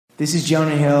This is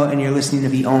Jonah Hill, and you're listening to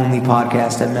the only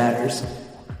podcast that matters.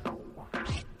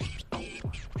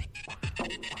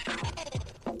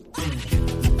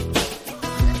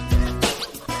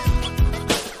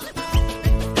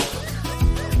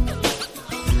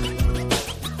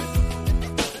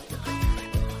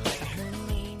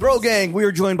 Bro Gang, we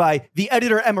are joined by the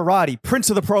editor Emirati,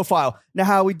 Prince of the Profile. Now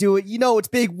how we do it, you know it's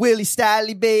Big Willie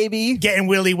Styley, baby. Getting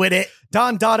Willie with it.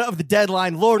 Don Dada of the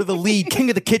Deadline, Lord of the Lead, King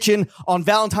of the Kitchen. On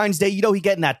Valentine's Day, you know he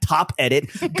getting that top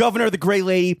edit. Governor of the Grey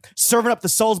Lady, serving up the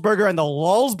Sulzburger and the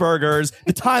Lulzburgers.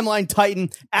 The Timeline Titan,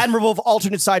 Admiral of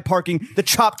Alternate Side Parking, the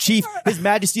Chop Chief, His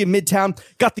Majesty of Midtown.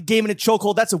 Got the game in a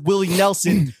chokehold. That's a Willie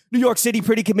Nelson. New York City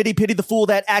Pretty Committee, pity the fool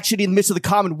that actually in the midst of the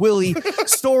common Willie.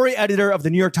 Story editor of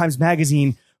the New York Times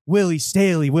Magazine, Willie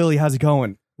Staley. Willie, how's it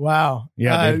going? Wow.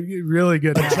 Yeah, really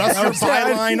good. Adjust your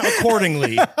byline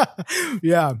accordingly.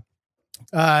 Yeah.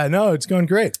 No, it's going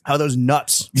great. How are those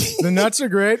nuts? The nuts are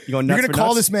great. You going You're nuts going to for call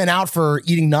nuts? this man out for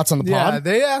eating nuts on the Yeah, pod?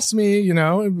 they asked me,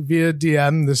 via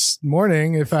DM this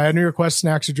morning if I had any requests,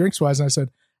 snacks, or drinks wise, and I said,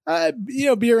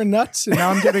 beer and nuts. And now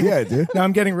I'm getting, now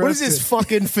I'm getting What is roasted. this,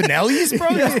 fucking Finelli's, bro?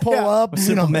 Just pull up,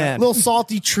 simple man. little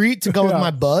salty treat to go with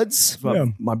my buds.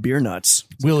 My beer nuts.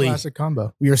 Willie, Classic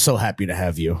combo. we are so happy to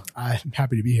have you. I'm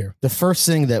happy to be here. The first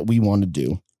thing that we want to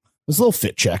do is a little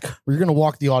fit check. We're going to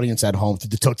walk the audience at home through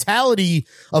the totality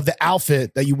of the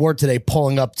outfit that you wore today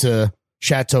pulling up to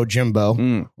Chateau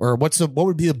Jimbo. Or what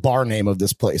would be the bar name of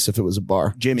this place if it was a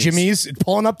bar? Jimmy's.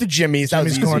 Pulling up to Jimmy's. That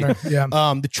was Jimmy's easy. Corner. Yeah.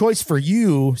 The choice for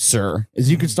you, sir, is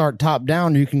you can start top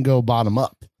down or you can go bottom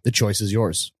up. The choice is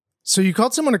yours. So you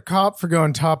called someone a cop for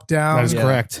going top down. That is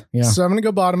correct. Yeah. So I'm going to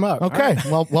go bottom up. Okay.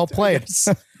 Well played.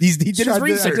 He did his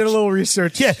research. I did a little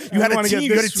research. Yeah, you had I a wanna team. get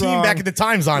You had a this team wrong. back at the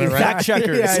Times on it, right? Fact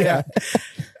checkers. Yeah.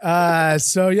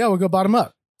 We'll go bottom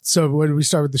up. So what did we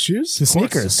start with? The shoes? The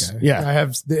sneakers. Okay. Yeah. I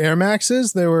have the Air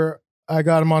Maxes. I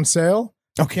got them on sale.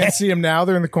 Okay. Can't see them now.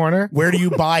 They're in the corner. Where do you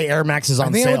buy Air Maxes on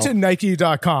I think sale? I went to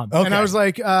Nike.com Okay. and I was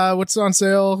like, what's on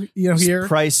sale, here?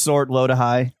 Price, sort, low to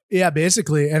high. Yeah,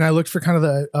 basically. And I looked for kind of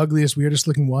the ugliest, weirdest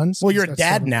looking ones. Well, you're a That's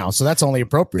dad so- now, so that's only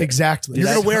appropriate. Exactly. You're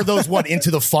going to wear those, into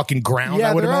the fucking ground,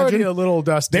 Yeah, I would they're already imagine? a little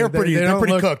dusty. They're They pretty don't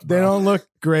look- cooked, They bro. don't look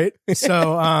great.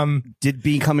 So, Did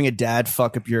becoming a dad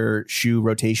fuck up your shoe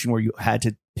rotation where you had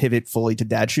to pivot fully to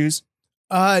dad shoes?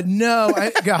 no,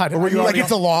 God. Or were you like,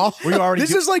 it's a law? Were you already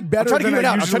This is like better I'm trying to than give it I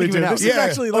out. I'm trying to usually give it do. out. This is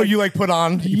actually like, you like put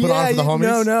on for the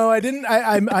homies? No, I didn't.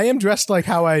 I am dressed like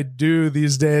how I do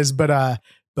these days, but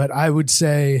I would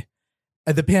say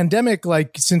the pandemic,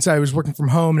 like since I was working from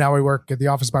home, now I work at the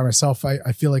office by myself. I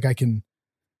feel like I can,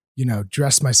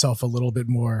 dress myself a little bit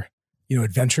more,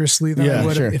 adventurously than I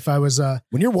would sure. if I was.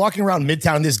 When you're walking around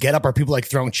Midtown in this getup, are people like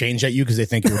throwing change at you because they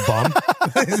think you're a bum?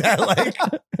 Is that like,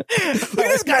 look at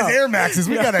this guy's Air Maxes.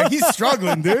 He's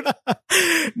struggling, dude.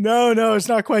 No, it's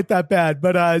not quite that bad,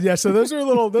 but yeah. So those are a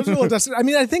little dusty. I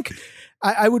mean, I think.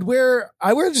 I wear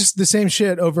just the same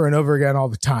shit over and over again all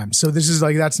the time. So this is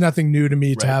like, that's nothing new to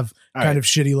me to have kind of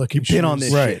shitty looking shoes. been on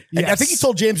this Right. shit. And I think you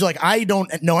told James, you're like, I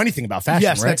don't know anything about fashion,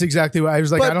 Yes, right? that's exactly what I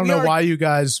was like. But I don't we know are why you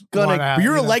guys wanna have, But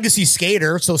you're a you know, legacy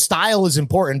skater, so style is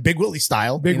important. Big Willie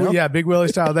style. Big Willie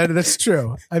style. That's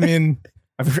true. I mean,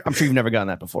 I'm sure you've never gotten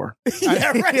that before.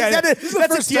 Yeah, right. Yeah, That's this is the a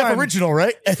first TF time. original,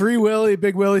 right? Free Willie,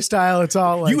 Big Willie style. It's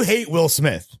all like You hate Will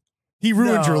Smith. He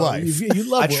ruined your life. You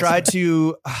love. I Will tried Smith.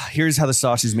 to. Here's how the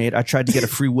sausage is made. I tried to get a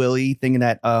Free Willy thing in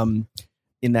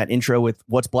that intro with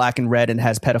what's black and red and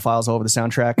has pedophiles all over the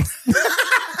soundtrack.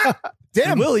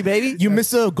 Damn, Willie, baby. you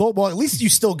missed a gold ball. At least you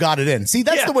still got it in. See,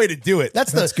 that's the way to do it.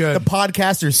 That's good. the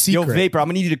podcaster's Yo, secret. Vapor, I'm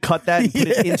gonna need you to cut that and put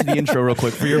it into the intro real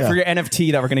quick for your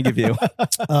NFT that we're gonna give you.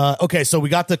 Okay, so we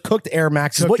got the cooked Air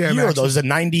Maxes. Cooked What Air year are Maxes. those? A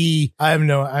 90? I have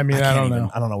no. I mean, I don't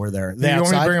know. I don't know where they're. You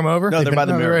want me to bring them over? No, they're by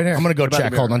the mirror. right here. I'm gonna go By the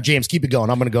check. mirror. Hold on, James. Keep it going.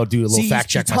 I'm gonna go do a little See, fact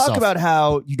check you talk myself. about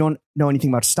how you don't know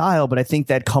anything about style, but I think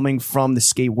that coming from the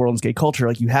skate world and skate culture,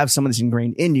 like you have some of this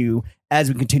ingrained in you as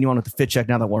we continue on with the fit check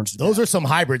now that Lawrence is Those are some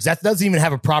hybrids. That doesn't even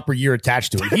have a proper year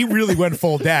attached to it. He really went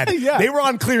full dad. Yeah. They were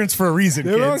on clearance for a reason.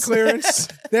 They're on kids. clearance.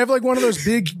 They have like one of those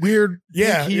big, weird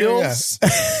Yeah, big heels.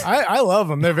 I love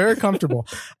them. They're very comfortable.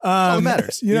 all that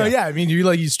matters. I mean,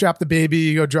 you strap the baby,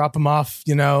 you go drop them off.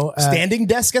 Standing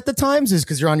desk at the times is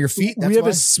because you're on your feet.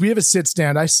 That's we have a sit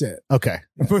stand. I sit. okay.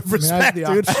 Respect, the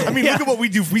dude. option. I mean, look at what we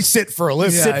do. We sit for a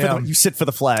living. You sit for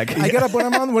the flag. I get up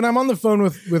when I'm on the phone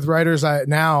with writers. I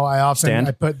often Stand?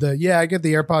 I put I get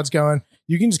the AirPods going.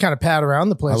 You can just kind of pat around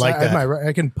the place. I like have that.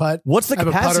 I can putt. What's the I have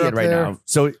a capacity putter at up right there. now?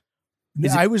 So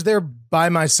I was there by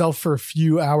myself for a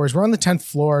few hours. We're on the 10th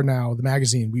floor now. The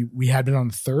magazine we had been on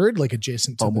the 3rd, like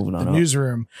adjacent to moving the on up.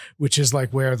 newsroom, which is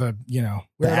like where the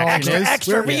where it all Extra, goes.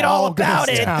 extra, where it read all goes about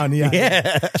it. down.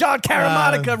 Yeah. John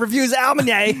Caramonica reviews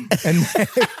Almanac. And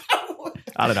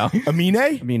I don't know.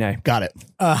 Amine? Got it.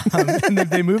 and then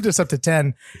they moved us up to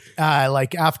 10,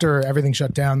 like after everything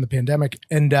shut down, the pandemic.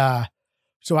 And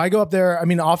so I go up there. I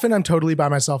mean, often I'm totally by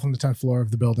myself on the 10th floor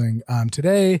of the building.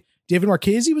 Today, David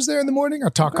Marchese was there in the morning, our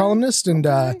talk columnist, and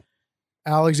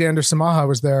Alexander Samaha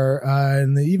was there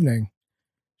in the evening.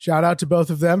 Shout out to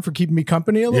both of them for keeping me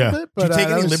company a little bit. But do you take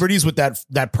any liberties with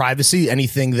that privacy?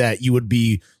 Anything that you would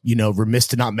be, remiss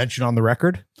to not mention on the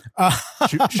record?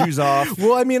 Shoes off.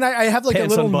 Well, I mean, I have like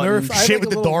Pants a little unbuttoned. Nerf. I have Shit like with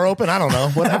a the little- door open? I don't know.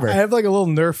 Whatever. I have like a little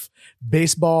Nerf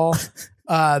baseball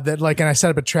that like, and I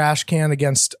set up a trash can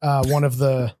against one of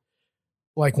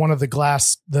the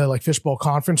glass, the like fishbowl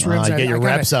conference rooms. You get your I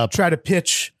kinda reps up. Try to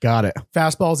pitch Got it.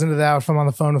 fastballs into that. If I'm on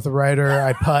the phone with the writer,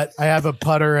 I putt. I have a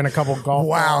putter and a couple golf.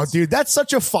 Wow, balls. dude, that's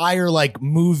such a fire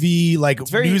movie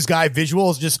very- news guy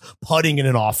visuals, just putting in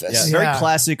an office. Very Yeah.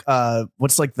 classic.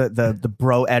 What's like the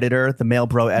bro editor, the male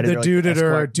bro editor, The like dude-editor,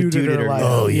 Esquire. The dude-editor, like,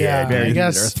 Oh, yeah, very I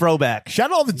guess. dude-editor. Throwback.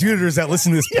 Shout out all the duders that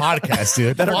listen to this podcast,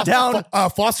 dude. That are down.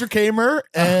 Foster Kamer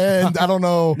and I don't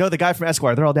know. No, the guy from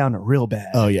Esquire. They're all down real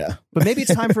bad. Oh yeah, But maybe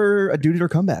it's time for a dude or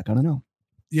comeback. I don't know.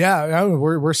 Yeah,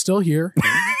 we're still here.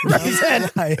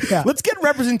 Represent. Yeah. Let's get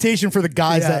representation for the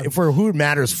guys Yeah. for who it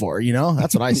matters for.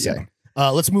 That's what I say.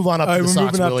 Let's move on up All to right, the we're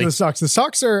Sox. moving up Willie. to the Sox. The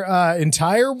Sox are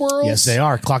entire world. Yes, they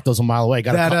are. Clock those a mile away. I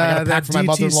got a pack for my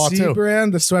mother-in-law DTC too.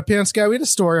 brand, the sweatpants guy. We had a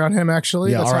story on him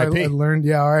actually. Yeah, That's how R.I.P.. I learned.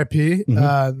 Yeah, R.I.P.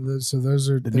 So those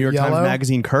are The New York yellow. Times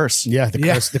Magazine curse. Yeah,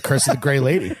 the curse of the gray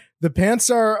lady. The pants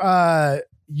are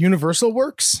Universal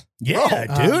Works. Yeah,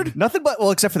 dude. Nothing but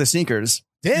except for the sneakers.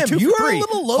 Damn, Two you for are a three.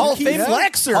 little Hall low of key Fame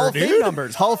flexer, Hall of Fame dude.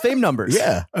 numbers. Hall of Fame numbers.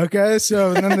 Yeah. Okay,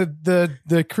 so and then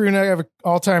the crew neck, I have an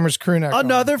Alzheimer's crew neck. on.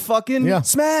 Another fucking Yeah.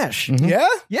 smash. Yeah.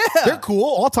 Yeah. They're cool.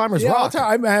 All timers Yeah, rock.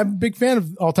 I'm a big fan of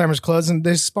Alzheimer's clothes, and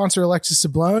they sponsor Alexis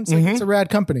Sablon. It's, like, it's a rad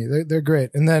company. They're great.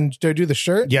 And then do I do the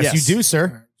shirt? Yes, Yes. you do,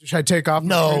 sir. Should I take off?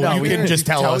 No, the shirt? you can just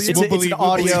tell us. you? We'll It's an believe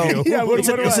audio. you. Yeah, what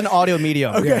do it's I- an audio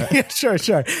medium. Okay, yeah,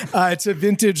 sure. It's a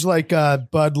vintage like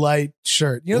Bud Light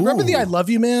shirt. Remember the Ooh. "I Love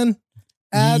You, Man"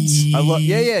 ads?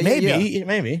 Yeah, maybe.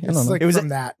 I It's don't know. like It was from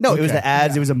that. No, it was Okay. the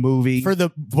ads. It was a movie.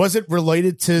 Was it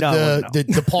related to No,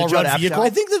 the Paul The Judd Rudd Apatow? vehicle? I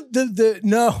think the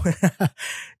no,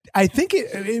 I think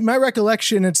in my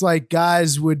recollection, it's like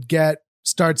guys would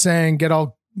start saying get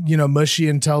all mushy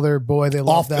and tell their boy they love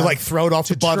off, them. like throw it off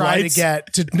to the Bud try Lights. to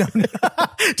get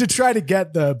to try to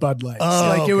get the Bud Lights.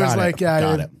 Oh, like it was got it. like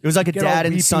Got it. It was like a Get all dad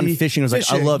and weepy. son fishing. It was like,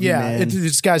 I love you, man.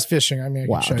 It's guys fishing. I mean, I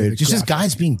Wow, can show you dude. the Just graphics.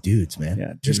 guys being dudes, man.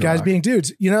 Yeah, just dude, guys rock. being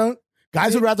dudes.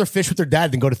 Guys would rather fish with their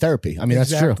dad than go to therapy. I mean,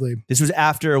 that's true. exactly. This was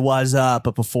after Was Up,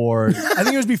 but before. I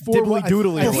think it was before. Diddly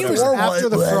doodly I or think it was whatever. after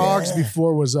the Frogs.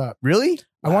 Before was up. Really?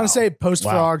 I want to say post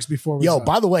Wow. Frogs before was Yo, up.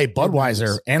 by the way,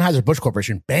 Budweiser, Anheuser-Busch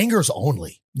Corporation, bangers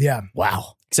only. Yeah.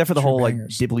 Wow. Except for the True whole like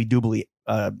bangers. dibbly doobly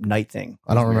night thing.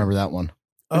 I don't remember that one.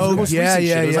 It was the most yeah, recent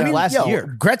yeah, shit. It was yeah. like last Yo,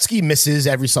 year. Gretzky misses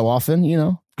every so often,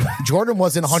 Jordan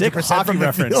wasn't 100% Sick hockey from the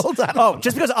reference. field. I don't Oh,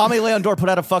 just because Ame Leondor put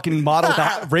out a fucking model with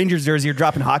a Rangers jersey, you're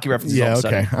dropping hockey references. all Yeah, of a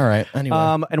sudden. okay. All right. Anyway.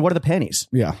 And what are the panties?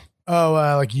 yeah. Oh,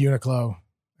 like Uniqlo,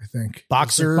 I think.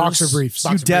 Boxers. Boxer briefs. You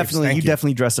Boxer briefs, definitely, thank you you.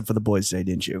 definitely dressed up for the boys today,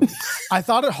 didn't you? I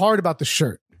thought it hard about the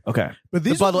shirt, Okay. but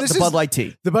The these Bud, this the is- Bud Light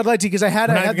tea. The Bud Light tea, because I had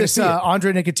We're not even this gonna see it.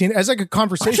 Andre Nicotina as like a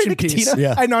conversation Andre piece. Nicotina?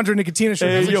 Yeah. I had an Andre Nicotina shirt.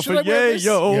 I was like, should I wear this?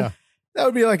 Yeah. That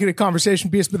would be like a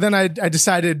conversation piece. But then I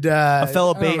decided A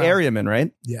fellow I Bay don't know. Area man, right?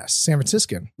 Yes, San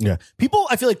Franciscan. Yeah. People,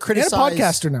 I feel like And a criticize.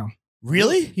 podcaster now.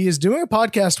 Really? He is doing a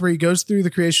podcast where he goes through the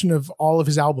creation of all of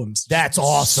his albums. That's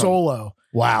awesome. Solo.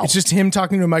 Wow. It's just him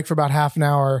talking to a mic for about half an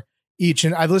hour each.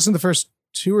 And I've listened to the first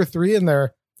 2 or 3 and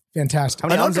they're fantastic. How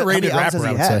many An albums- underrated how many albums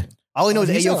rapper, has I he would had? All I know is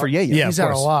He's Ayo out- for Yayo. Yeah. He's of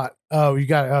had a course. lot. Oh, you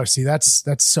got it. Oh, see, that's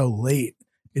so late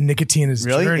in Nicotina's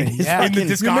Really? journey. In his Yeah. fucking In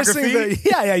the You're missing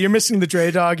discography? you're missing the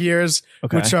Dre Dog years,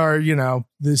 Okay. which are,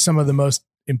 some of the most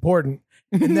important.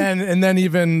 And then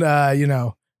even,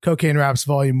 Cocaine Raps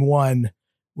Volume 1,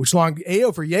 which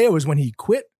Ayo for Yayo is when he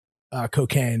quit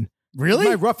cocaine. Really?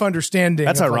 My rough understanding.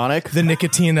 That's of, like, ironic. the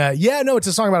Nicotina. Yeah, no, it's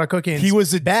a song about a cocaine. He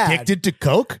was bad. addicted to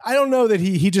coke? I don't know that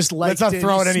he just liked Let's not it.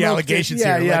 throw He out any smoked it. allegations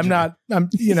Yeah, here, yeah. I'm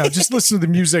allegedly. just listen to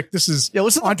the music. This is Yeah,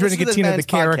 listen to Andre this Nicotina, the man's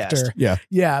character. podcast. Yeah.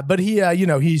 Yeah, but he,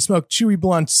 he smoked chewy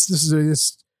blunts. This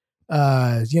is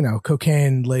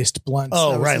cocaine laced blunts.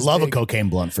 Oh, That was right. his Love big- a cocaine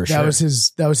blunt for That sure. was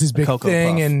his big Cocoa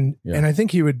thing, Puff. and Yeah. and I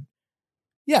think he would.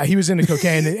 Yeah, he was into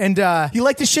cocaine, and He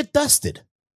liked his shit dusted.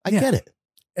 I Yeah. get it.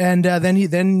 then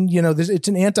it's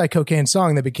an anti-cocaine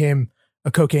song that became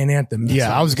a cocaine anthem. That's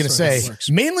Yeah, how- I was going to that's how say, it works.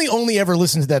 mainly only ever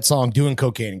listened to that song doing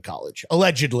cocaine in college.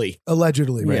 Allegedly.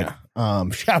 Allegedly, right? Yeah.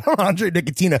 Shout out Andre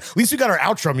Nicotina. At least we got our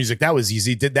outro music. That was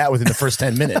easy. Did that within the first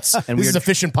 10 minutes. And this is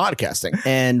efficient podcasting.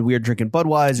 And we were drinking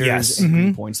Budweisers Yes. and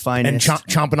Green Point's finest. And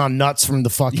chomping on nuts from the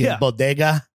fucking Yeah.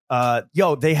 bodega.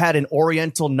 They had an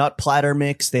Oriental nut platter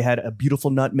mix. They had a beautiful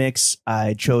nut mix.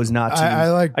 I chose not to.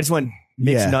 I I just went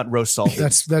mixed Yeah. nut roast salted.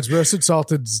 that's roasted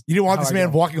salted. You didn't want How this I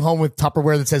man go. walking home with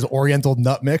Tupperware that says Oriental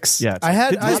nut mix? Yeah, I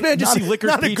had- Did this I- man just see liquor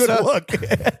Not a pizza? good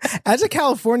look. As a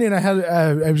Californian,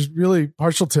 I was really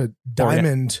partial to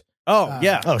Diamond. Oh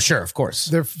yeah. Oh, sure, of course.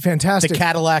 They're The fantastic.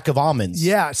 Cadillac of almonds.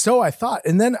 Yeah, so I thought.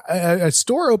 And then a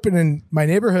store opened in my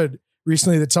neighborhood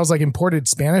recently that sells like imported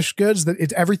Spanish goods.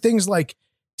 That everything's like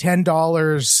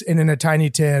 $10 and in a tiny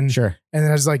tin. Sure. And it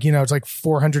has like, it's like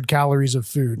 400 calories of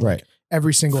food. Right.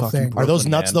 Every single Fucking thing. Are those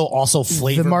Brooklyn, nuts, man. though, also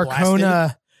flavored The blasted?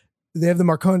 Marcona, they have the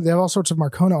Marcona, they have all sorts of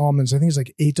Marcona almonds. I think it's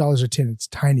like $8 a tin. It's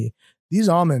tiny. These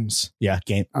almonds, Yeah,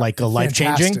 like a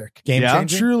life-changing? fantastic.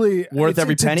 Game-changing? truly Worth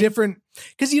every it's a penny? different,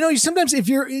 because you sometimes if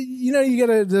you're you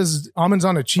get those almonds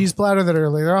on a cheese platter that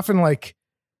are they're often like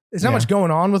there's not Yeah. much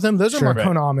going on with them. Those Sure. are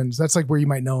Marcona almonds. That's like where you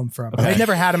might know them from. Okay. I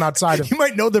never had them outside of You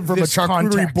might know them from a this charcuterie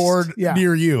context. board Yeah.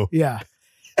 near you. yeah.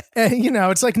 And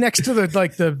it's like next to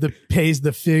the paste,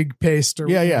 the fig paste, or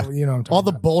Yeah, yeah. what I'm talking All the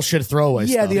about. bullshit throwaway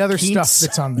yeah, stuff. the other Quince. stuff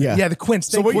that's on there. Yeah. Yeah, the quince.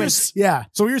 So They what you're quince. Yeah.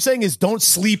 So what you're saying is don't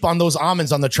sleep on those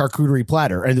almonds on the charcuterie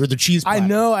platter or the cheese platter. I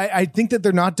know. I think that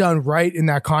they're not done right in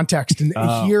that context. And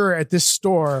here at this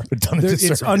store, They're done a it's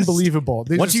disservice. unbelievable.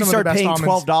 These Once are you some of start the best paying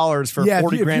almonds. $12 for Yeah, if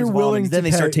 40 you- if grams you're of willing almonds, to then they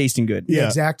pay- start tasting good. Yeah, Yeah.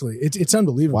 exactly. It's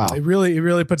unbelievable. Wow. It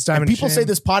really puts time. And people say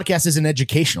this podcast isn't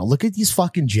educational. Look at these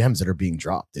fucking gems that are being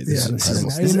dropped. Dude. This Yeah, is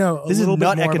incredible. This is a nut little bit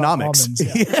more about economics. almonds,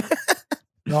 yeah.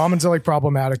 The almonds are like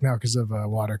problematic now because of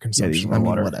water consumption. Yeah, I mean,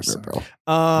 water. whatever, bro. Okay,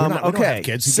 We don't have kids.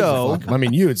 Who gives a so fuck? I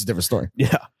mean, it's a different story.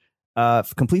 yeah,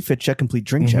 complete fit check, complete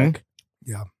drink Mhm. check.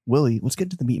 Yeah. Willie, let's get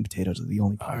into the meat and potatoes of the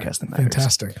only podcast that matters.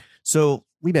 Fantastic. So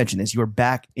we mentioned this. You are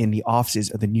back in the offices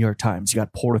of the New York Times. You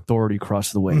got Port Authority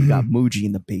across the way. You got Muji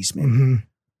in the basement. Mhm.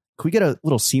 Can we get a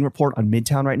little scene report on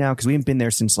Midtown right now? Because we haven't been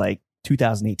there since like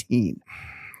 2018.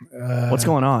 What's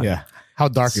going on? Yeah. How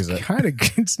dark is it? Kind of.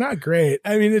 It's not great.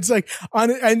 I mean, it's like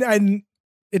and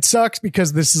it sucks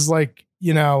because this is like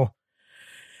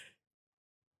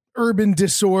urban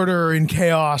disorder and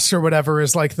chaos or whatever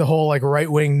is like the whole like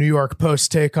right wing New York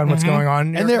Post take on what's Mhm. going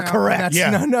on. And they're now. correct. That's-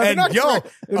 Yeah. No, they're And not yo, correct.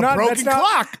 They're a not- broken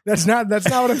clock. That's not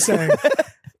what I'm saying.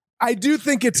 I do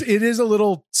think it is a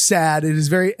little sad. It is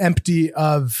very empty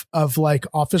of like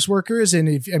office workers, and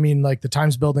like the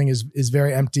Times building is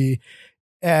very empty,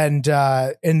 and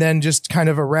then just kind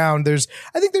of around.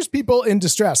 I think there's people in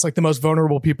distress. Like the most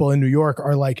vulnerable people in New York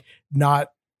are like not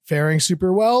faring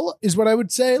super well, is what I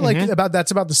would say. Like about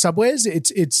the subways.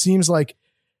 It seems like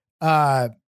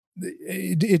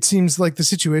it seems like the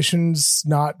situation's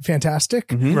not fantastic.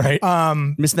 Mhm.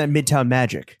 Right. Missing that Midtown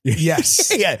magic. Yes.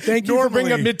 Yeah. Thank you for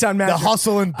bringing up Normally, Midtown Magic. The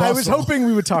hustle and bustle. I was hoping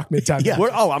we would talk Midtown. Yeah.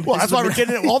 Magic. Well, Well, that's why we're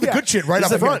getting all the Yeah. good shit right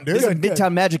This up is a- front, This dude. is a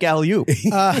Midtown Magic alley-oop.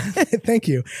 Thank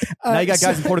you. Now you got So-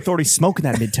 guys in Port Authority smoking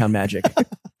that Midtown Magic.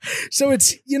 So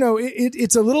it's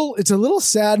it's a little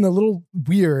sad and a little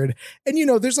weird,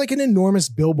 and there's like an enormous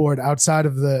billboard outside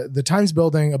of the Times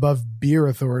building above Beer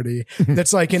Authority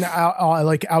that's like an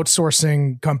like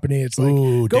outsourcing company. It's like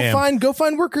Ooh, damn. go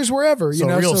find workers wherever So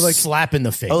a real so like slap in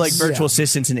the face. Oh, like virtual Yeah.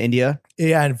 assistants in India.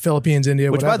 yeah, in Philippines,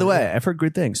 India, Which, by whatever. the way, I've heard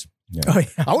good things. Oh, yeah.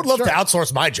 I would love Sure. to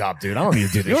outsource my job, dude. I don't need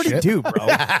to do this You already shit. do, bro.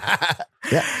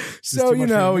 Yeah. So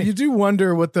you do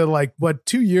wonder what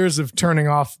 2 years of turning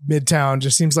off Midtown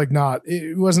just seems like not.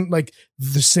 It wasn't like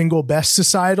the single best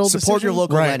societal. Support your decision.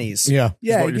 local Right. Lenny's. Yeah.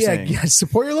 Yeah, what you're yeah, saying. yeah.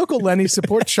 Support your local Lenny.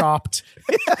 Support Chopped.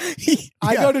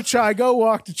 I go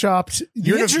walk to Chopped. The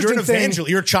You're an interesting thing- evangelist.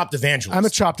 You're a chopped evangelist. I'm a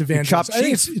Chopped evangelist. Chopped I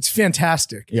think chief. it's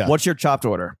fantastic. Yeah. What's your chopped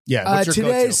order? Yeah. What's your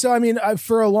Today, go-to? so I mean,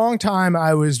 for a long time,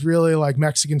 I was really like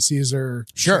Mexican Caesar.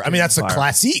 Sure. I mean, that's a Fire.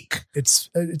 classic. It's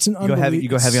an You go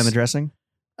unbelievable. heavy on the dressing?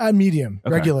 Medium,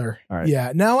 Okay. regular. All right.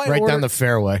 Yeah. Now I Right order, down the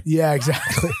fairway. Yeah,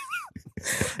 exactly.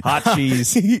 Hot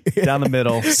cheese down the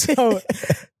middle.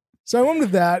 So I went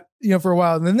with that, for a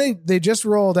while, and then they just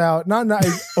rolled out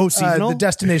seasonal? the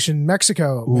Destination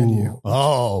Mexico menu.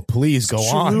 Oh, please go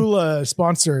on. Cholula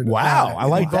sponsored. Wow. I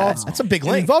like that. involves- That's a big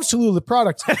It link. involves Cholula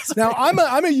products. Now I'm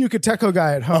a Yucateco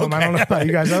guy at home. I don't know about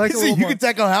you guys. I like a It's a little more,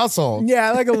 Yucateco household. yeah,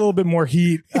 I like a little bit more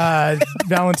heat.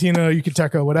 Valentino,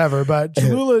 Yucateco, whatever. But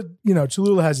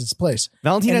Cholula has its place.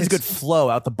 Valentina And has a good it's- flow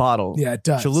out the bottle. Yeah, it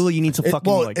does. Cholula, you need to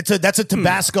fucking That's a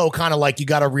Tabasco kind of like you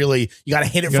got to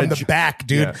hit it from the back,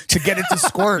 dude, Yeah. to get it to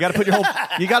squirt.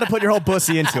 you got to put your whole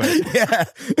pussy into it. yeah.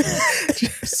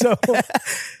 So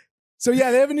So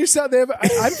yeah, they have a new salad.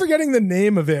 I'm forgetting the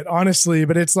name of it, honestly,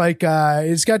 but it's like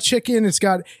it's got chicken, it's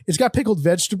got pickled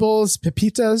vegetables,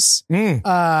 pepitas,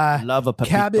 Love a pepito.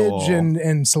 cabbage and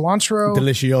cilantro.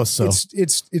 Delicioso.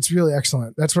 It's really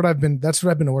excellent. That's what I've been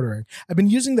ordering. I've been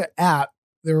using the app.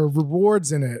 There are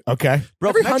rewards in it. Okay. Bro,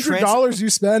 Every can I $100 you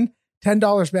spend,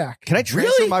 $10 back. Can I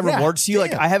transfer Really? my Yeah. rewards to you?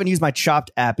 Like, Damn. I haven't used my Chopped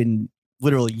app in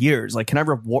literally years. Like, can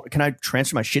I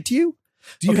transfer my shit to you?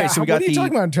 Do you Okay, have, so we what got are you the-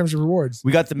 talking about in terms of rewards?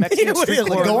 We got the Mexican Like, street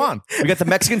corn. go on. We got the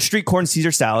Mexican street corn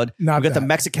Caesar salad. Not we got the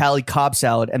bad. Mexicali Cobb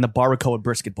salad and the barbacoa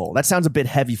brisket bowl. That sounds a bit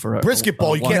heavy for a Brisket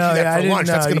bowl. You lunch. can't No, do yeah, that I for didn't lunch.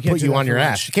 know. That's going You to can't put do you that on for your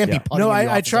lunch. ass. You can't Yeah. be putting No, in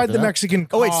the I office tried after the that. Mexican.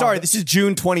 Oh wait, Cobb. sorry. This is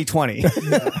June 2020.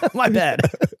 My bad.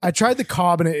 I tried the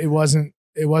Cobb and it wasn't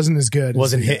as good. It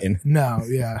wasn't as the- hitting. No,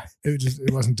 yeah,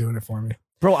 it wasn't doing it for me.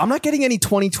 Bro, I'm not getting any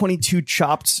 2022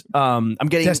 Chopped. I'm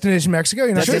getting Destination Mexico.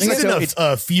 You're not That's getting it. it? So Isn't it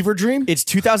a fever dream? it's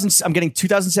 2000. I'm getting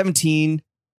 2017.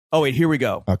 Oh wait, here we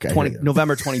go. Okay, here we go.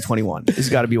 November 2021. This has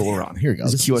got to be what we're on. Here we go.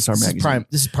 This is QSR magazine.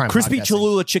 This is prime. Crispy podcasting.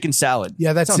 Cholula chicken salad.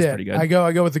 Yeah, that's Sounds it. pretty good. I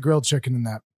go with the grilled chicken in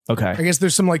that. Okay. I guess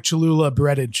there's some like Cholula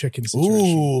breaded chicken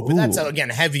situation. Ooh, but that's Ooh. again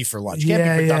heavy for lunch. You can't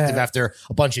Yeah, be productive yeah. after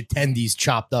a bunch of tendies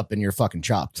chopped up and you're fucking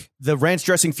chopped. The ranch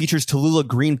dressing features Tallulah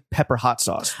green pepper hot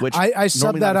sauce, which I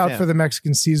sub normally that not a out fan. for the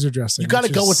Mexican Caesar dressing. You got to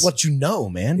which go is- with what you know,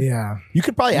 man. Yeah, You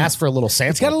could probably ask for a little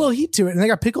sample. it's got a little heat to it, and they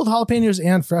got pickled jalapenos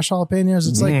and fresh jalapenos.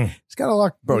 It's like it's got a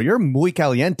lot. bro, you're muy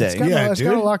caliente. It's got, Yeah, it's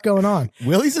got a dude. lot going on.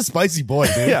 Willie's a spicy boy,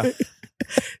 dude. Yeah.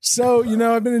 So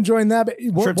I've been enjoying that. But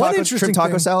one Shrimp taco, interesting shrimp taco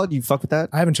thing, salad. You fuck with that?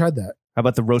 I haven't tried that. How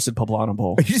about the roasted poblano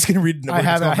bowl? Are you just gonna read? I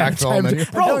haven't. I haven't all menu? I'm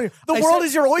telling you, the I world said-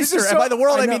 is your oyster, this is and by so- the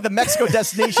world I know. mean the Mexico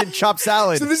destination chopped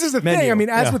salad. So this is the menu. thing. I mean,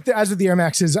 as with the Air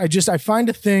Maxes, I find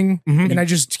a thing and I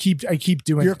keep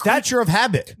doing You're a it. creature of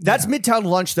habit. That's Midtown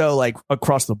lunch though, like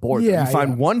across the board. Yeah, you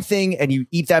find yeah. one thing and you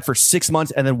eat that for 6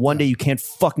 months, and then one day you can't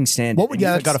fucking stand it. What would- and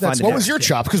yeah, you gotta that's- find What the was next your day.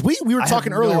 chop? Because we were I have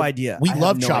talking no earlier. idea. We I have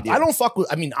love no chopped. idea. I don't fuck with.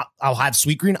 I mean, I'll have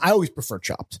sweet green. I always prefer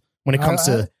chopped when it comes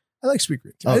to. I like sweet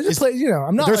green. Oh, I just play,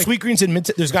 I'm not There's like, sweet greens in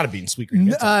Midtown. There's got to be in sweet green.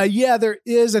 Midtown. yeah, there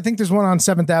is. I think there's one on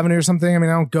 7th Avenue or something. I mean,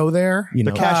 I don't go there. You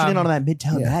know, They're cashing in Um, on that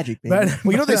Midtown magic, baby. But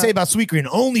well, you know what they say about sweet green?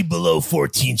 Only below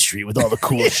 14th Street with all the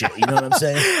cool shit. You know what I'm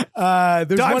saying?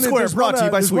 there's Times one, Square there's brought one, to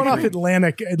you by there's Sweet one off Green.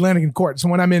 Atlantic and Court. So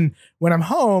when I'm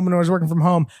home and I was working from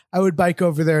home, I would bike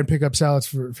over there and pick up salads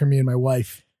for me and my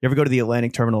wife. You ever go to the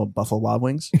Atlantic Terminal of Buffalo Wild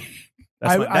Wings?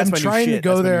 I'm my new trying to shit.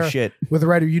 go That's my new there shit. with a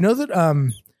writer. You know that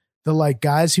the like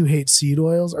guys who hate seed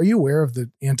oils. Are you aware of the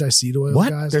anti-seed oil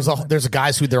What? guys? There's a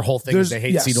guys who their whole thing is they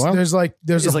hate yes, seed oil. There's Is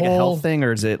a it like whole a health thing,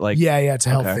 or is it like? yeah, it's a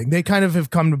health Okay. thing. They kind of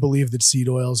have come to believe that seed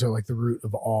oils are like the root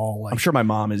of all like I'm sure my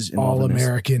mom is involved all in this.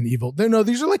 American evil. No,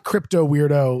 these are like crypto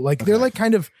weirdo. Like they're like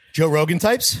kind of Joe Rogan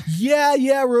types.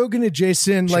 yeah, Rogan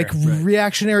adjacent, Sure, like right.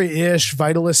 reactionary-ish,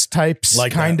 vitalist types,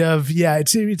 Like kind that. of. Yeah,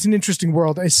 it's an interesting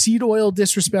world. A seed oil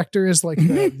disrespecter is like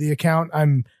the account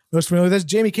I'm most familiar with. That's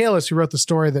Jamie Kalis, who wrote the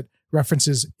story that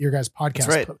references your guys' podcast. That's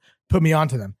right. Put me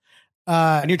onto them.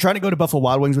 And you're trying to go to Buffalo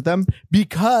Wild Wings with them?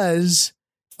 Because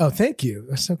thank you.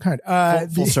 That's so kind.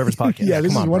 Full service podcast. Yeah,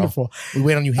 this Come is on, bro. wonderful. We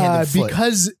wait on you hand and foot.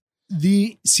 Because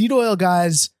the seed oil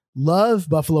guys love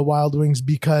Buffalo Wild Wings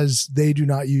because they do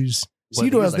not use What,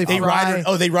 seed they oils. use, like, They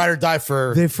fry. they ride or die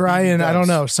for. They fry in, I don't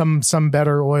know, some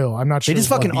better oil. I'm not sure. They just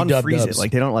what. fucking B-dub unfreeze it. dubs.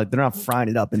 Like they're not frying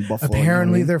it up in Buffalo.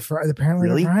 Apparently you know what I mean? they're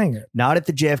Really? frying it. Not at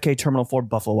the JFK Terminal 4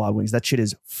 Buffalo Wild Wings. That shit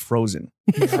is frozen.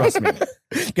 Trust me.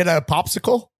 Get a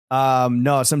popsicle.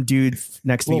 No, some dude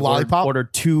next to me Little lollipop?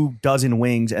 ordered 24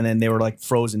 wings, and then they were like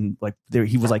frozen. Like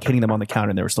he was like hitting them on the counter,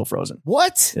 and they were still frozen.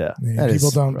 What? Yeah. Yeah, That people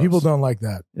is don't gross. like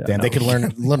that. Yeah, Damn, no. they could learn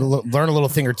a little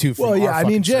thing or two. From Well, yeah, our I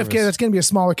mean fucking JFK. service. That's going to be a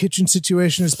smaller kitchen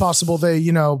situation. It's possible they,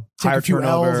 take Higher a few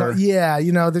turnover. L's. Yeah,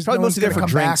 there's Probably no one's mostly there gonna for come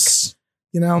drinks.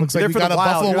 Back, Looks like They're we for got the a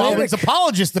wild. Buffalo Wild Atlantic- Wings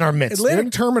apologist in our midst. Atlantic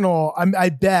dude. Terminal. I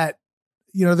bet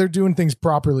they're doing things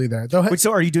properly there. Though, Wait,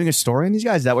 so are you doing a story on these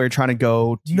guys? Is that where you're trying to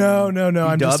go? To no.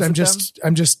 B-dubs I'm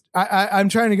with I'm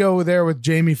trying to go there with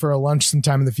Jamie for a lunch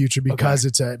sometime in the future because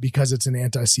it's an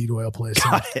anti-seed oil place.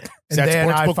 Got it. Is that then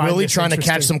I Sportsbook find Willie this trying to catch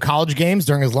interesting. some college games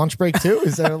during his lunch break too?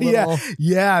 Is that a little?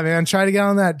 Yeah, man. Try to get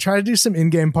on that. Try to do some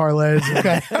in-game parlays.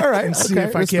 Okay, all right. And see okay,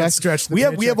 if I can't respect. stretch the We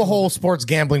have paycheck a a whole little sports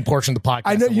gambling portion of the podcast.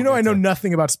 I know. that we'll I get know to.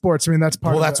 nothing about sports. I mean, that's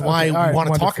part Well, of that's it. why Okay, all right, we want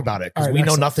to talk wonderful. about it All because right, we know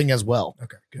excellent. nothing as well.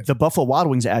 Okay, good. The Buffalo Wild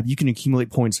Wings app, you can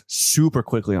accumulate points super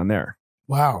quickly on there.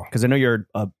 Wow. Because I know you're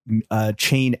a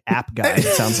chain app guy. It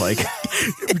sounds like.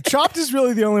 Chopped is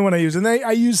really the only one I use, and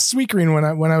I use Sweetgreen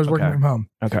when I was working Okay. from home.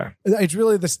 Okay. It's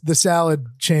really the salad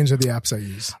chains are the apps I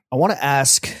use. I want to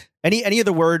ask Any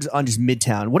other words on just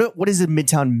Midtown? What is a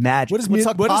Midtown magic? What does Let's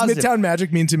talk positive. Midtown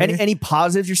magic mean to me? Any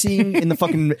positives you're seeing in the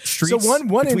fucking streets? So one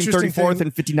between interesting 34th thing-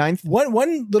 and 59th.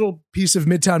 One little piece of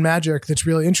Midtown magic that's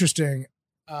really interesting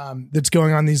that's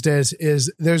going on these days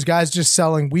is there's guys just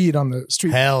selling weed on the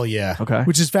street, Hell yeah. Okay.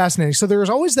 which is fascinating. So there was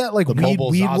always that like The weed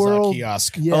mobile Zaza world.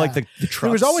 kiosk. Yeah. Oh, like the trucks.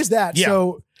 There was always that. Yeah.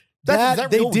 So Is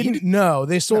that they real didn't weed? know.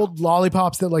 They sold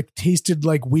lollipops that like tasted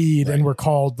like weed and were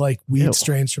called like weed Ew.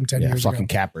 strains from 10 Yeah, years fucking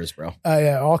ago. cappers, bro.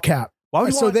 Yeah, all cap. Why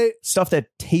would you so want they stuff that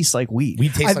tastes like weed?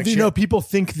 Weed tastes I like do shit. know people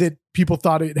think that people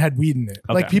thought it had weed in it.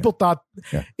 Okay. Like people thought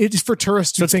Yeah. it's for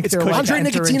tourists who So think it's they're like Andre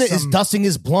entering Nicotina is some- dusting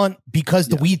his blunt because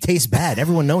the weed tastes bad.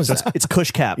 Everyone knows that. It's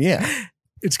Kush Cap. Yeah.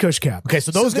 It's Kush Cap. Okay,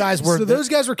 so those guys were those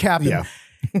guys were capping. Yeah.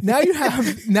 now you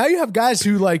have guys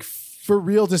who like for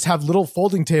real just have little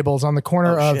folding tables on the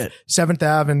corner Oh, of shit. 7th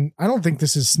Ave, and I don't think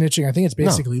this is snitching. I think it's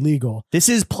basically legal. This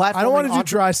is platforming. I don't want to do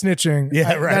dry snitching.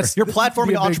 Yeah, right. You're platforming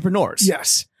be a big- entrepreneurs.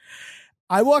 Yes.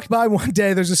 I walked by one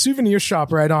day. There's a souvenir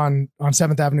shop right on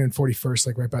 7th Avenue and 41st,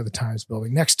 like right by the Times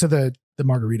building, next to the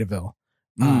Margaritaville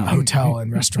hotel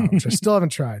and restaurant, which I still haven't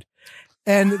tried.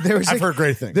 And there was I've like, heard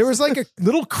great things. there was like a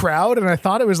little crowd, and I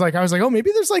thought it was like, I was like, oh,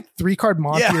 maybe there's like 3-card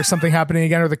Monty Yeah. or something happening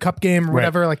again, or the cup game or Right.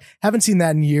 whatever. Like, haven't seen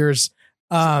that in years.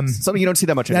 Something you don't see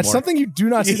that much anymore. That's something you do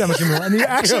not see that much anymore. And you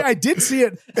actually, I did see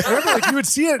it. I remember like you would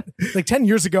see it like 10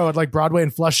 years ago at like Broadway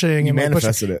and Flushing. You and like,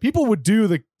 manifested Bush. it. People would do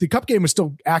the cup game was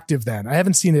still active then. I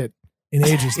haven't seen it in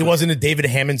ages. It wasn't a David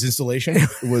Hammond's installation. It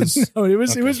was No, it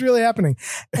was really happening.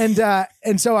 And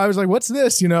so I was like, what's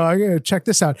this? You know, I'm going to check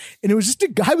this out. And it was just a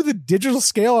guy with a digital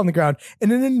scale on the ground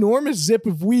and an enormous zip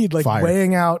of weed, like Fire.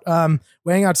 weighing out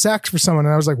sacks for someone.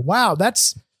 And I was like, wow,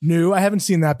 that's new. I haven't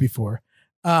seen that before.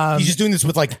 he's just doing this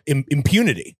with like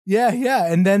impunity. Yeah.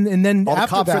 And then All the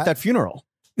after cops are at that, that funeral.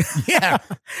 Yeah.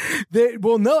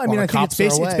 no, I mean, the I think cops are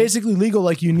it's away. basically legal.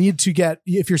 Like you need to get,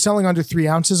 if you're selling under 3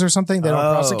 ounces or something, they don't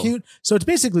Oh. prosecute. So it's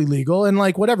basically legal, and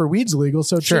like whatever, weed's legal.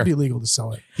 So it Sure. should be legal to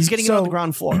sell it. He's getting it So- on the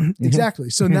ground floor.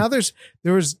 Exactly. So now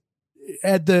there was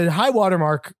at the high water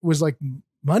mark was like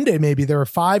Monday, maybe there were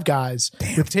 5 guys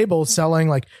with tables selling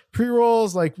like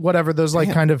pre-rolls, like whatever, those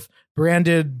like kind of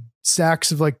branded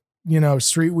sacks of like, you know,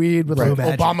 street weed with Right.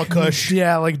 like Obama Kush.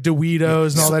 yeah, like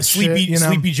Doritos and all that Sleepy, shit, you know?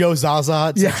 Sleepy Joe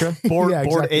Zaza, etc. Board Yeah,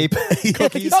 exactly. ape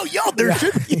cookies. Yo, there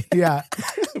should be Yeah.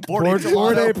 Board Board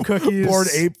gelato. ape cookies. Board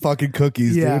ape fucking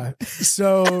cookies, Yeah.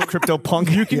 So Crypto punk.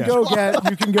 you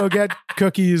can go get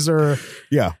cookies or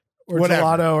Yeah. Whatever.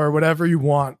 gelato or whatever you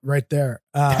want right there.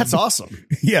 That's awesome.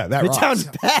 Yeah, that Midtown's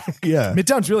rocks. back. Yeah.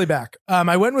 Midtown's really back.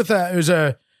 I went with it was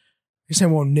I guess I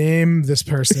won't name this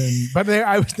person, but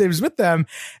I was with them,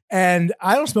 and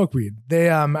I don't smoke weed. They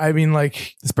I mean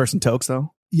like This person tokes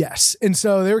though. yes, and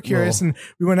so they were curious, and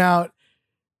we went out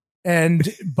and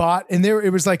bought, and it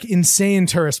was like insane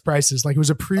tourist prices. Like it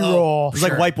was a pre-roll. It was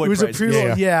like white boy It was price. a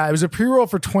pre-roll. Yeah, it was a pre-roll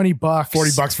for $20,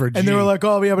 $40 for a G. and they were like,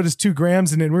 "Oh, yeah, but it's 2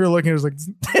 grams in it." And we were looking, it was like,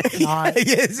 not.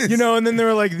 You know, and then they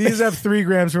were like, "These have 3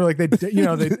 grams." We're like, they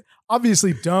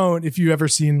obviously don't. If you ever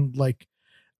seen like,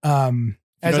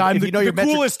 as know- I'm if the, you know the your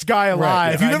metric- coolest guy alive.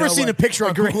 Right. If you've I never know seen a what picture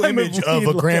on Google gram image of a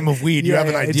weed gram look- of weed, you Yeah, have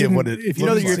an yeah, it idea of what didn't- it if You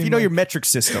know, looks if you like- know your metric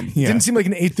system. Yeah. didn't seem like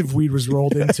an eighth of weed was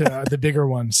rolled into the bigger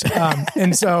ones.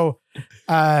 And so,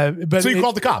 but So you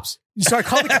called the cops. so I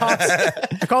called the cops.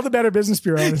 I called the Better Business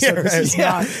Bureau and said, "This is Yeah.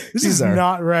 not. This These is are-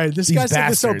 not right. This these guy said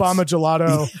this bastards." Obama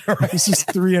gelato. This is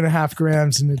 3.5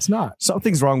 grams, and it's not.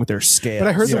 Something's wrong with their scale. But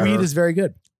I heard Yeah. the weed is very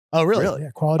good. Oh, really? Yeah,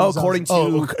 quality. Oh, is according to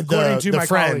awesome. Oh, According to my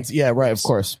friend. colleague. Yeah, right. Of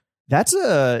course. That's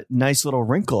a nice little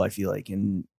wrinkle, I feel like.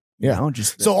 And Yeah.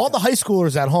 just So all the high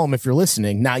schoolers at home, if you're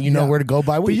listening, now you know Yeah. where to go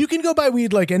buy But weed. you can go buy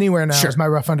weed like anywhere now. Sure. Is my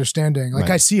rough understanding. Like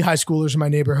Right. I see high schoolers in my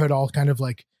neighborhood all kind of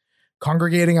like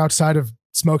congregating outside of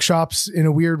smoke shops in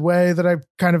a weird way that I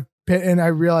kind of and I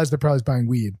realized they're probably buying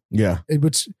weed. Yeah.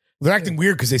 Which They're acting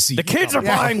weird because they see the kids are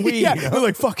Yeah. buying weed. yeah, they're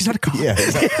like, fuck, is that a cop? Yeah.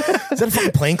 Is that a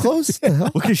fucking plain clothes? What the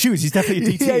hell? Look at his shoes. He's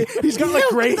definitely a DT. Yeah, he's got like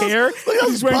gray hair. Look at those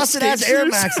He's wearing busted ass skate Air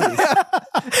shoes.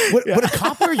 Maxes. Would a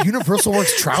cop wear Universal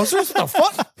Works trousers? What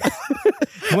the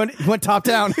fuck? He went top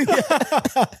down.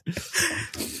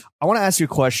 I want to ask you a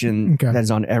question Okay. that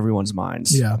is on everyone's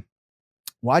minds. Yeah.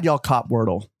 Why'd y'all cop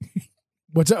Wordle?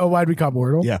 What's that? Oh, why'd we call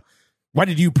Wordle? Yeah. Why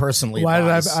did you personally? Why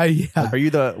advise? did I yeah. Are you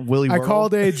the Willie I Wordle?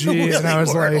 called AG and I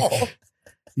was Willie like, Wordle.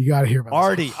 you got to hear about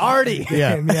Artie. this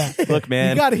Yeah. game. Yeah. Look, You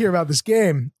man. got to hear about this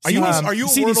game. Are you? Um, Are you? You a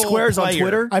see these Wordle squares on player?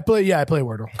 Twitter? I play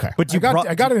Wordle. Okay. But you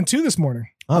I got it in 2 this morning.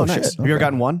 Oh, nice. shit. Have you ever Okay.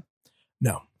 gotten one?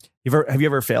 No. Have you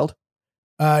ever failed?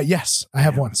 Yes, I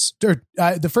have once.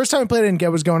 The first time I played it and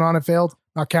get was going on, it failed.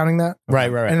 Not counting that. Right.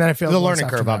 And then I failed The once learning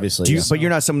after curve, that. obviously. But you're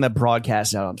not someone that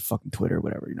broadcasts out on fucking Twitter or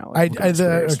whatever. You know.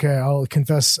 Okay, I'll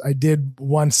confess. I did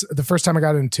once. The first time I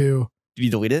got into. Did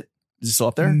you delete it? Is it still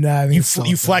up there? Nah, I think You it's still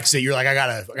you up there. flex it. You're like, I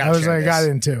gotta I was share like, I got this.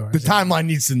 in too. The timeline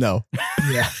needs to know.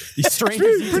 Yeah. These strangers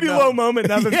pretty, need to pretty know. low moment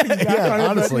now that I'm thinking back on it,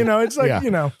 honestly. but, it's like,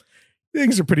 Yeah.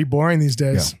 things are pretty boring these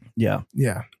days. Yeah.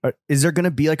 Yeah. Is there going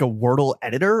to be like a Wordle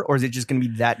editor, or is it just going to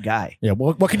be that guy? Yeah.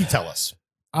 What can you tell us?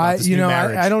 I this new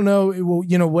marriage? I don't know.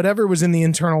 Well, whatever was in the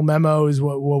internal memo is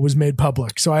what was made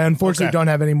public. So I unfortunately don't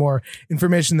have any more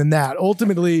information than that.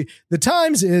 Ultimately, the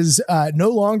Times is no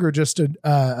longer just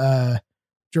a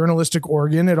journalistic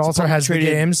organ. It also has the traded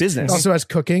games. business. It also has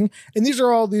cooking, and these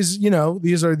are all these.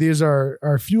 These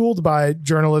are fueled by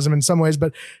journalism in some ways,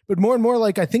 but more and more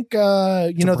like I think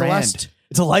the last.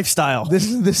 It's a lifestyle.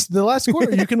 The last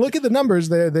quarter, you can look at the numbers.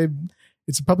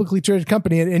 It's a publicly traded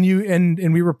company,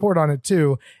 and we report on it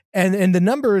too. And the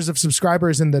numbers of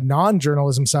subscribers in the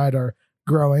non-journalism side are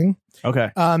growing. Okay.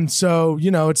 So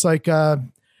it's like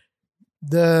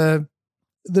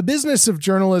the business of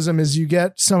journalism is you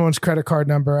get someone's credit card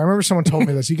number. I remember someone told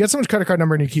me this. You get someone's credit card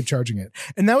number and you keep charging it,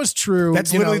 and that was true.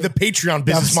 That's literally the Patreon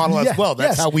business model as well.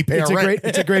 That's how we pay our rent.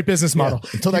 It's a great business model. Yeah,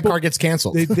 until that card gets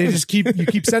canceled. They just keep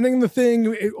sending them the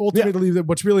thing. Ultimately,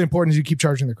 what's really important is you keep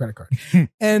charging the credit card.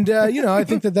 And I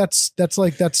think that's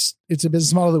it's a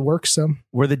business model that works. So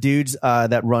Were the dudes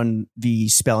that run the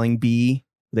spelling bee,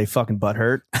 they fucking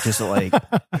butthurt? Just like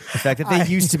the fact that they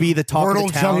used to be the talk of Wordle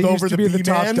the town. jumped they over used to the be the bee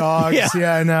top man? dogs.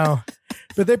 Yeah, I know.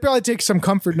 But they probably take some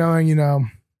comfort knowing,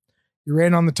 your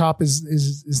reign on the top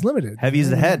is limited. Heavy as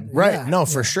the head. Right. Yeah. No,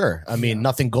 for sure. I mean,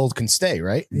 nothing gold can stay,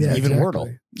 right? Yeah, Even exactly.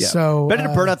 Wordle. Yeah. So Better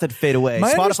to burn out than fade away.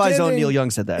 my Spotify's own understanding Neil Young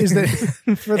said that. is that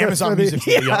for the, Amazon for the- Music.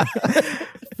 Yeah.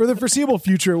 for the foreseeable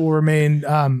future, it will remain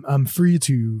free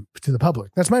to the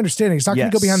public. That's my understanding. It's not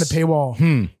going to go Yes. behind the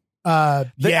paywall.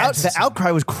 The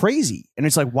outcry was crazy, and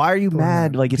it's like, why are you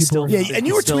mad? Like it's People- still Yeah, and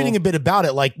you were tweeting a bit about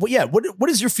it. Like, what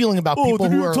is your feeling about people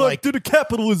who are like, to the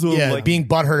capitalism. like being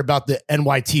butthurt about the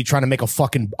NYT trying to make a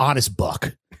fucking honest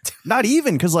buck, Not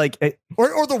even because or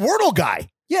or the Wordle guy,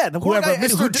 the whoever,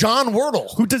 Mr. John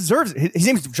Wordle. who deserves it. His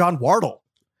name is John Wardle.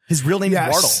 His real name is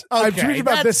Yes, Wardle. I've tweeted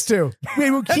about this too.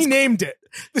 He named it.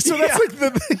 So that's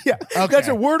like that's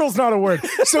a Wordle's not a word.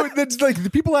 So that's like the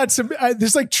people had some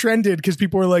this like trended because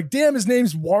people were like, "Damn, his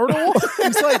name's Wardle."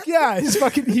 It's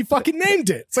like, he fucking named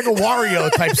it. It's like a Wario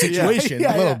type situation,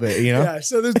 a little bit, Yeah.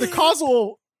 So there's the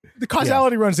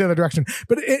causality runs the other direction.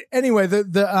 But anyway,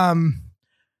 the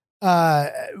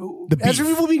as for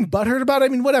people being butthurt about it, I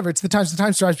mean, whatever. It's the Times. The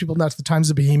Times drives people nuts. The Times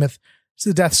of Behemoth. It's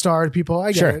the Death Star to people.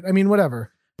 I get Sure. it. I mean,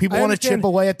 whatever. People I want to understand- chip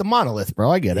away at the monolith, bro.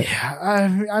 I get it.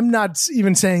 Yeah, I'm not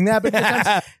even saying that, but the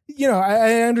Times,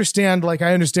 I understand. Like,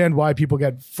 I understand why people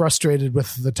get frustrated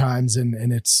with the Times,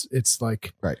 and it's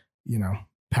like, Right.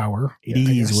 Power. It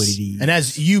is what it is. And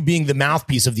as you being the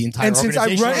mouthpiece of the entire And since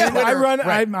organization,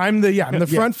 I'm the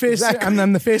front face. Exactly.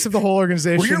 I'm the face of the whole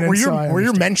organization. Were and so I your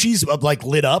understand. menchies like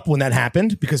lit up when that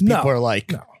happened? Because people No. are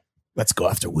like, No. let's go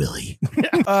after Willie.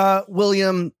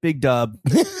 William, big dub.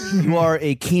 You are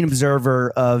a keen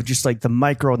observer of just like the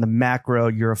micro and the macro.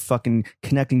 You're a fucking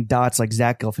connecting dots like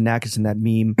Zach Galifianakis in that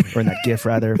meme or in that GIF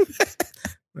rather.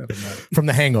 From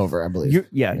The Hangover, I believe.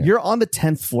 You're on the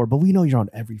 10th floor, but we know you're on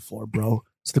every floor, bro.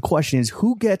 So the question is,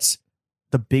 who gets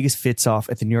the biggest fits off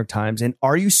at the New York Times? And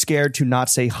are you scared to not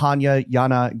say Hanya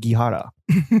Yana Gihara?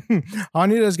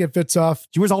 Anya does get fits off.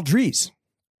 She wears all Dries.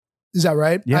 Is that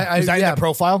right? Yeah. Is that in that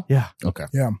profile? Yeah. Okay.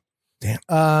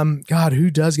 God, who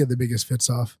does get the biggest fits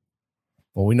off?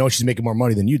 Well, we know she's making more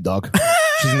money than you, dog.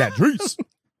 She's in that Drees.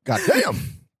 God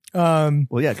damn.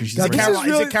 Well, yeah, because she's God, like,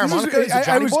 is it Caramonica? Is it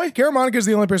Johnny Boy? Caramonica is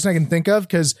the only person I can think of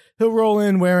because he'll roll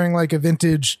in wearing like a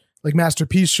vintage like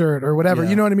Masterpiece shirt or whatever.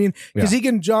 Yeah. You know what I mean? Because he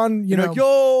can, John, you know, like,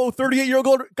 yo,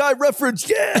 38-year-old guy reference.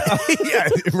 Yeah. Yeah,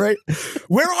 right.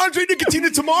 Where Andre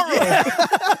Nicotina tomorrow?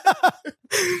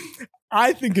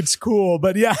 I think it's cool,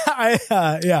 but yeah,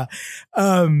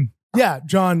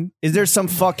 John. Is there some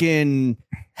fucking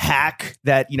hack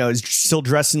that, is still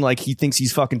dressing like he thinks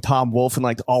he's fucking Tom Wolfe and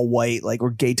like all white, like, or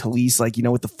Gay Talese, like,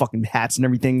 with the fucking hats and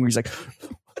everything, where he's like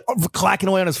clacking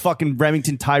away on his fucking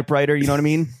Remington typewriter. You know what I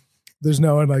mean? There's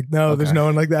no one like, there's no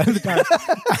one like that at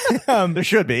the time. There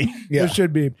should be. There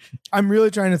should be. I'm really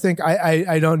trying to think.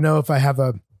 I don't know if I have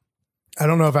a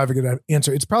good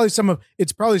answer. It's probably some of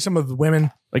the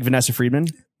women, Like Vanessa Friedman?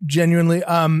 genuinely.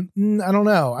 I don't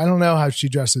know. I don't know how she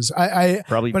dresses.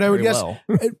 Probably. But I would very guess. well.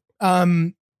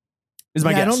 Is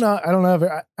my guess. I don't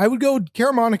know. I would go.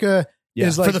 Caramonica Yeah.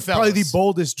 is like For the probably the fellas.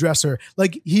 boldest dresser.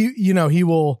 Like he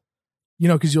will.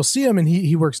 because you'll see him and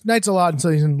he works nights a lot, and so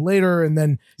he's in later, and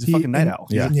then He's a fucking night owl.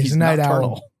 Yeah. he's a night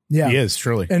nocturnal. owl. Yeah, He is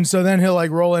truly. and so then he'll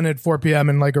like roll in at 4 p.m.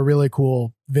 in like a really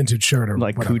cool vintage shirt or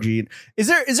Like whatever. Coogee. Is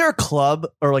there a club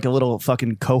or like a little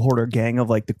fucking cohort or gang of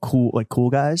like the cool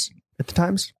guys at the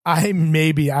times? I don't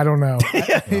know.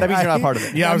 That means you're not a part of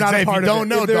it. Yeah, I I'm was not saying, a if part you of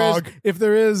don't it. know, If there is- dog. if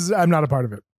there is, I'm not a part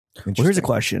of it. Well, here's a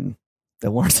question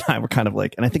that Lawrence and I were kind of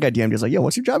like, and I think I DM'd you, was like, yo,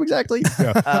 what's your job exactly?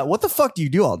 What the fuck do you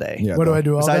do all day? Yeah, What do I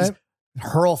do all Besides day?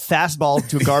 hurl fastball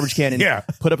to a garbage can and Yeah.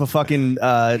 put up a fucking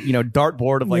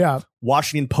dartboard of like Yeah.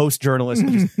 Washington Post journalists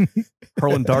and just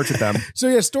hurling darts at them. So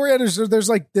yeah, story editors. There's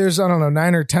I don't know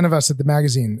 9 or 10 of us at the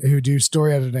magazine who do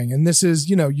story editing, and this is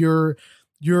you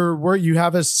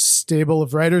have a stable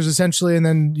of writers essentially, and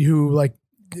then you like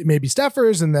maybe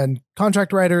staffers, and then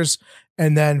contract writers,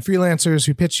 and then freelancers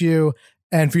who pitch you,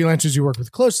 and freelancers you work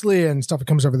with closely, and stuff that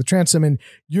comes over the transom, and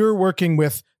you're working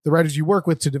with the writers you work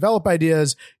with to develop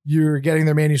ideas. You're getting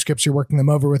their manuscripts. You're working them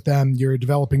over with them. You're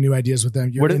developing new ideas with them.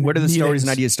 You're Where in do the stories meetings.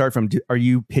 and ideas start from? Are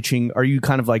you pitching? Are you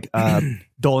kind of like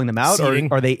doling them out, or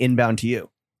Seeding. are they inbound to you?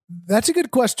 That's a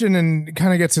good question, and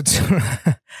kind of gets it.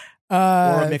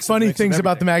 Or a mix Funny of things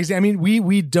about the magazine. I mean,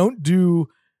 we don't do.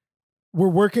 We're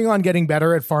working on getting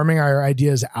better at farming our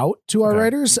ideas out to our Okay.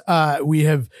 writers. We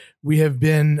have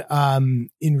been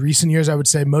in recent years, I would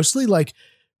say, mostly. Let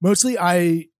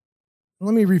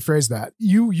me rephrase that.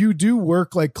 You do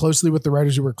work like closely with the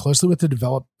writers you work closely with to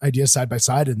develop ideas side by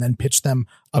side and then pitch them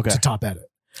up Okay. to top edit.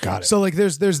 Got it. So like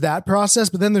there's that process,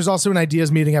 but then there's also an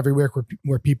ideas meeting every week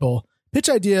where people pitch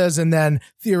ideas, and then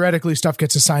theoretically stuff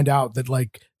gets assigned out that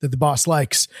the boss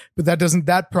likes, but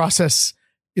that process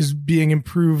is being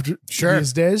improved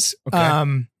these days.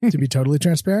 Okay. To be totally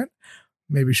transparent,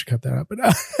 maybe we should cut that out, but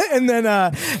and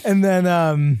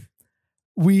then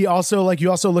we also you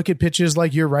also look at pitches,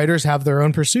 like your writers have their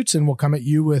own pursuits and will come at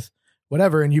you with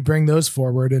whatever, and you bring those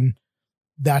forward, and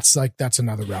that's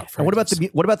another route for And what about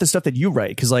ideas. the stuff that you write?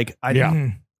 Because like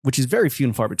Mhm. which is very few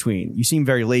and far between. You seem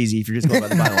very lazy if you're just going by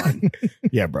the byline.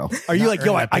 Yeah, bro. Are you Not like,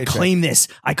 yo, earning I that paycheck. claim this.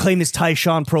 I claim this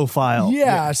Tyshawn profile.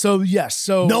 Yeah. So yes.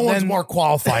 So No one's then- more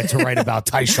qualified to write about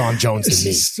Tyshawn Jones than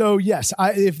me. So yes,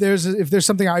 if there's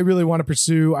something I really want to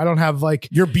pursue, I don't have like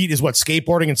Your beat is what?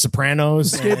 Skateboarding and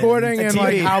Sopranos? skateboarding and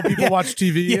like TV. how people watch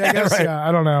TV. I Yeah, guess. right. Yeah,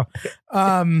 I don't know.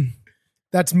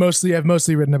 I've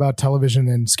mostly written about television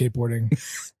and skateboarding.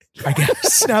 I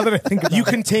guess now that I think about You it.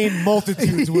 contain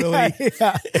multitudes, Willie.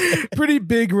 Yeah. Pretty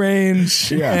big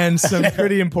range Yeah. and some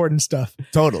pretty important stuff.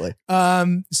 Totally.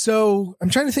 So I'm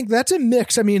trying to think. That's a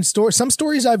mix. I mean, some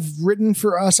stories I've written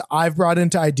for us, I've brought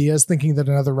into ideas thinking that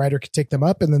another writer could take them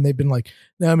up, and then they've been like,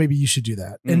 no, maybe you should do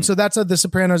that. And so that's how the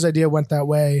Sopranos idea went that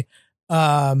way.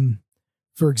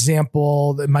 For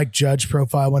example, the Mike Judge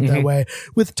profile went that way.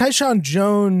 With Tyshawn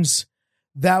Jones,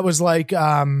 that was like,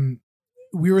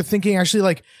 we were thinking actually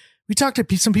like, we talked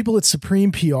to some people at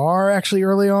Supreme PR actually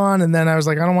early on, and then I was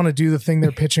like, I don't want to do the thing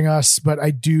they're pitching us, but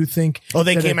I do think Oh,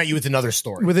 they that came at you with another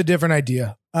story. with a different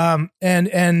idea. And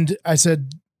I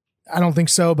said, I don't think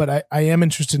so, but I am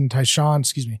interested in Tyshawn,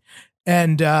 excuse me.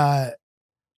 And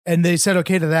they said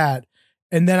okay to that.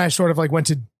 And then I sort of like went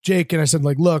to Jake and I said,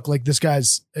 like, look, like this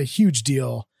guy's a huge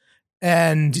deal.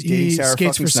 And He's dating he Sarah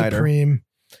skates fucking for Snyder. Supreme.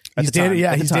 At He's the time. dating,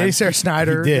 yeah, At the he's time. dating Sarah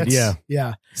Snyder. He did, That's- yeah.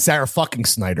 Yeah. Sarah fucking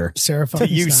Snyder. Sarah To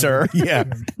fucking you, Snyder. sir. Yeah.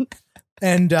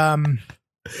 And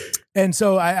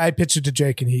so I pitched it to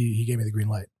Jake and he gave me the green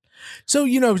light. So,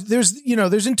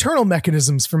 there's internal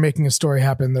mechanisms for making a story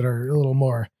happen that are a little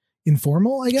more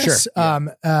informal, I guess.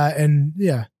 Sure. And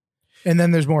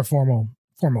then there's more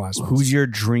formalized ones. Who's your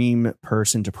dream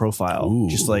person to profile? Ooh.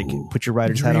 Just like put your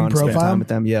writer's hat Dream on, spend profile? time with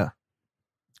them. Yeah.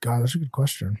 God, that's a good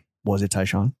question. Was it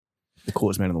Tyshawn? The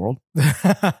coolest man in the world?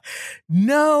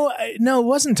 No, it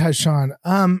wasn't Tyshawn.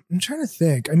 I'm trying to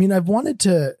think. I mean,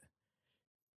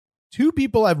 two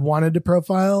people I've wanted to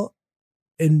profile,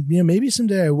 and maybe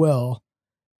someday I will.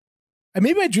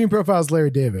 Maybe my dream profile is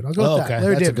Larry David. I'll go with that.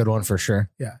 Larry That's a David. good one for sure.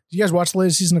 Yeah. Did you guys watch the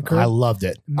latest season of Curb? I loved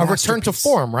it. A return to Masterpiece.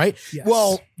 form, right? Yes.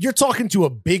 Well, you're talking to a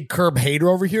big Curb hater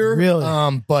over here. Really?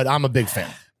 But I'm a big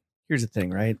fan. Here's the thing,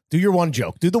 right? Do your one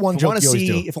joke. Do the one If I joke want to you always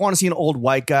see, do. if I want to see an old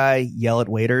white guy yell at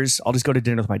waiters, I'll just go to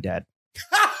dinner with my dad.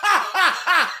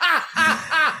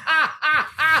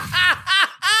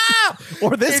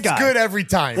 Or this It's guy. good every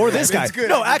time. Or man. this guy. It's good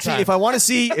No, every actually, time. if I want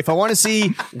to see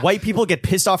white people get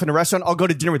pissed off in a restaurant, I'll go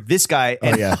to dinner with this guy.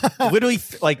 And yeah. literally,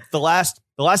 like the last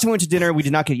time we went to dinner, we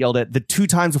did not get yelled at. The 2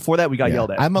 times before that, we got Yeah.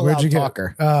 yelled at. I'm a Where'd loud you get-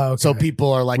 talker. Oh, okay. So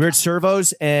people are like, Weird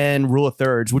Servos and Rule of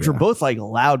Thirds, which were both like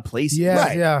loud places. yeah,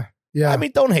 Right. yeah. Yeah. I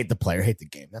mean, don't hate the player, hate the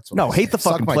game. That's what No, I hate say. the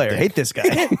fucking Suck my player. dick. Hate this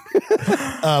guy.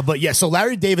 But yeah, so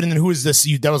Larry David, and then who is this?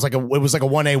 That was like it was like a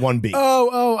 1A, 1B.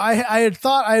 I had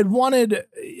thought I had wanted,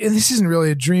 and this isn't really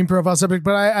a dream profile subject,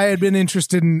 but I had been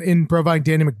interested in profiling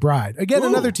Danny McBride. Again, Ooh.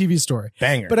 another TV story.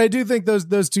 Banger. But I do think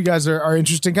those two guys are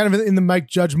interesting, kind of in the Mike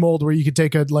Judge mold, where you could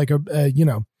take a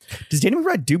Does Danny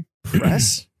McBride do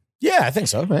press? yeah, I think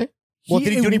so, right? Well, He-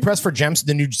 did he do any press for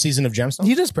the new season of Gemstones?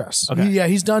 he does press. Okay.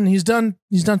 He's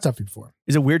done stuff before.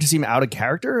 Is it weird to see him out of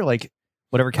character? Like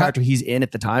whatever character he's in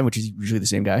at the time, which is usually the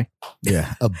same guy.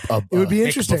 Yeah, It would be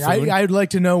interesting. I'd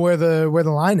like to know where the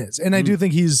line is, and I do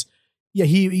think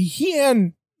he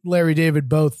and Larry David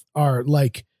both are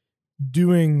like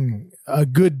doing a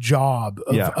good job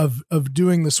of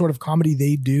doing the sort of comedy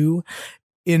they do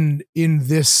in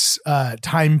this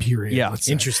time period. Yeah, let's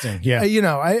say. interesting. Yeah,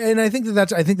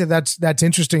 I think that's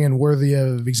interesting and worthy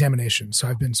of examination. So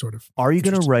I've been sort of. Are you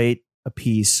going to write a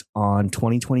piece on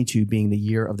 2022 being the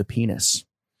year of the penis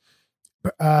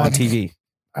on TV?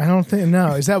 I don't think.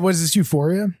 No, is this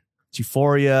Euphoria? It's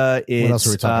Euphoria. It's, What else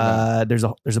are we talking about?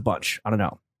 There's a bunch. I don't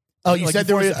know. Oh, you Like said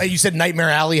you said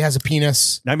Nightmare Alley has a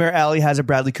penis. Nightmare Alley has a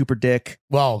Bradley Cooper dick.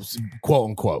 Well, quote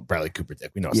unquote Bradley Cooper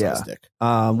dick. We know it's not his dick.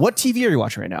 What TV are you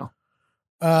watching right now?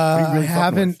 I really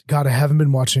haven't. God, I haven't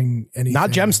been watching anything. Not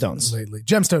Gemstones. lately.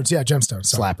 Gemstones, yeah, Gemstones.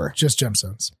 Sorry. Slapper. Just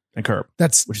Gemstones. And Curb,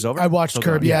 That's which is over. I watched Still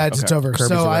Curb. going? Yeah, it's okay. over. Curb is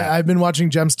So a wrap. I've been watching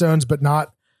Gemstones, but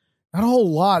not a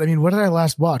whole lot. I mean, what did I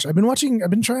last watch? I've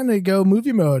been trying to go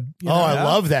movie mode. you know? I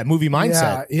love that movie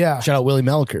mindset. Yeah. Shout out Willie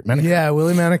Meliker. Yeah,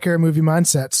 Willie Manicure movie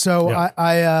mindset. So Yeah.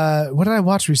 I what did I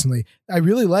watch recently? I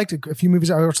really liked a few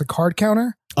movies. I watched The Card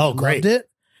Counter. Oh, great. Loved it.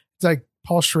 It's like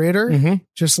Paul Schrader, Mhm.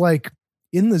 just like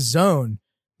in the zone,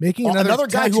 making Another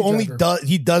guy taxi who only driver.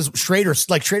 does Schrader,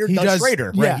 like Schrader does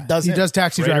Schrader. Right? Yeah, He does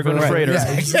taxi Schrader driver. goes Right. Schrader.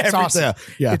 Yeah, it's awesome.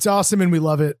 Yeah. It's awesome, and we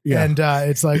love it. Yeah. And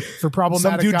it's like for Some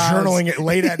problematic dude guys, journaling it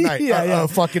late at night. Yeah.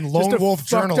 Fucking just lone a wolf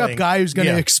fucked journaling. up guy who's going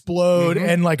to Yeah. explode Mhm.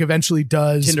 and like eventually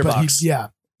does. Tinderbox. But yeah.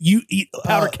 You eat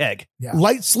Powder keg. Yeah.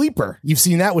 Light Sleeper. You've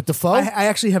seen that with Defoe? I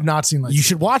actually have not seen. Like You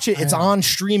should watch it. It's I- on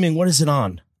streaming. What is it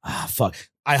on? Fuck.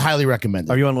 I highly recommend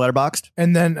it. Are you on Letterboxd?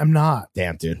 And then I'm not.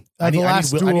 Damn, dude. The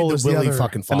Last I Duel need is the the Willie other-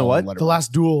 fucking And follow the what? on The Letterboxd.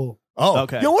 Last Duel. Oh,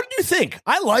 Okay. Yo, what did you think?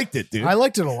 I liked it, dude. I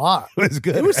liked it a lot. it was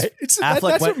good. It was. right? It's Affleck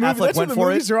that's went- what, Affleck that's what went the for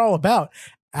it? movies are all about.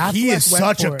 He Affleck is went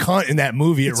such a for it. cunt in that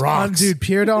movie. It It's rocks. on, dude.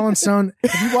 Pierre Dolan.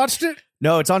 Have you watched it?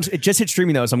 No, it's on. It just hit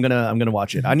streaming though, so I'm gonna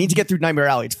watch it. I need to get through Nightmare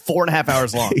Alley. It's 4.5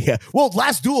 hours long. Yeah. Well,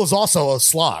 Last Duel is also a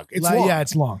slog. It's long. Yeah,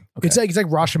 it's long. Okay. It's like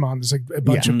Rashomon. There's like a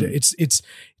bunch Yeah. of it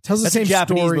tells the That's a same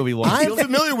Japanese story. movie. Lauren. I'm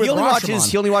familiar with He only Rashomon.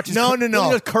 watches. He only watches. No. He only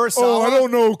does Kurosawa. Oh, I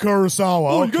don't know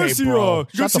Kurosawa. Oh, okay, bro.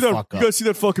 Shut the fuck up. see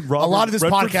that fucking Robert A lot of this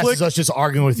Redford podcast flick? is us just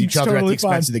arguing with each It's other at the totally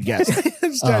fine. expense of the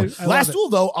guest. I love Last it. Duel,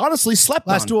 though, honestly slept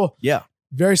Last on. Duel. Yeah.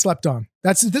 Very slept on.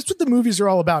 That's what the movies are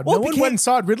all about. Well, No it one became- went and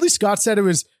saw it. Ridley Scott said it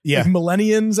was Yeah. like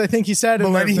millennials, I think he said.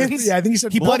 And Millennials? Yeah, I think he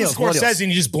said He pulled the Millennials. Scorsese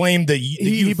and he just blamed the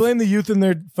he youth. blamed the youth and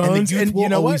their phones. and the youth will you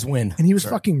know always what? win. And he was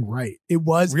Sure. fucking right. It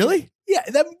was Really? Yeah,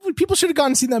 that people should have gone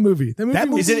and seen that movie. That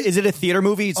movie Is it a theater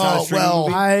movie? It's not a Oh, streaming well,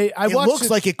 movie. I It watched looks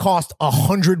like it cost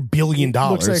 $100 billion.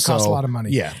 Looks like it cost a lot of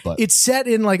money. Yeah, but it's set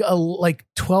in like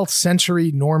 12th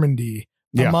century Normandy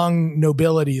Yeah. among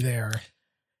nobility there.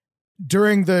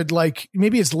 During the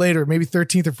maybe it's later, maybe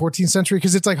 13th or 14th century,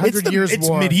 because it's like 100 years it's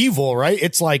war. medieval, right?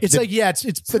 It's like It's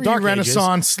it's the Dark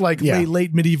pre-Renaissance, Yeah.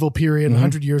 late medieval period, Mhm.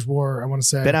 100 years war. I want to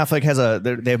say. Ben Affleck has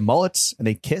they have mullets and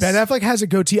they kiss. Ben Affleck has a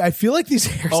goatee. I feel like these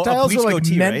hairstyles bleached are like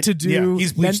goatee, meant right? to do. Yeah,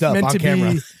 he's bleached up meant on to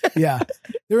camera. Be, yeah,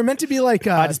 they were meant to be like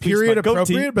I just bleached period my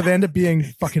goatee. appropriate, but they end up being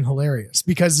fucking hilarious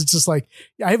because it's just like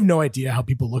I have no idea how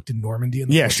people looked in Normandy in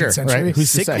the 14th sure, century. right?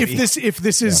 Who's to say? If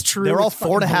this is true, They're all it's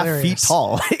fucking 4.5 feet hilarious.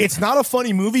 tall. it's not a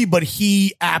funny movie, but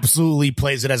he absolutely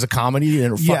plays it as a comedy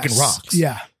and it fucking Yes. rocks.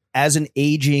 Yeah. As an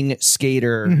aging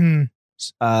skater, Mhm.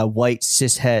 white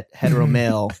cishet hetero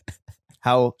male,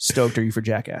 how stoked are you for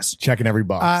Jackass? Checking every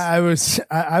box. I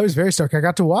was very stoked. I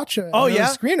got to watch a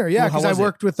screener. Yeah, Well, how because I was it?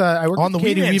 worked with On the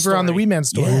Katie Wee Man Weaver on the story. Wee Man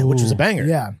story. Yeah, which was a banger.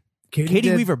 Yeah, Katie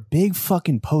did- Weaver, big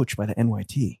fucking poach by the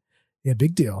NYT. Yeah,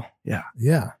 big deal. Yeah.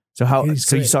 Yeah. So how? Katie's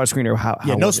So you great. saw a screener? How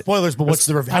no was it? spoilers, but what's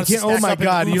the review? I can't. Oh my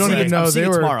god! You don't even know. I'm seeing They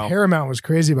it were tomorrow. Paramount was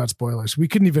crazy about spoilers. We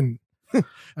couldn't even.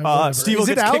 Whatever. Steve Is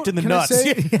it gets out? kicked in the Can I nuts.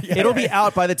 say? It'll be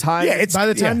out by the time. Yeah, it's By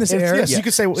the time this it's- airs? yes, you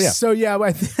could say yeah. So yeah,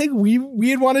 I think we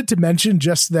had wanted to mention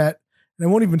just that. And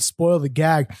I won't even spoil the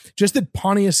gag. Just that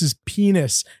Pontius's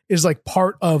penis is like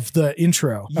part of the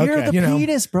intro. You're Okay. the You know,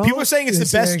 penis, bro. People are saying it's the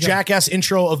There best you go. Jackass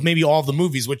intro of maybe all of the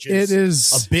movies, which is It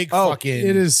is a big Oh, fucking.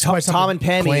 It is Tom, quite Tom something.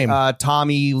 and Pammy, claim.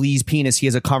 Tommy Lee's penis. He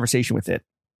has a conversation with it.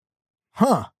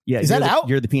 Huh? Yeah, Is you're that the- out?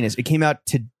 You're the penis. It came out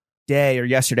today or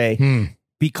yesterday.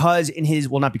 because in his,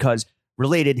 well, not because,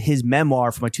 related, his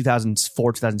memoir from like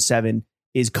 2004, 2007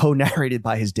 is co-narrated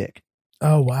by his dick.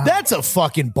 Oh wow, That's a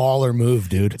fucking baller move,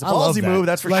 dude. It's a ballsy move,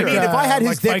 that's for Like, sure. I mean, if I had his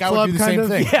like dick, Fight I would Club do the kind same of?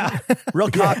 thing. Yeah, real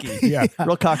cocky. Yeah.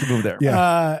 Real cocky move there.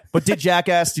 Yeah. But did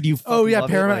Jackass? Did you? Oh fucking yeah, love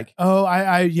it? Paramount. Like, Oh,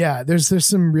 I yeah. There's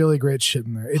some really great shit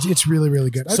in there. It's really really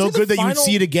good. I'd So say the good that you would final-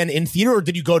 see it again in theater, or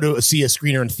did you go to see a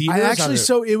screener in theaters? I actually,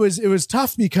 so it was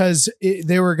tough because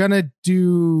they were gonna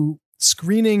do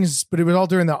screenings, but it was all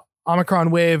during the Omicron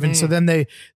wave, and so then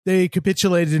they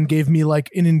capitulated and gave me like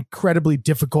an incredibly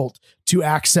difficult to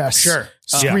access Sure.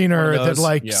 screener one of that those.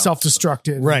 like Yeah.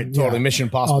 self-destructed. right, and, totally yeah, Mission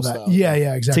all Impossible that. style.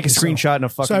 Yeah, exactly. take a screenshot and a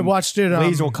fucking So I watched it.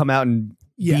 laser will come out and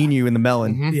yeah. bean you in the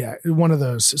melon. Mhm. Yeah, one of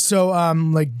those. So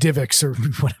like Divx or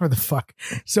whatever the fuck.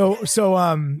 So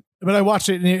but I watched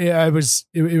it and it was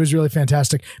really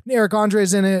fantastic. And Eric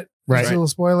Andre's in it. Right. Just a little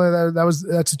spoiler.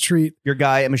 That's a treat. Your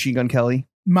guy at Machine Gun Kelly.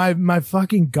 My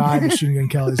fucking guy Machine Gun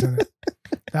Kelly's in it.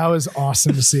 That was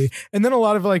awesome to see. And then a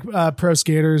lot of like pro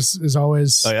skaters is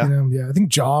always. Oh, yeah? Yeah. I think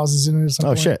Jaws is in it. At some Oh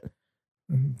point. shit!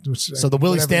 Which, So the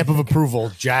Willie whatever stamp you of think.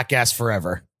 approval, Jackass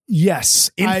forever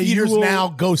Yes, in you theaters will- now.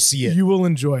 Go see it. You will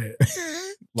enjoy it.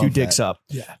 Two dicks up.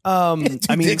 Yeah. I mean,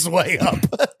 Dicks way up.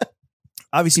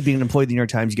 obviously being an employee of the New York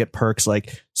Times, you get perks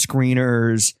like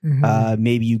screeners. Mhm.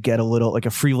 Maybe you get a little like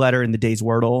a free letter in the day's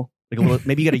Wordle. Like a little,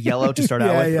 maybe you get a yellow to start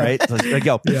out Yeah, with, yeah. right? So it's like,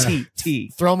 yo, Yeah. T.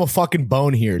 Throw him a fucking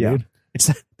bone here, Yeah. dude. It's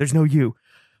there's no you.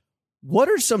 What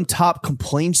are some top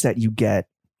complaints that you get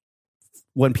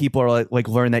when people are like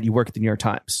learn that you work at the New York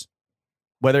Times,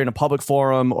 whether in a public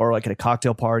forum or like at a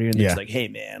cocktail party, and Yeah. it's like, hey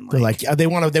man, They're like they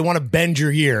want to bend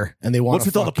your ear, and they want what's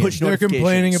with all the push They're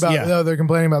complaining notifications? about. Yeah. No, they're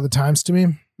complaining about the Times to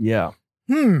me. yeah,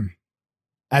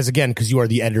 as again because you are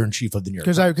the editor in chief of the New York.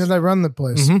 Because I run the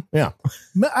place. Mhm. Yeah.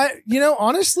 But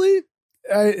honestly,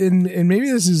 and maybe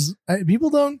this is people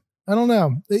don't. I don't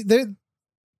know.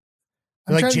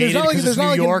 I'm Like trying- jaded because it's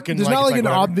New York and there's like, not it's like an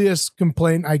whatever. obvious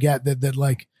complaint I get that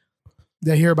like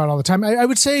they hear about all the time. I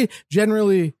would say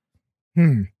generally.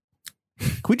 Can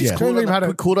we just Yeah. cool, Trying to think it how on to-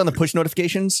 the, cool it on the push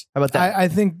notifications? How about that? I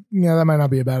think that might not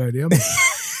be a bad idea.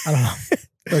 I don't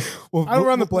know. Well, I don't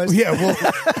run the place. Yeah, well,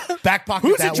 back pocket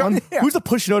Who's that in one. charge? Who's the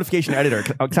push notification editor?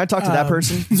 Can I talk to that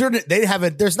person?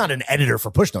 There's not an editor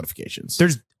for push notifications.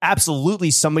 There's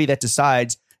absolutely somebody that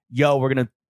decides, yo, we're gonna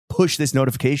push this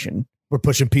notification. We're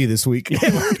pushing P this week.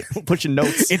 We're pushing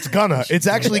notes. It's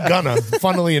actually gonna.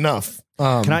 Funnily enough.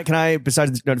 Can I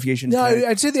besides the notifications? No, can I-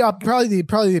 I'd say probably the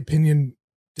opinion.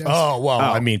 desk. Oh well,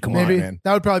 Oh, I mean, come maybe on, man.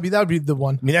 that would be the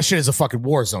one. I mean, that shit is a fucking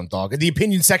war zone, dog. The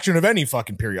opinion section of any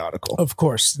fucking periodical. Of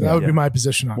course, that would Yeah. be my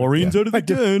position on Maureen's out of the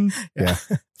den. Yeah,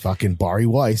 fucking Barry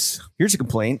Weiss Here's a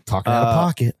complaint. talking out of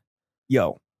pocket.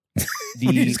 Yo,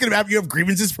 You're just gonna have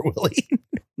grievances for Willie.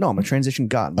 no, I'm a transition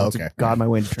god. I'm Okay. God my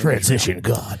way into transition.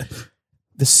 God.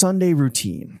 The Sunday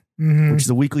routine, it. Mhm. which is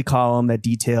a weekly column that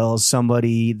details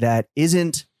somebody that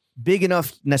isn't big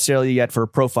enough necessarily yet for a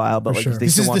profile, but For like sure. if they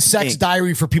This still is want the some sex ink.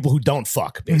 diary for people who don't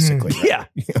fuck, basically. Yeah.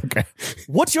 Okay.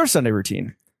 What's your Sunday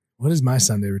routine? What is my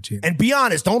Sunday routine? And be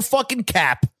honest, don't fucking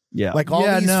cap Yeah. like all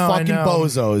Yeah, these no, I fucking know.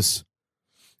 bozos.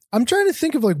 I'm trying to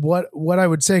think of like what I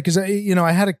would say because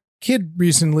I had a kid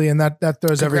recently and that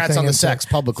throws Congrats everything on the into- sex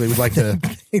publicly. We'd like to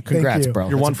Thank congrats, you. bro.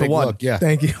 You're That's one a for big one. look, yeah.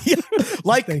 Thank you.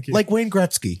 like Thank you. like Wayne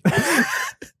Gretzky.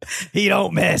 he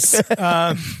don't miss.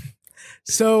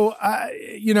 So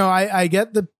I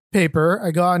get the paper.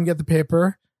 I go out and get the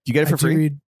paper. You get it I for do free?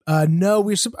 read. No,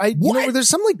 What? there's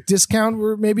some like discount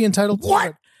we're maybe entitled to.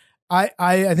 What? but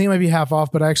I think it might be half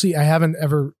off, but actually I haven't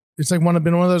ever. It's like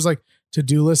been one of those like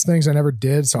to-do list things I never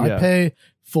did. So Yeah. I pay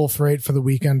full freight for the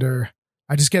weekend, or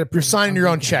I just get it. You're signing your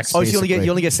own checks. Oh, so basically. you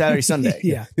only get Saturday, Sunday.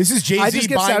 Yeah, This is I Jay-Z just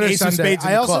get buying Saturday, Ace of Sunday. Spades in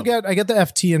I the also club. get the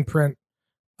FT in print,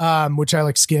 which I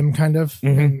like skim kind of.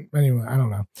 Mhm. And anyway, I don't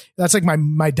know. That's like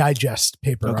my digest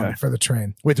paper Okay. for the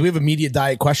train. Wait, do we have a media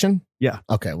diet question? Yeah.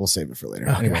 Okay, we'll save it for later.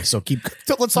 Okay. Anyway, so let's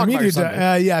talk about Media your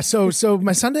Sunday. yeah. So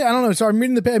my Sunday, I don't know. So I'm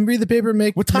reading the paper.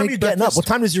 What time are make you getting up? breakfast. What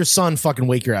time does your son fucking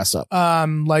wake your ass up?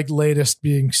 Like latest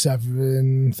being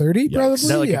 7:30 probably. Is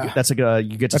that like yeah. that's like a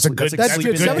you get to That's a sleep. good- like That's a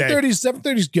good. good day.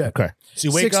 7:30 is good. Okay. So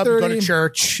you wake up, you go to 6:30.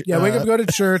 church. Yeah, wake up, go to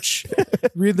church,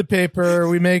 read the paper.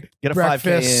 We make Get a 5K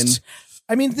breakfast.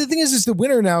 I mean, the thing is, it's the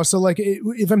winter now. So like,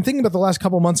 if I'm thinking about the last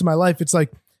couple months of my life, it's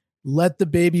like let the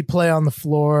baby play on the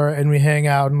floor and we hang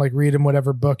out and like read him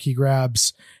whatever book he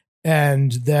grabs,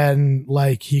 and then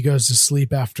like he goes to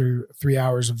sleep after 3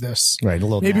 hours of this. Right, a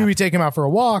little Maybe nap. we take him out for a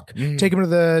walk, Mm. take him to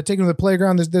the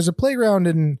playground. There's a playground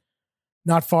in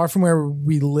not far from where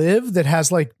we live that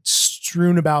has like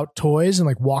strewn about toys and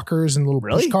like walkers and little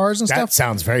Really? push cars and That stuff.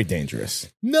 sounds very dangerous.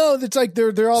 No, that's like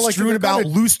they're all like Strewn they're about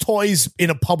kinda- loose toys in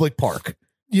a public park.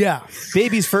 Yeah.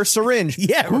 Baby's first syringe.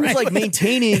 Yeah, who's right. like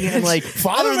maintaining and like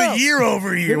Father of the year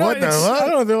over here. What the I fuck? don't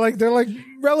know. They're like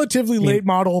relatively late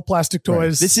model plastic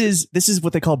toys. this is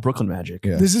what they call Brooklyn Magic.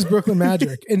 Yeah. This is Brooklyn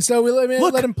Magic. And so we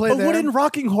let him play a there. wooden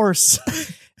rocking horse.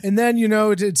 And then,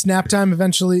 it's nap time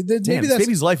eventually. Damn, Maybe that's,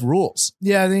 baby's life rules.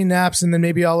 yeah, then he naps and then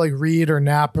maybe I'll like read or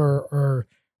nap or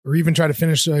even try to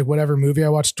finish like whatever movie I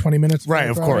watched 20 minutes. Right,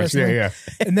 of course. Yeah, yeah.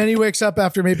 And then he wakes up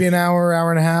after maybe an hour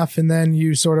and a half, and then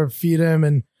you sort of feed him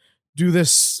and do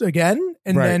this again.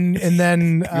 And Right.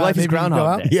 then Your life is maybe you go Groundhog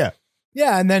out. Day. Yeah.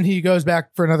 Yeah, and then he goes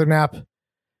back for another nap.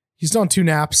 He's done 2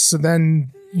 naps, so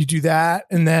then you do that,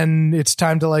 and then it's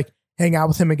time to like hang out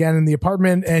with him again in the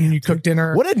apartment, and you cook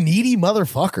dinner. What a needy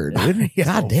motherfucker, dude.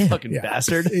 God damn. Fucking Yeah.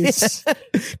 bastard. It's-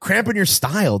 Cramping your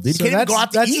style, dude. so You can't even go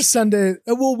out to that's a eat. Sunday.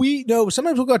 Well,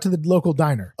 sometimes we'll go out to the local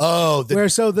diner. Oh, Where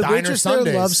so the Diner waitress Sundays.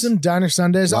 there loves some diner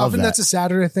Sundays. Love Often that. that's a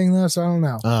Saturday thing though, so I don't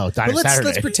know. Diner But let's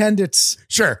Saturday. pretend it's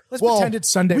Sure. let's pretend it's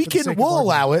Sunday. We for the sake of we'll argument.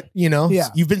 allow it. Yeah.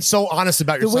 You've been so honest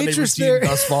about your The Sunday waitress routine there-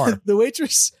 thus far. The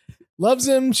waitress loves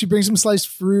him. She brings him sliced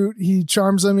fruit. He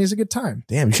charms him. He has a good time.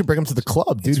 Damn, you should bring him to the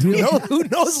club, dude. Who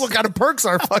knows what kind of perks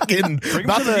are fucking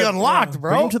about to be unlocked, Bring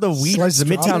bro? him to the wheat, Sliced the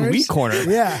Midtown strawberries? wheat corner.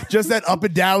 Yeah. Just that up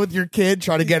and down with your kid,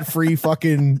 trying to get free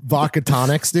fucking vodka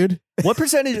tonics, dude. What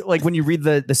percentage, like when you read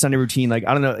the Sunday routine, like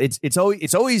I don't know, it's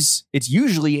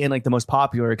usually in like the most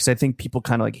popular because I think people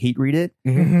kind of like hate read it.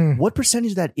 Mhm. What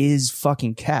percentage of that is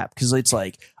fucking cap? Because it's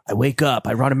like I wake up,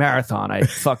 I run a marathon, I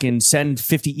fucking send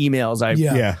 50 emails, I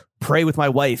Yeah. pray with my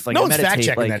wife, like no I one's meditate, fact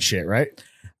checking like, that shit, right?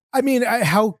 I mean,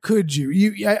 how could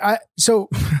you? So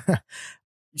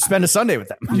you spend a Sunday with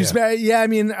them. I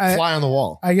mean, Fly on the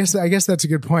wall. I guess that's a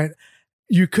good point.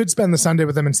 You could spend the Sunday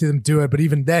with them and see them do it, but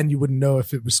even then, you wouldn't know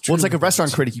if it was true. Well, it's like a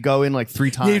restaurant critic. You go in like 3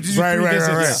 times. Yeah, you just do 3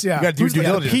 visits. Yeah. You got to do Who's due the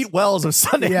diligence. Pete Wells of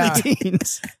Sunday Yeah.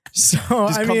 routines? So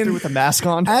Just I come through mean, with a mask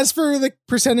on. as for the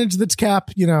percentage that's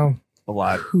cap, A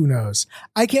lot. who knows?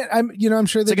 I'm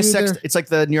sure It's they like a do sex. their- It's like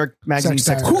the New York Magazine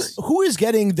Sex sex. diaries. Who is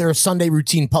getting their Sunday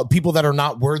routine? People that are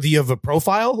not worthy of a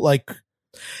profile? Like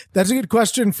That's a good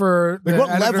question for the what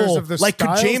editors level? of the Like, could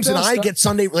Style James and stuff. I get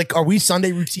Sunday? Like, are we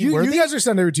Sunday routine You worthy? guys are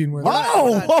Sunday routine worthy.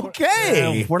 Oh,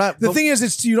 okay. We're not. The thing is,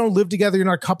 it's you don't live together. You're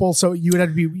not a couple, so you would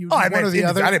have to be Oh, I one meant or the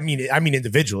other. I didn't mean it. I mean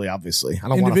individually, obviously. I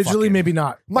don't want Individually, to maybe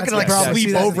not. I'm not That's gonna the like problem. sleep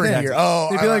See, that's over the thing. here. Oh,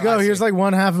 They'd be like, I here's see. like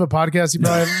one half of a podcast. You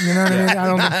probably, you know what I mean?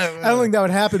 I don't think that would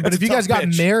happen. But That's if a you guys tough got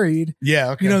pitch. married,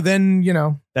 Yeah, okay. then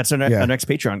That's our, Yeah. our next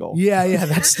Patreon goal. yeah,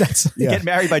 that's Yeah. Get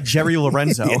married by Jerry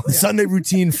Lorenzo. Sunday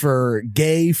routine for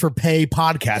gay for pay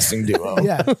podcasting duo.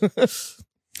 yeah.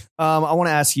 I want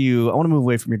to ask you. I want to move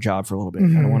away from your job for a little bit.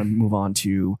 Mhm. I want to move on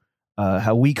to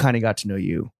how we kind of got to know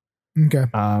you, Okay.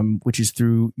 which is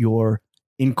through your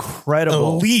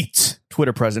incredible Elite.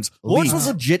 Twitter presence. Elite. Lawrence was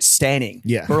legit standing.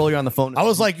 Yeah. Earlier on the phone, I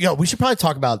was like, yo, we should probably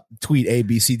talk about tweet A,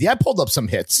 B, C, D. I pulled up some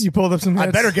hits. You pulled up some. I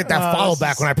hits. better get that follow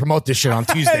back when I promote this shit on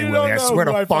Tuesday, Willie. I swear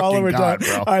to fucking God,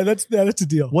 bro. All right, that's a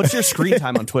deal. "What's your screen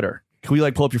time on Twitter? Can we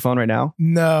like pull up your phone right now?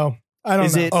 No, I don't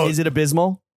Is know. it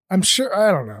abysmal? I'm sure.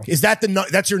 I don't know. Is that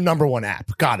that's your number one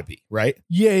app? Gotta be, right?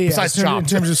 Yeah. Besides in Chopped.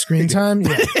 terms of screen time,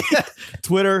 yeah,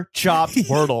 Twitter, Chopped,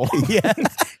 Wordle. Yeah.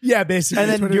 yeah, basically.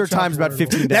 And then Twitter, New York Chopped, Times about Wordle.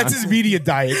 15 down. That's his media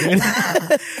diet, man.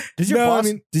 Does your No, I boss?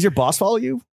 mean- does your boss follow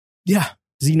you? Yeah.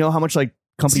 Does he know how much like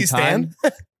company Does he time?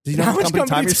 Does he know how much company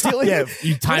time you're stealing? Yeah,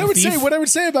 you time thief. What I would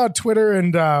say about Twitter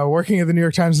and working at the New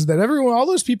York Times is that all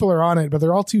those people are on it, but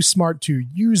they're all too smart to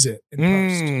use it in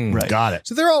post. Right. Got it.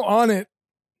 So they're all on it,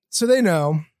 so they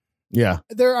know. Yeah.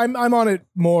 I'm on it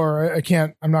more.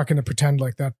 I'm not going to pretend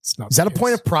like that's not. Is that the a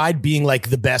point case. of pride being like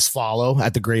the best follow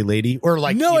at the Gray Lady? Or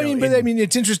like, No, you know, I mean,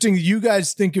 it's interesting. You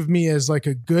guys think of me as like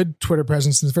a good Twitter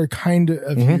presence, and it's very kind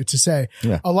of you to say.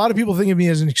 Yeah. A lot of people think of me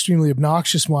as an extremely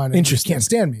obnoxious one. And just Interesting. can't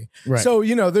stand me. Right. So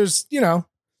there's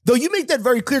Though you make that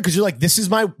very clear because you're like, this is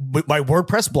my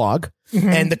WordPress blog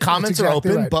and the comments That's are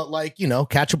exactly open, right. but like,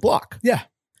 catch a block. Yeah.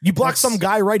 You blocked That's- some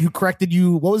guy, right, who corrected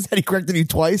you. What was that? He corrected you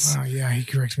twice. Oh yeah, he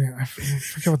corrected me. I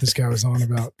forget what this guy was on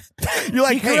about. You're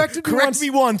like, He hey, corrected me correct once. me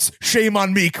once, shame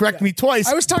on me. Correct me twice.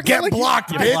 I was talking Get about, like,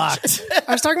 blocked, Get bitch. blocked.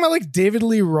 I was talking about like David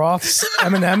Lee Roth's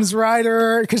M&M's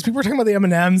rider because people were talking about the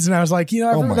M&M's and I was like,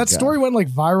 Oh my that God. story went like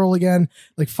viral again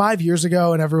like 5 years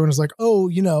ago and everyone was like, oh,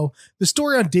 the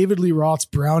story on David Lee Roth's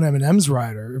brown M&M's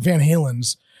rider, Van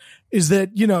Halen's, is that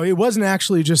it wasn't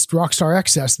actually just Rockstar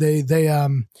Excess. They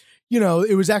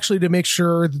it was actually to make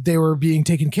sure that they were being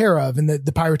taken care of and that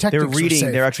the pyrotechnics They're reading. were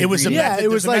safe. They're actually. It was a reading. method. It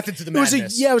There's was a like method to the it was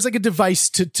madness. it was like a device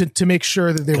to make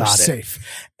sure that they were Got it.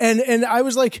 safe. And I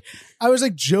was like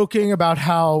joking about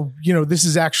how this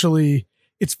is actually,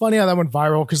 it's funny how that went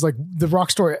viral because like the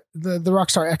Rockstar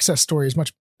XS story is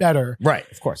much better. Right,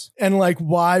 of course. And like,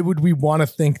 why would we want to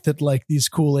think that like these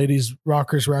cool 80s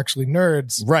rockers were actually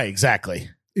nerds? Right, exactly.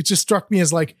 It just struck me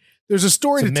as like, there's a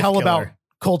story It's a to tell myth about killer.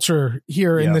 culture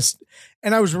here in this.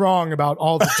 And I was wrong about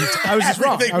all the details. I was just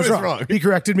wrong. Everything I was was wrong. wrong. He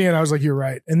corrected me and I was like, you're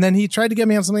right. And then he tried to get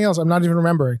me on something else. I'm not even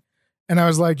remembering. And I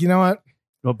was like, you know what?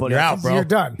 Well, buddy, You're I- out, bro. You're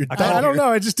done. You're I done. don't know.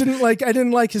 I just didn't like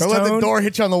his Don't tone. let the door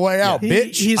hit you on the way out,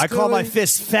 bitch. He's I call my clearly-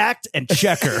 fist fact and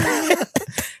checker.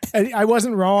 I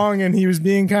wasn't wrong, and he was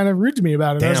being kind of rude to me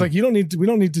about it. I was Damn. like, we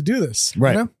don't need to do this.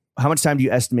 Right. You know? How much time do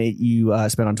you estimate you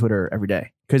spend on Twitter every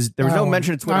day? Because there was no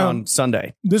mention of Twitter on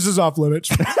Sunday. This is off limits.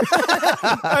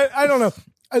 I don't know.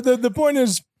 The point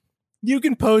is, you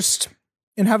can post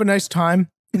and have a nice time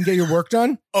and get your work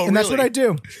done. Oh, and that's really? what I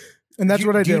do. And that's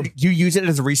what I do. You use it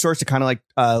as a resource to kind of like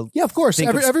Yeah, of course. think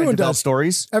of Everyone and develop does.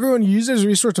 stories. Everyone uses it as a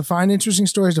resource to find interesting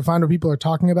stories, to find what people are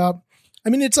talking about. I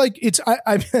mean, it's like it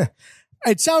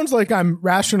sounds like I'm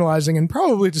rationalizing, and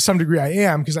probably to some degree I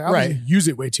am, because I obviously Right. use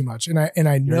it way too much, and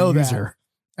I know a that. user.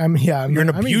 You're You're an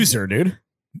abuser, dude.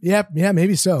 Yeah,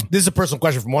 maybe so. This is a personal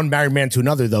question from one married man to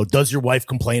another, though. Does your wife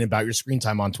complain about your screen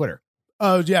time on Twitter?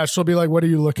 Oh yeah, she'll be like, "What are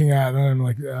you looking at?" And I'm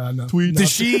like, "No."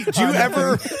 Does she? Do you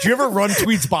ever run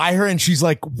tweets by her and she's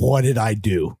like, "What did I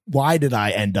do? Why did I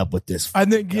end up with this?" I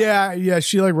think yeah.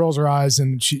 She like rolls her eyes,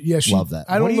 and she Love that.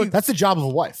 I don't look. That's the job of a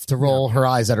wife, to roll her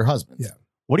eyes at her husband. Yeah.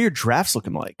 What are your drafts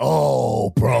looking like?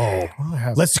 Oh, bro.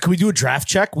 Can we do a draft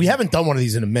check? We haven't done one of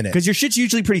these in a minute. Because your shit's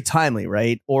usually pretty timely,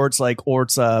 right? Or it's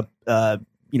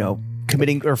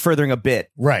committing or furthering a bit.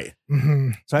 Right.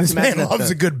 Mhm. So I have This to imagine man that loves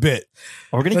a good bit.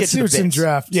 we're gonna Let's get see to what's the in bits.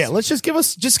 draft. Yeah, let's just give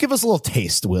us a little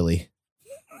taste, Willie.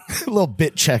 A little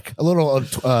bit check, a little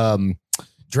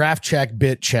draft check,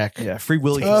 bit check. Yeah, free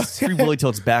Willy till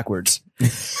it's backwards.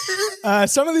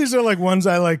 Some of these are like ones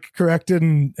I like corrected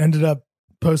and ended up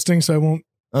posting, so I won't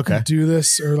Okay. do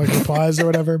this or like replies or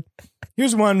whatever.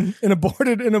 Here's one an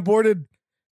aborted.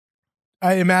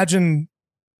 I imagine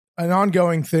an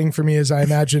ongoing thing for me is I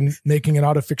imagine making an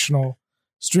autofictional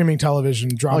streaming television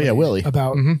drama. Oh, yeah, Willie.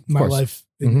 About Mhm, of my course. life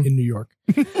in New York.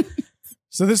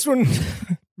 So this one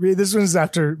is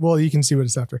after, well, you can see what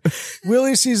it's after.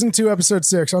 Willie season 2, episode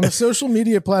 6. On the social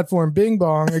media platform Bing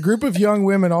Bong, a group of young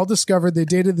women all discovered they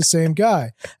dated the same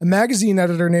guy, a magazine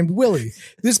editor named Willie.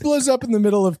 This blows up in the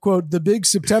middle of, quote, the big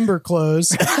September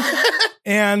close.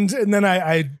 And then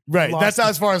I Right. lost That's it.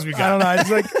 as far as we got. I don't know. I was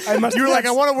like, I must You were have like, had-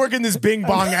 I want to work in this Bing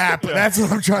Bong app. That's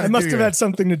what I'm trying I to must do. have here. had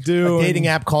something to do. a dating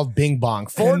and- app called Bing Bong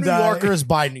for And, New Yorkers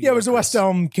by New Yorkers. Yeah, it was a West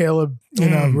Elm Caleb,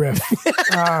 riff.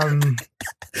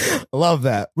 I love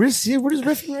that. We're just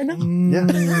riffing right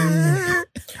now.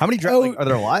 How many drafts? Oh, are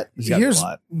there a lot? There's gotta be a Here's,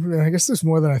 lot. I guess there's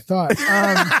more than I thought.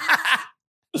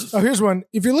 Here's one.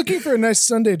 If you're looking for a nice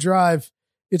Sunday drive,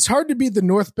 it's hard to beat the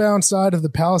northbound side of the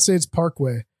Palisades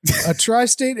Parkway, a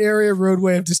tri-state area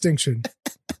roadway of distinction.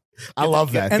 I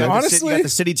love that. And You got honestly- you got the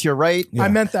city to your right. Yeah. I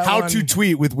meant that How one. to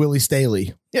tweet with Willie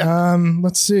Staley. Yeah.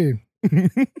 Let's see.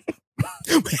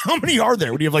 How many are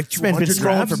there? What do you have, like man's been 200 scrolling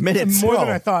drafts? for minutes. More than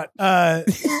Bro. I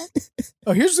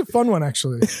thought. Here's a fun one,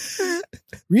 actually.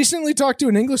 Recently talked to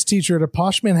an English teacher at a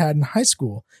posh Manhattan high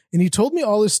school, and he told me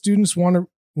all his students want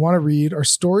to read are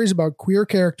stories about queer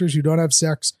characters who don't have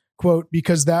sex, quote,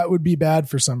 because that would be bad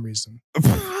for some reason.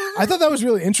 I thought that was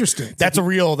really interesting. That's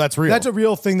real. That's a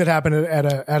real thing that happened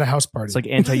at a house party. It's like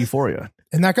anti-euphoria.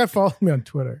 And that guy followed me on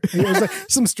Twitter. It was like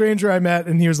some stranger I met,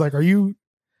 and he was like,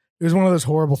 it was one of those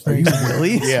horrible things.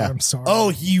 Willie? Yeah. I'm sorry. Oh,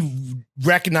 he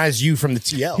recognized you from the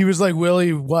TL. He was like,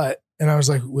 Willie, what? And I was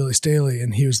like, Willie Staley.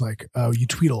 And he was like, oh, you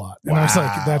tweet a lot. And I was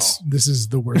like, Wow. this is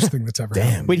the worst thing that's ever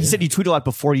happened. Wait, he said you tweet a lot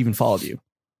before he even followed you.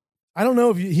 I don't know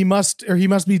if he must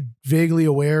be vaguely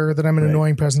aware that I'm an Right.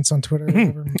 annoying presence on Twitter or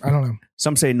whatever. I don't know.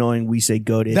 Some say annoying, we say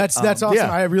goated. That's awesome.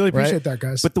 yeah. I really Right. appreciate that,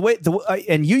 guys. But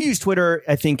and you use Twitter,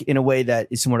 I think, in a way that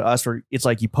is similar to us, where it's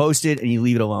like you post it and you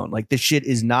leave it alone. Like this shit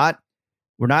is not.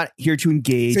 We're not here to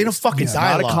engage. It ain't a fucking It's not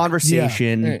a dialogue.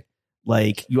 conversation. Yeah.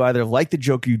 Like you either like the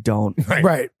joke or you don't.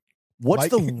 right. What's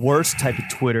Like- the worst type of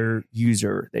Twitter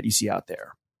user that you see out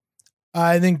there?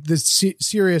 I think the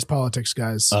serious politics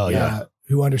guys. Oh, yeah.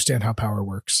 Who understand how power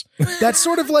works. That's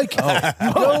sort of like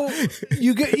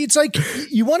it's like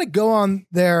you want to go on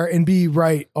there and be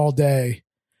right all day.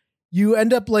 You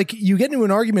end up like you get into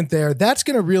an argument there. That's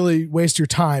going to really waste your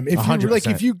time. If you 100%.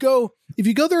 if you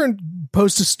go there and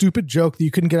post a stupid joke that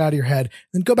you couldn't get out of your head,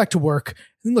 then go back to work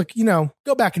And look,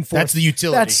 go back and forth. That's the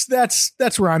utility.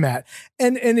 That's where I'm at.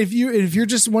 And if you're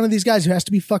just one of these guys who has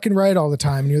to be fucking right all the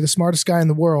time, and you're the smartest guy in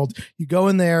the world, you go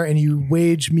in there and you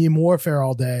wage meme warfare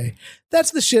all day.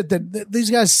 That's the shit that these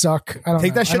guys suck. I don't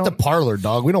Take know. that shit to Parlor,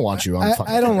 dog. We don't want you on.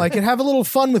 I don't like it. Have a little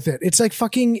fun with it. It's like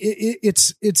fucking.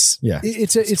 It's Twitter.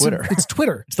 It's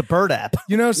Twitter. It's the Bird app.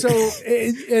 So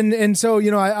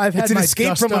I've had It's an my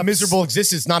escape from a dust-ups. miserable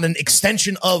existence, not an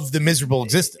extension of the miserable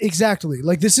existence. Exactly.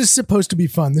 Like, this is supposed to be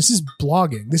fun. This is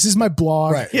blogging. This is my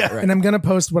blog. Right, yeah. And I'm going to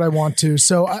post what I want to.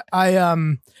 So I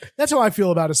that's how I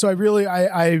feel about it. So I really,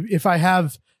 if I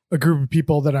have a group of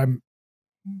people that I'm,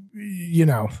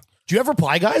 Do you ever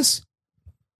reply, guys?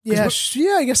 yeah,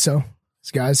 I guess so.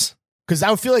 These guys. Because I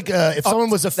would feel like if someone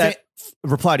was a fan,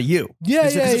 Reply to you. Yeah.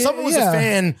 because if someone was a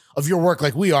fan of your work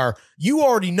like we are, you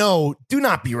already know. Do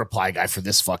not be a reply guy for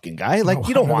this fucking guy. Like, No,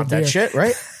 you don't I want never that do. shit,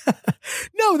 right?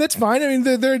 No, that's fine. I mean,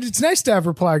 it's nice to have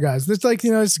reply guys. It's like,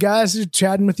 it's guys who are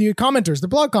chatting with you, commenters, they're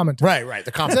blog commenters. Right.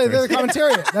 The They're the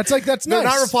commenters. commentariat. That's They're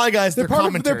nice. not reply guys. They're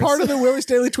commenters. They're part of the Willie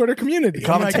Staley Twitter community.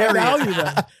 And, like, I commentariat. value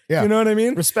them. Yeah. You know what I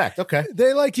mean? Respect. Okay.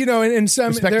 They like, and some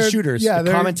Respect the they're shooters. Yeah,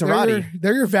 The they're commentarati.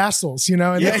 they're your vassals, and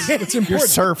it's Your important.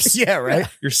 serfs. Yeah. Right.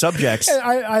 Your subjects.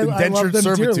 I love Indentured them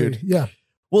servitude. dearly. Yeah.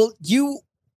 Well, you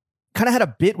kind of had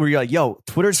a bit where you're like, yo,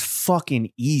 Twitter's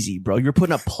fucking easy, bro. You're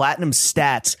putting up platinum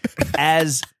stats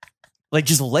as like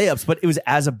just layups, but it was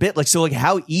as a bit. Like, so like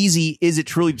how easy is it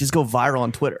truly to just go viral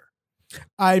on Twitter?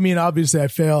 I mean, obviously, I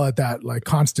fail at that like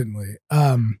constantly.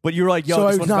 But you're like, yo, So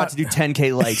this I've one's not- about to do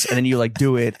 10K likes, and then you like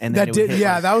do it, and then That it would did, hit,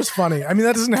 yeah, like- that was funny. I mean,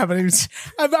 that doesn't happen.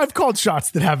 I've called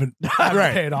shots that haven't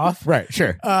Right. paid off. Right.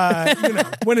 Sure.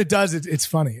 When it does, it's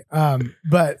funny.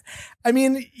 But I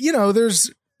mean,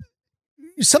 there's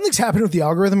something's happened with the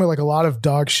algorithm where like a lot of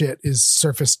dog shit is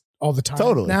surfaced all the time.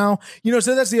 Totally. Now,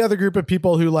 so that's the other group of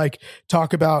people who like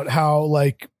talk about how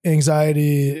like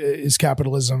anxiety is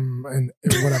capitalism and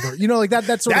whatever. Like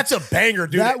that's sort of, That's a banger,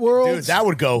 dude. that world- Dude, that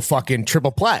would go fucking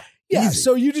triple plat. yeah. Easy.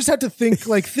 So you just have to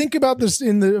think about this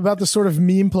about the sort of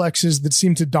meme plexes that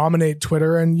seem to dominate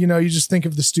Twitter, and you just think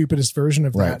of the stupidest version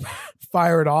of Right. that.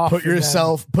 Fire it off. Put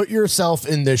and yourself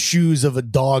in the shoes of a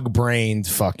dog-brained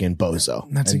fucking bozo,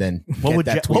 That's and a- then What get would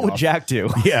that tweet what would off. Jack do?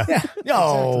 Yeah.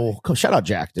 Yo, shout out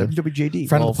Jack, dude. WWJD,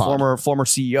 Friend of the pod. former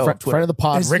CEO of Twitter. Friend of the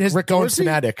pod. Is- Rick is owns Dorsey?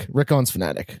 Fanatic. Rick owns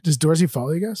Fanatic. Does Dorsey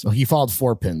follow you guys? He followed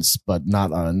 4 pins, but not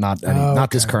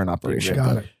this okay. current operation.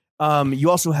 Got But it. You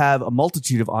also have a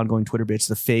multitude of ongoing Twitter bits.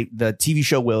 The TV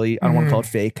show Willie. I don't want to call it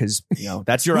fake because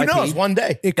that's your who IP. knows? One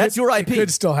day. That's your IP. It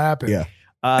could still happen. Yeah.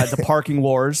 The parking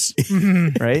wars,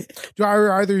 Mhm. right?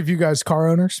 Are either of you guys car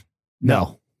owners?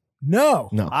 No. No.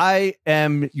 No. I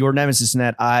am your nemesis in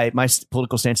that my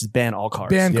political stance is ban all cars.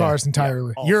 Ban Yeah. cars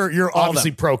entirely. All- You're all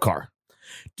obviously pro car.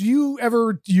 Do you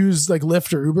ever use like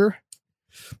Lyft or Uber?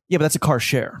 Yeah, but that's a car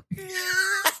share.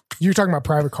 You're talking about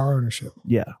private car ownership.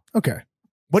 Yeah. Okay.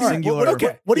 What do you Singular.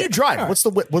 okay. What do you drive? All right. What's the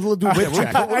what will it do? I Whip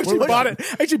check? actually bought it.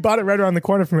 I actually bought it right around the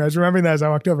corner from me. I was remembering that as I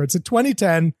walked over. It's a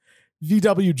 2010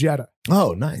 VW Jetta.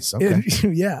 Oh, nice. Okay.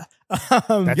 Yeah.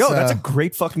 That's, Yo, that's a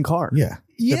great fucking car. yeah.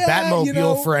 Yeah, the Batmobile you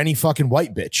know- for any fucking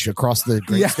white bitch across the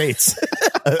great Yeah. states.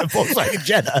 Volkswagen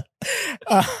Jetta.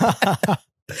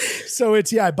 So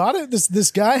I bought it. This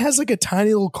guy has like a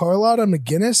tiny little car lot on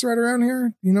McGinnis right around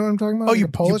here. You know what I'm talking about? Oh, Like you a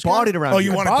Polish bought guy? it around. Oh, you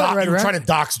here. want to bought it dox? right You're around. trying to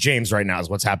dox James right now? Is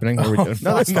what's happening? What are we doing?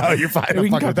 No, that's no, fine. you're fine. We I'm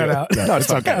can fucking cut that with you. out. No,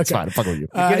 it's okay. It's Okay. fine. I'm fucking with you.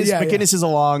 McGinnis, yeah. McGinnis is a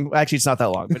long. Actually, it's not that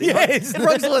long. But Yeah, it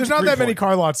runs There's not that many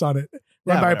car lots on it.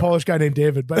 Run Yeah, by whatever. a Polish guy named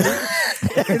David, but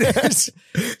it is.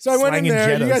 So I went in Slanging there.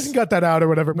 You Jettas. guys can cut that out or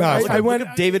whatever. But No, I went. Look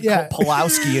up David yeah.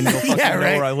 Pulowski and you'll fucking Yeah, know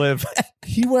right. where I live.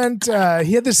 He went.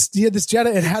 He had this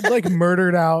Jetta. It had like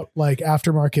murdered out like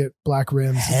aftermarket black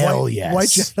rims. Hell white, yes. White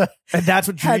Jetta And that's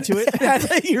what drew you had, to it.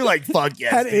 had, You're like fuck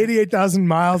yes. had 88,000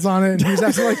 miles on it. And he was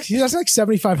asking like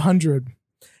 7,500,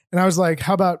 and I was like,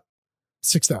 "How about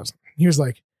 6,000?" He was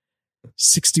like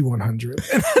 6,100,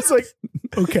 and I was like,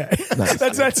 "Okay, Nice.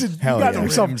 that's it. Hell You got yeah.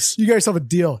 yourself, you got yourself a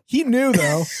deal." He knew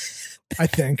though, I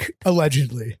think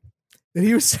allegedly, that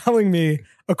he was selling me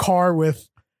a car with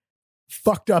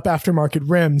fucked up aftermarket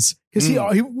rims because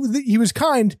he was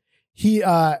kind. He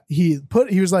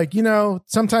was like,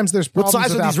 sometimes there's What problems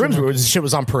size with are these rims? aftermarket. This shit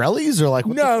was on Pirellis or like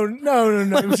what No.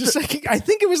 It was just like I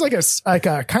think it was like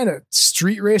a kind of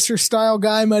street racer style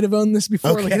guy might have owned this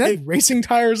before. Like it Okay. had racing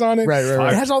tires on it. Right.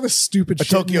 It has all this stupid A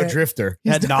shit. in Tokyo it. Drifter.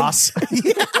 Had Nos.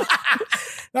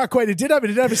 Not quite. It did have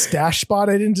a stash spot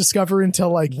I didn't discover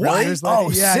until like What? years later. Oh,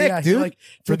 sick, he, dude. like,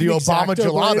 For took the an Obama X-Acto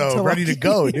gelato, blade to, ready to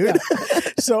go, dude.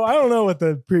 So I don't know what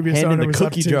the previous Hand in owner the was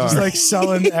cookie up to. jar. Just like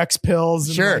selling X pills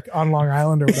and Sure. like on Long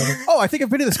Island or whatever. Oh, I think I've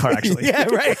been to this car actually. Yeah,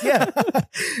 right. Yeah.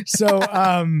 So,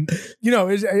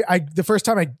 the first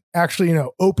time I actually,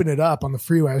 open it up on the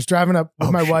freeway, I was driving up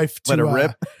with my wife to Let it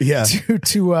rip. Yeah.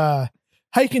 to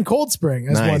hike in Cold Spring,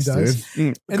 as Nice, one does.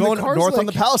 dude. And Going the car's north on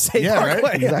like- the Palisades Yeah, Parkway.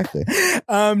 right. Exactly.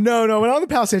 No, when on the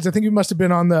Palisades, I think we must have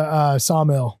been on the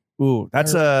Sawmill. Ooh, that's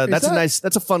Is a that- nice,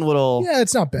 that's a fun little Yeah,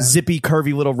 it's not bad. zippy,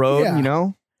 curvy little road. Yeah. You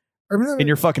know, Or- in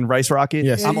your fucking rice rocket.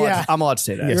 Yes. I'm allowed, Yeah. I'm allowed to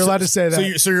say that. You're allowed to say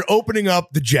that. So you're opening up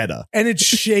the Jetta. And it's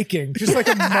shaking just like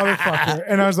a motherfucker.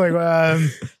 And I was like,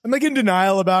 I'm like in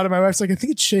denial about it. My wife's like, I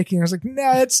think it's shaking. I was like,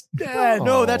 nah, it's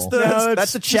No, that's the No,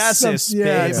 that's the it's just chassis.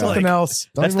 yeah, babe. it's something Like, else.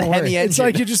 Don't That's the even Hemi worry. engine. It's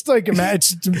like you just like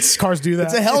imagine cars do that.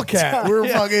 It's a Hellcat. We're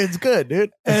fucking. It's good,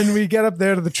 dude. And we get up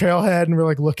there to the trailhead and we're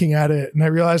like looking at it, and I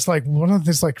realized like one of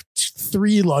there's like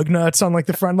 3 lug nuts on like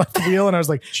the front left wheel, and I was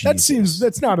like,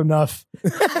 that's not enough.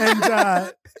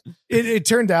 And it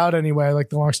turned out anyway, like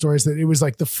the long story is that it was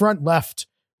like the front left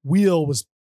wheel was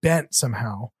bent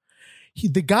somehow.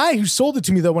 The guy who sold it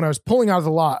to me though, when I was pulling out of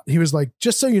the lot, he was like,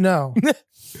 just so you know.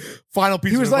 Final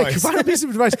piece He of was like, advice. final piece of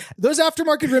advice. Those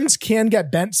aftermarket rims can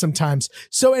get bent sometimes.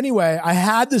 So anyway, I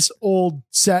had this old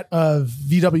set of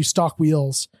VW stock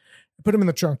wheels. I put them in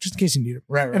the trunk just in case you need them.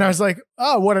 Right. And I was like,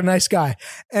 oh, what a nice guy.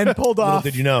 And pulled off.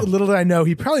 did you know. Little did I know.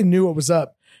 He probably knew what was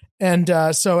up. And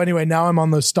so anyway, now I'm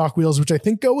on those stock wheels, which I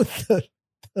think go with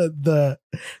the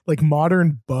like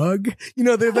modern Bug.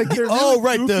 They're like, they're Oh,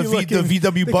 really right. goofy looking. The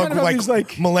VW They Bug kind of have with these,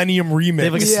 like Millennium Remix. They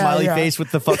have like a Yeah, smiley yeah. face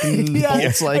with the fucking Yeah,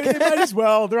 bolts. Like, they might as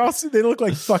well. They look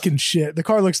like fucking shit. The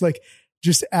car looks like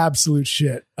just absolute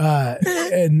shit.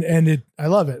 And I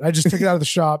love it. I just took it out of the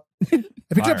shop. I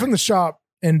picked it up from the shop,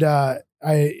 and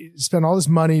I spent all this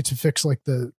money to fix like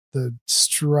the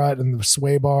strut and the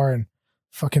sway bar and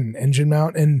fucking engine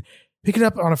mount, and pick it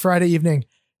up on a Friday evening.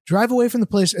 Drive away from the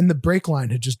place, and the brake line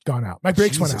had just gone out. My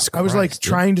brakes went out. Jesus I was like Christ, dude.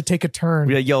 trying to take a turn.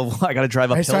 be like, yo, I got to drive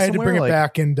uphill I had to somewhere. bring it Like,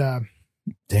 back, and Damn,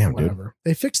 dude. whatever.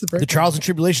 They fixed the brake. The trials and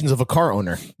tribulations of a car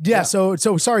owner. Yeah. So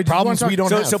sorry. did you Problems want to we don't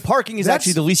So, have. so parking is That's-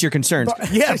 actually the least of your concerns.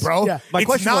 Yeah, bro. Yeah. My it's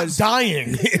question not was-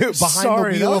 dying behind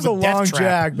Sorry, the that wheel was of a a death long trap.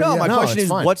 jag. but No, yeah. my no, question it's is,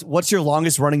 fine. what's your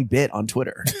longest running bit on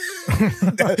Twitter?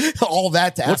 All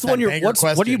that to What's ask the one that banger what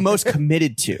are you question. most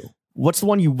committed to? What's the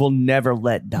one you will never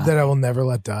let die? that I will never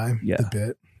let die. Yeah. The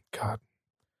bit. God,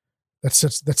 that's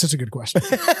such a good question.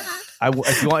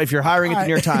 if you're hiring at the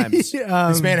New York Times,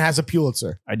 This man has a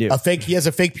Pulitzer. I do. He has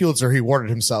a fake Pulitzer he awarded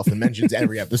himself and mentions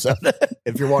every episode.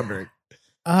 If you're wondering.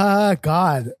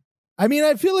 God. I mean,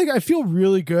 I feel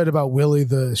really good about Willie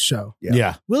the show.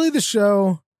 Yeah. Willie the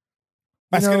show.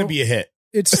 That's know, going to be a hit.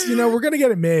 It's we're gonna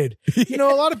get it made. A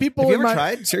lot of people. Have you in ever my,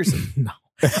 tried? Seriously. No.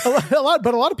 a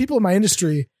lot of people in my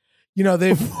industry. They've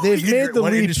made the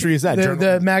What leap. industry is that? The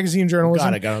Journalism? magazine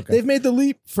journalism. Got it. Okay. They've made the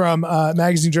leap from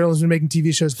magazine journalism to making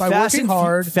TV shows by working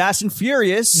hard. Fast and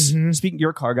Furious. Mhm. Speaking,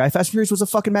 you're a car guy. Fast and Furious was a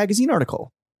fucking magazine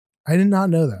article. I did not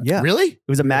know that. Yeah, Really? it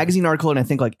was a magazine article, and I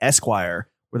think like Esquire,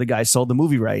 where the guy sold the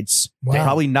movie rights. Wow.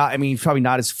 Probably not. I mean, probably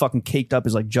not as fucking caked up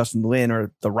as like Justin Lin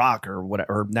or The Rock or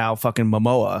whatever. Or now fucking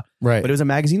Momoa. Right. But it was a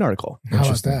magazine article How about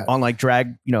Interesting. that? on like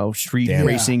drag, street Damn.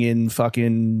 racing in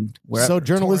fucking where. So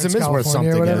journalism Torrance, is worth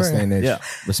California, something in or this day and age. Yeah.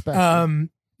 Respect.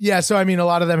 Yeah, so I mean, a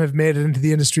lot of them have made it into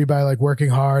the industry by like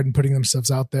working hard and putting themselves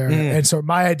out there. And so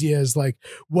my idea is like,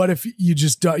 what if you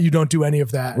just you don't do any of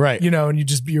that, Right. And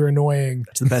you're annoying.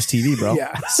 It's the best TV, bro.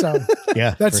 Yeah, so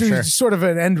Yeah. that's for sure. sort of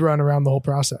an end run around the whole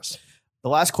process. The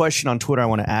last question on Twitter I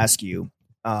want to ask you,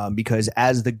 because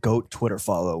as the GOAT Twitter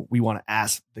follow, we want to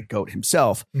ask the GOAT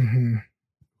himself, hmm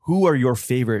who are your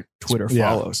favorite Twitter Yeah.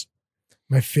 follows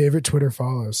My favorite Twitter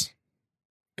follows.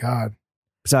 God,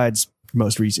 besides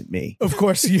most recent me? of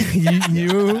course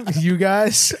you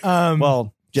guys.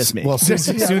 Well, just me. Well,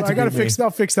 soon, Yeah, soon to I gotta be me. I'll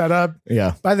fix that up.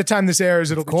 Yeah. By the time this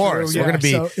airs, it'll Of course. be true. We're Yeah,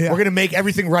 gonna so, yeah. we're gonna make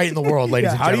everything right in the world, ladies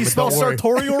Yeah. and How do gentlemen. you spell Don't worry.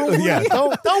 sartorial? Yeah,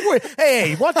 don't worry.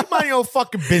 Hey, why don't you mind your own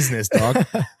fucking business, dog?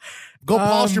 Go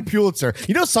polish your Pulitzer.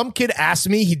 Some kid asked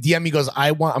me, he DM me, goes,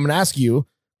 I'm gonna ask you,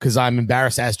 because I'm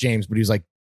embarrassed to ask James, but he was like,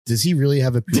 does he really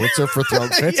have a Pulitzer for Throne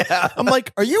Prince? Yeah. I'm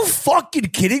like, are you fucking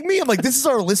kidding me? I'm like, this is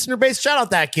our listener base. Shout out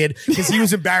that kid, because he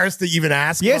was embarrassed to even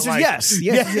ask. The I'm answer is like, yes.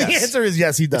 Yeah, Yes, the yes. answer is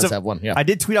yes, he does It's a- have one. Yeah. I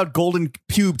did tweet out Golden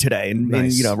Pube today, and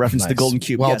Nice. reference to the Nice. Golden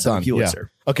Cube. Well Yes, I'm a done.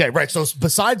 Pulitzer. Okay, right. So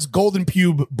besides Golden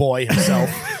Pube boy himself,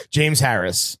 James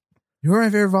Harris. You're my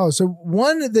favorite follower. So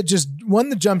one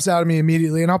that jumps out at me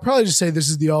immediately, and I'll probably just say this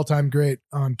is the all-time great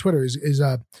on Twitter is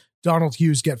Donald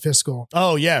Hughes Get Fiscal.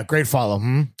 Oh yeah, great follow.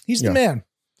 He's Yeah. the man.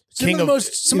 Some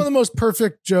of the most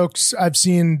perfect jokes I've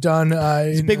seen done.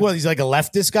 He's a big one. He's like a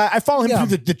leftist guy. I follow him Yeah.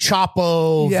 through the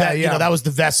Chapo. Yeah, yeah. that was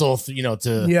the vessel. To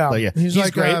Yeah, but he's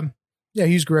like great.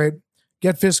 he's great.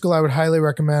 Get Fiscal, I would highly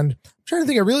recommend. I'm trying to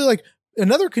think. I really like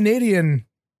another Canadian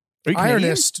Are you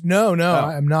Canadian? ironist. No,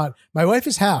 I'm not. My wife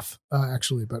is half,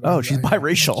 actually. But Oh, she's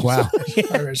biracial. Wow.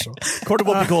 biracial. According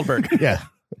to Whoopi Goldberg. Yeah.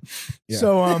 Yeah.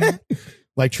 So,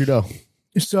 Like Trudeau.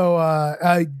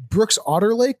 Brooks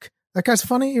Otterlake. That guy's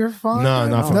funny. You're fine. No,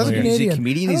 not Another familiar. He's a Canadian.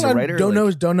 comedian, I he's a writer, Don't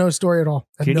like- know his story at all.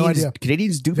 I have no idea.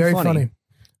 Canadians do be Very funny.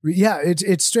 Yeah,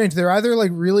 it's strange. They're either like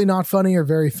really not funny or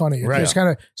very funny. Right. It's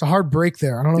it's a hard break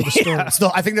there. I don't know the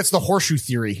story. I think that's the horseshoe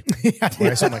theory.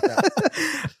 Right? Something like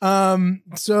that.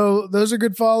 So those are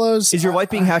good follows. Is your wife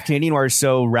being half Canadian or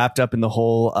so wrapped up in the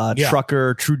whole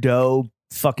trucker Trudeau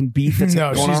fucking beef that's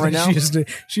no, going on right now?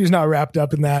 She's not wrapped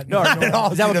up in that. No, not at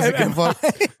all. Is that what give a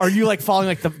fuck? Are you like following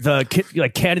like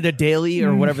the Canada Daily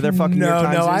or whatever their fucking New York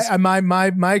Times is?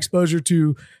 My exposure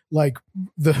to like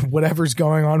the whatever's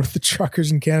going on with the truckers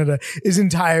in Canada is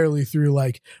entirely through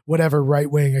like whatever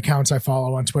right wing accounts I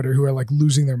follow on Twitter who are like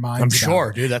losing their minds. I'm about sure,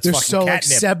 it. dude. That's They're fucking so like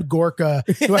catnip. Seb Gorka.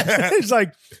 It's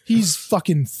like he's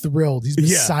fucking thrilled. He's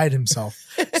beside himself.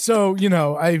 So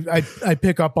I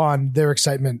pick up on their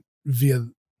excitement via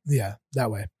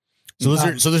that way. So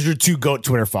those are your two GOAT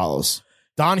Twitter follows.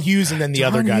 Don Hughes and then the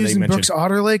Don other guy Hughes they and mentioned. Brooks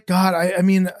Otterlake. God, I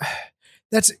mean,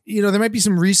 that's there might be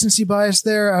some recency bias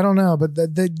there. I don't know, but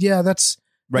that's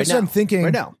Right what I'm now. thinking.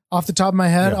 Right now. Off the top of my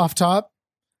head, off top,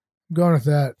 I'm going with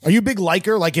that. Are you a big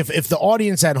liker? Like if the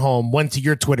audience at home went to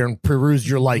your Twitter and perused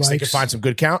your likes, they could find some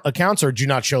good accounts, or do you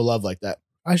not show love like that?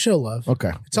 I show love.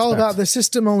 Okay. It's all about the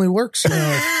system only works.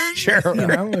 Sure.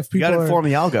 If You got people to inform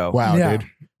the algo. Wow, Yeah. dude.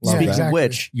 Yeah, Speaking exactly. of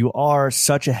which, you are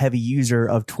such a heavy user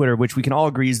of Twitter, which we can all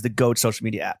agree is the GOAT social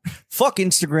media app. Fuck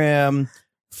Instagram.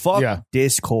 Fuck Yeah.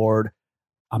 Discord.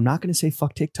 I'm not going to say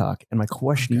fuck TikTok. And my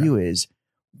question to you is,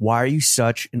 why are you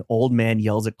such an old man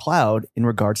yells at cloud in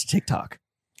regards to TikTok?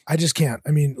 I just can't.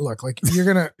 I mean, look, like you're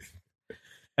gonna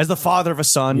As the father of a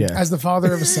son, Yeah. as the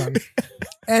father of a son,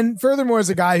 and furthermore, as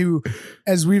a guy who,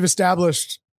 as we've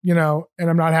established, and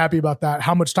I'm not happy about that.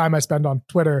 How much time I spend on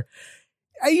Twitter.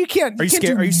 You can't. Are you can't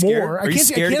scared? do Are you scared? more. Are you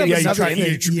scared to have get another sucked in?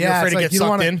 thing. You're afraid it's to like get you don't sucked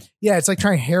wanna- in? Yeah, it's like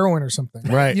trying heroin or something.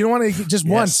 Right. You don't want to just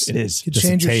Yes, once. it is. Could Just a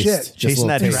change your taste. shit. Just Chasing a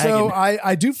that little taste. dragon. So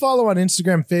I do follow on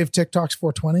Instagram Fave TikToks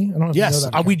 420. I don't know if you know Yes.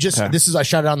 that. We just Okay. this is I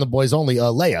shouted out on the boys only.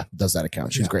 Leia does that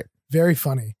account. She's Yeah. great. Very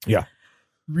funny. Yeah.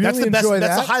 Really That's the best. enjoy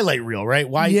That's that. the highlight reel, right?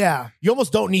 Why? Yeah. You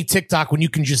almost don't need TikTok when you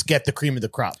can just get the cream of the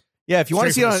crop. Yeah, if you want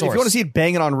to Straight see it from on, the if you want to source. see it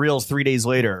banging on reels 3 days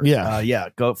later, Yeah.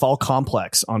 go follow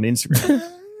Complex on Instagram.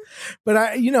 But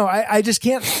I just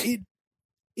can't.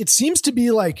 It seems to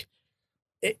be like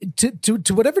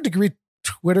to whatever degree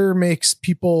Twitter makes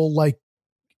people like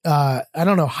I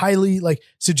don't know, highly like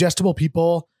suggestible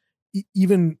people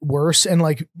even worse, and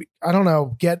like I don't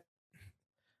know, I'm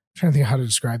trying to think of how to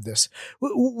describe this.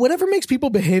 Whatever makes people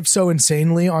behave so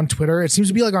insanely on Twitter, it seems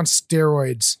to be like on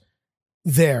steroids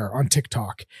there on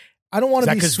TikTok. I don't want Is to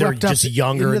that be because they're swept up just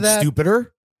younger into and that.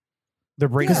 stupider? Their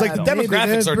brain, Because, like, the maybe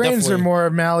demographics their are brains definitely- are more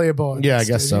malleable. Yeah, I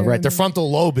guess so. Right. Their frontal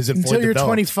lobe isn't Until fully you're developed.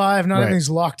 25, not Right. everything's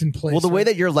locked in place. well, the way right?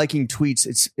 that you're liking tweets,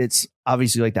 it's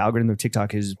obviously like the algorithm of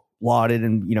TikTok is lauded,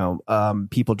 and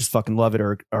people just fucking love it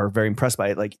or are very impressed by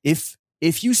it. Like if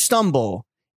you stumble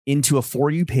into a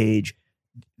For You page,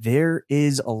 there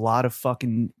is a lot of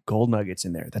fucking gold nuggets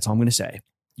in there. That's all I'm going to say.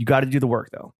 You got to do the work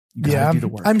though. You got to do the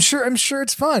work. I'm sure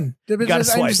it's fun. gotta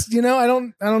swipe. I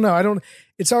don't know.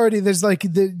 It's already, there's like,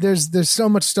 there's so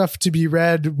much stuff to be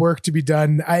read, work to be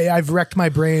done. I've wrecked my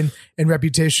brain and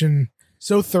reputation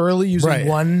so thoroughly using Right.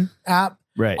 one app.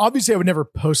 Right. Obviously I would never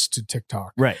post to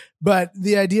TikTok, Right. but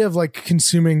the idea of like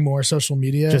consuming more social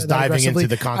media, Just that diving aggressively,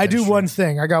 into the content I do stream. one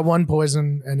thing. I got one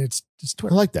poison and it's I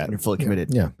Twitter. like that. You're fully committed.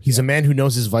 Yeah. He's a man who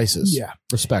knows his vices. Yeah.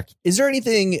 Respect. Is there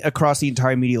anything across the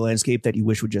entire media landscape that you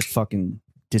wish would just fucking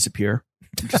disappear?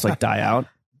 Just like die out?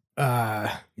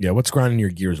 Yeah. What's grinding your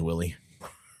gears, Willie?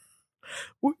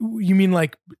 You mean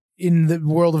like in the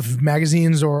world of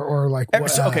magazines or like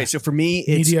So for me,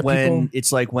 it's media when people?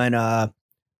 it's like when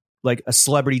like a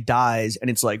celebrity dies and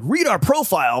it's like, read our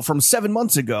profile from 7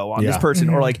 months ago on this Yeah. person,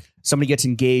 or Mhm. like somebody gets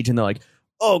engaged and they're like,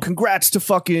 oh, congrats to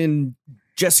fucking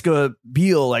Jessica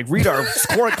Biel. Like read our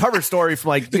cover story from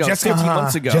like 15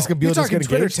 months ago. Jessica Biel You're just talking got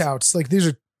Twitter engaged? touts. Like these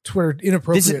are Twitter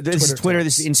inappropriate. This is Twitter,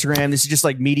 this is Instagram, this is just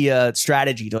like media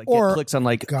strategy to like Or- get clicks on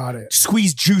like Got it.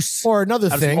 squeeze juice Or another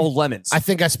out of some thing. old lemons. I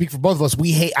think I speak for both of us.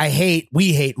 We hate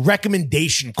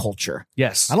recommendation culture.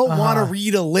 yes. I don't want to Uh-huh.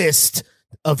 read a list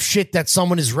of shit that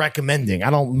someone is recommending. I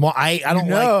don't like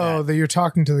that. That you're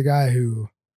talking to the guy who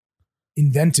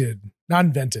not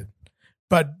invented,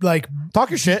 but like Talk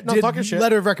your shit. No, did talk your shit.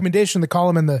 letter of recommendation, the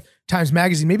column in the Times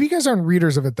Magazine. Maybe you guys aren't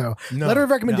readers of it though. No, Letter of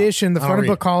recommendation, the I don't front of read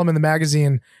book column in the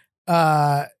magazine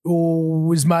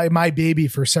was my baby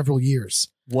for several years.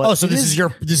 What? Oh, so this is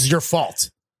your fault.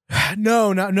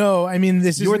 No. I mean,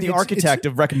 this is You're the architect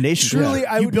of recommendation. Truly,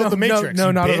 I You would built no, the Matrix, No,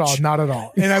 you not at bitch. all, not at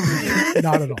all, and I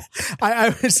not at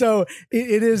all. So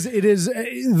it is.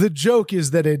 The joke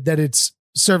is that it's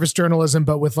service journalism,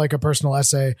 but with like a personal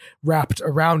essay wrapped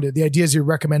around it. The idea is you're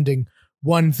recommending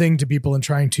one thing to people and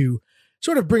trying to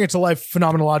sort of bring it to life,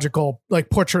 phenomenological like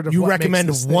portrait of You what recommend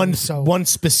makes this one thing. So one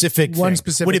specific one thing.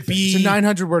 specific. Would it thing. be it's a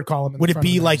 900-word column? in Would the it front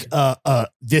of be the like magazine.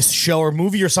 this show or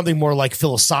movie or something more like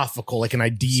philosophical, like an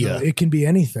idea? So it can be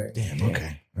anything. Damn.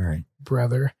 Okay. All right.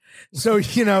 Brother. So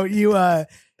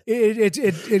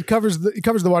it covers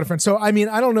the waterfront. So I mean,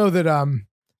 I don't know that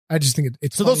I just think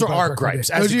it's So those funny are by our recommendation. gripes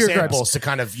as Those are your examples to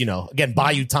kind of again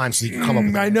buy you time so you can come up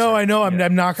with. I know. I'm not.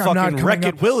 I'm not Fucking Wreck-It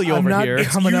coming Willie up, over I'm not here.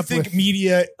 Coming You up think with.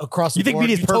 media across the You think board,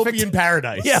 media's perfect? utopian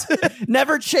paradise? Yeah.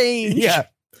 Never change. Yeah.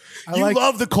 I You like.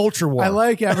 love the culture war. I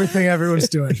like everything everyone's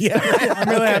doing. Yeah. I'm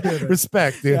really happy with it.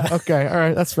 Respect, dude. Okay. All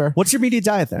right. That's fair. What's your media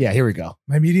diet then? Yeah. Here we go.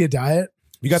 My media diet.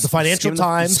 You got the Financial Skim the-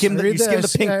 Times. skim the- I read you skim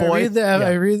the Pink Boy.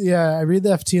 I read the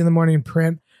FT in the morning in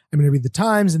print. I'm going to read the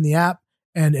Times in the app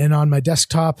and on my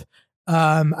desktop.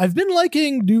 I've been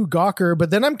liking New Gawker, but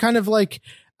then I'm kind of like,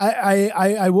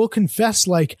 I will confess,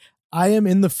 like I am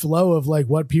in the flow of like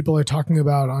what people are talking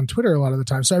about on Twitter a lot of the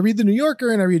time. So I read the New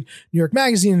Yorker and I read New York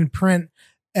Magazine in print,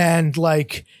 and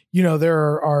like,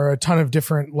 there are a ton of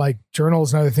different like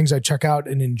journals and other things I check out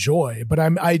and enjoy, but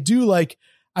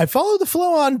I follow the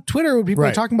flow on Twitter when people are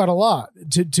Right. talking about a lot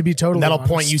to be totally That'll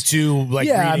honest. point you to like.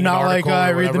 yeah, reading I'm an not like article I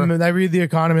or read whatever. I read The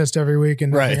Economist every week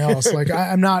and nothing Right. else. Like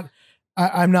I'm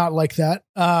not like that.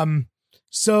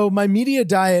 So my media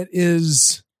diet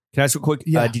is Can I ask you a quick?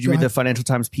 Yeah, did you go read the ahead. Financial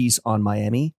Times piece on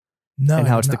Miami no, and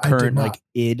how it's the I did current not. like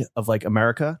id of like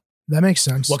America? That makes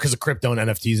sense. What, because of crypto and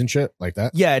NFTs and shit like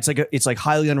that? Yeah, it's like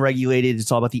highly unregulated.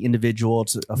 It's all about the individual.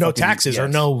 It's a No fucking- taxes yeah, or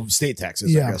no state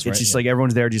taxes. Yeah. I guess, It's right? just Yeah. like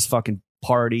everyone's there, just fucking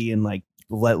party and like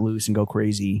let loose and go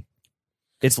crazy.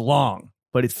 It's long,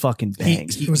 but it fucking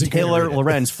bangs. Was it Taylor good?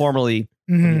 Lorenz, formerly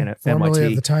Mhm. Formerly NYT,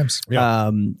 of the Times.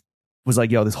 Yeah. was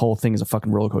like, "Yo, this whole thing is a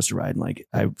fucking roller coaster ride." And like,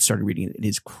 I started reading it. It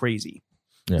is crazy.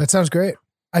 Yeah. That sounds great.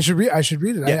 I should read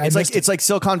it. Yeah, I it's missed like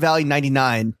Silicon Valley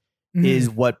 '99 Mhm. is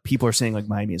what people are saying like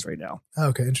Miami is right now.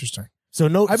 Okay, interesting. So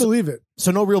no, I believe it. so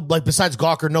no real like besides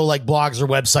Gawker, no like blogs or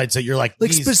websites that you're like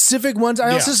Like these- specific ones. I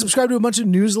Yeah. also subscribe to a bunch of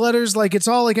newsletters. Like it's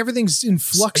all like everything's in Are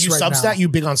flux you right Substack? now. You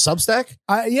big on Substack?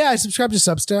 I subscribe to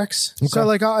Substacks. Okay. So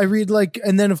like I read like,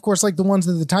 and then of course like the ones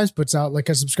that the Times puts out. Like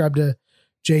I subscribe to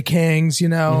Jay King's,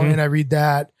 Mhm. and I read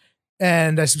that,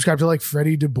 and I subscribe to like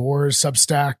Freddie DeBoer's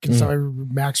Substack, and so I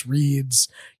Max reads.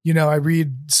 I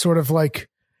read sort of like.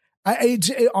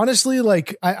 Honestly,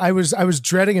 like I was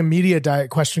dreading a media diet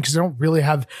question because I don't really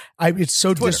have. It's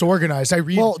so disorganized. I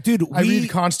read. Well, dude, I read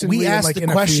constantly. We in, ask like, the in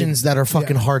a questions feed. that are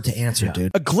fucking Yeah. hard to answer, Yeah.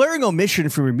 dude. A glaring omission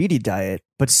from your media diet,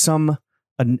 but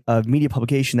a media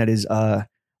publication that is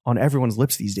on everyone's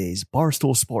lips these days,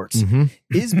 Barstool Sports.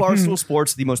 Is Barstool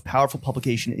Sports the most powerful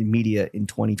publication in media in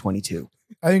 2022?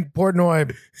 I think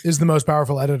Portnoy is the most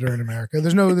powerful editor in America.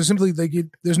 There's no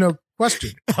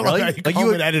question. Really? Like Like you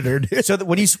you- an editor. dude. So that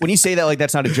when you say that, like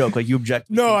that's not a joke. Like you object.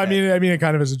 No, I mean it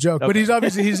kind of as a joke, but Okay.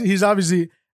 he's obviously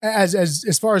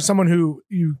as far as someone who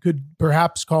you could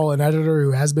perhaps call an editor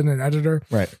who has been an editor.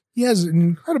 Right. He has an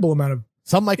incredible amount of.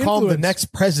 Some might call him the Influence. next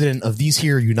president of these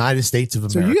here United States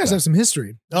of So America. you guys have some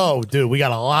history oh, dude, we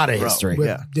got a lot of Bro. history. with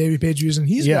Yeah. Davey Page Hughes, and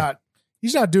he's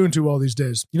not doing too well these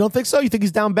days. You don't think so? You think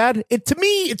he's down bad? To me,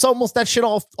 it's almost that shit.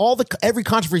 Every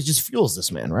controversy just fuels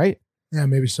this man, right? Yeah,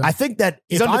 maybe so. I think that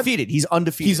he's if I'm- undefeated. He's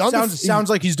undefeated. He's undefeated. sounds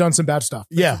like he's done some bad stuff.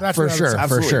 Yeah, That's for what I would sure, say. for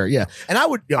Absolutely. sure. Yeah, and I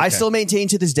would. I okay. still maintain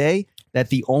to this day that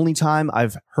the only time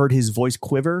I've heard his voice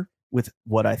quiver with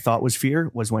what I thought was fear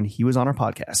was when he was on our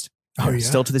podcast. Oh yeah.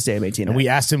 Still to this day, I maintain. And that. we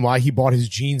asked him why he bought his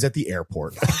jeans at the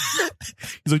airport.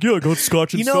 He's like, yeah, go to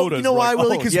Scotch you know why,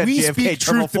 Willie? Because we JFK, speak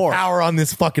Terminal truth to 4. power on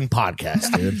this fucking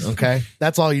podcast, dude. Okay,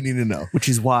 that's all you need to know. Which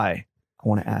is why I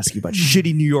want to ask you about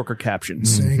shitty New Yorker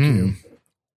captions. Thank Mhm. you.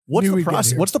 What's Knew the we'd get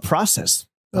process? here. What's the process?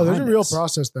 Oh, there's a behind real this?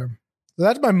 process there. So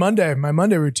that's my Monday. My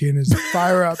Monday routine is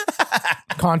fire up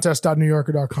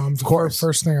contest.newyorker.com. Of course.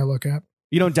 First thing I look at.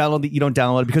 You don't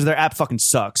download it because their app fucking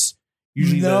sucks.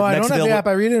 Usually, No, the I next don't have the available- app.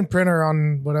 I read it in printer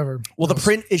on whatever. Well, the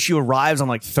print issue arrives on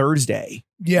like Thursday.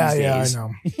 Yeah, these yeah, days. I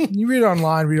know. You read it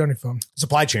online, read it on your phone.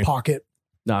 Supply chain. Pocket.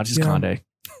 No, it's just Yeah. Conde.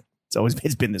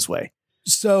 It's been this way.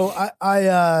 So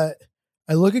I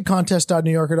look at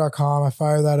contest.newyorker.com. I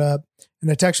fire that up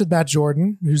and I text with Matt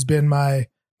Jordan, who's been my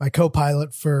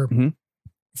co-pilot for Mhm.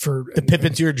 for The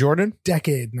Pippin to your Jordan.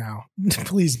 decade now.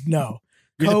 Please no.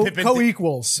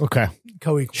 Co-equals. Okay.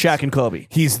 Co-equals. Shaq and Kobe.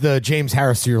 He's the James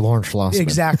Harris to your Lawrence Schlossman.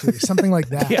 Exactly. Something like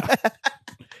that. Yeah.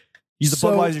 He's the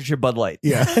So- Budweiser to your Bud Light.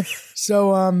 Yeah.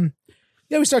 So,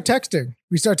 yeah, we start texting.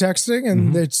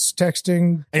 And it's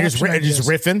texting. And just caption ideas.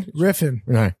 riffing. Riffing.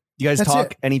 Right. You guys That's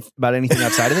talk about anything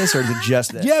outside of this, or is it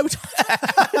just this?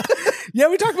 Yeah,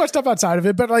 we talk about stuff outside of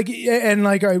it, but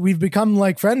we've become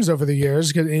like friends over the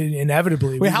years. 'Cause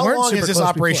inevitably, Wait, we how weren't long super has this close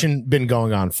operation been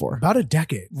going on for? before. About a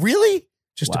decade, Really?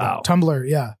 just Wow. about. Tumblr,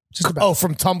 yeah, just about. Oh,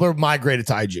 from Tumblr migrated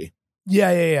to IG.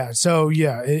 Yeah. So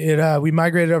yeah, we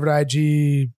migrated over to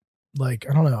IG. Like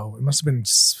I don't know, it must have been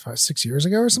 6 years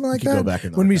ago or something like You could that. go back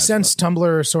in the When we archives, sensed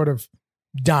Tumblr sort of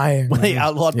dying. When they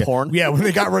outlawed porn. Yeah, when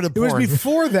they got rid of It was porn.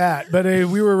 before that, but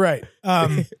we were right. You're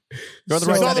on the You right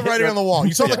saw side. the writing on the wall.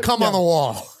 You saw the cum on the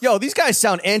wall. Yo, these guys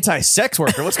sound anti-sex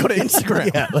worker. Let's go to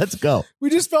Instagram. Yeah, let's go. We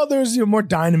just felt there was more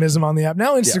dynamism on the app.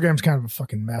 Now Instagram's kind of a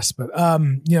fucking mess, but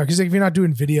because if you're not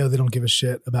doing video, they don't give a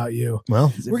shit about you.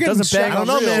 Well, We're getting doesn't bang I don't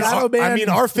know, on man. shadow banned I mean,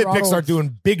 our Fitbits throttled. are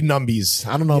doing big numbies.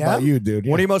 I don't know Yeah? about you, dude.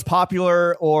 One of your most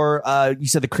popular, or you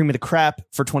said the cream of the crap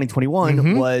for 2021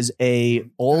 Mhm. was a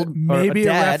old Maybe or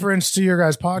a a dad. reference to your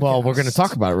guys' podcast. Well, we're going to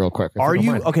talk about it real quick. if Are don't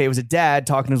you mind. okay? It was a dad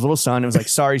talking to his little son. It was like,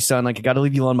 "Sorry, son, like I got to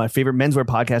leave you alone. My favorite menswear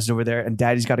podcast is over there, and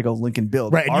Daddy's got to go Lincoln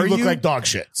Build." Right, and Are you look like dog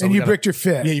shit. So and we you gotta- bricked your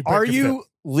fit. Yeah, you bricked Are your you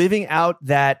living out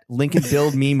that Lincoln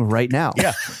Build meme right now?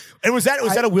 Yeah. And was that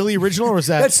a Willie original or was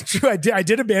that? That's true. I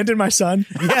did abandon my son.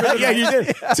 yeah, you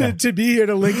did. to be here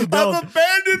to Lincoln Build. I've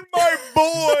abandoned my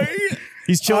boy.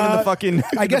 He's chilling in the fucking.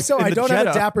 I guess so. in I the don't have a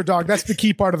Jetta. dapper dog. That's the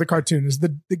key part of the cartoon is the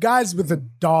guys with the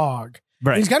dog.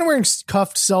 Right. He's kind of wearing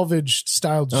cuffed selvage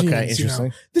style jeans. Okay, you interesting.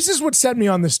 know? This is what set me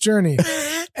on this journey.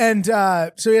 And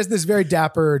so he has this very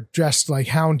dapper dressed like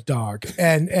hound dog.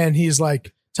 And he's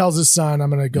like, tells his son, I'm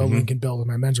going to go Lincoln Build with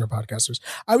my menswear podcasters.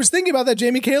 I was thinking about that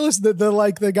Jamie Kalis,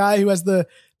 the guy who has the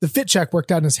fit check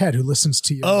worked out in his head, who listens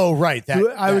to you. Oh, right.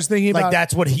 I was thinking like about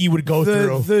that's what he would go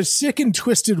through. the sick and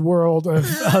twisted world of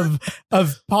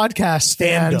podcast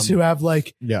fans Fandom. who have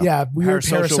like Yeah. weird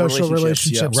Parasocial parasocial relationships,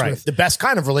 relationships, Right. with, The best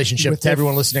kind of relationship with to their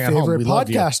everyone listening at home. favorite We love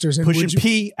you. podcasters. And Pushing would you,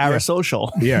 P,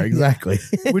 Aerosocial. Yeah, exactly.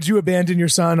 would you abandon your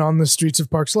son on the streets of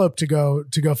Park Slope to go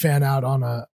fan out on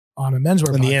a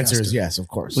menswear? And the podcaster? answer is yes, of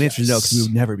course. Well, the answer is no, because we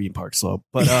would never be in Park Slope.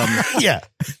 But Yeah.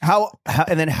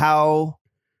 how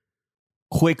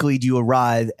quickly do you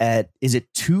arrive at? Is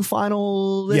it 2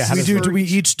 final? Yeah, how lists does We for we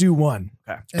each? each do one,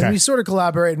 Okay. and Okay. we sort of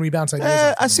collaborate and we bounce ideas.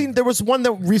 off I've of seen them. there was one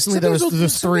that recently Sometimes there's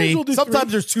sometimes 3. we'll do Sometimes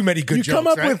 3. there's too many good You jokes. come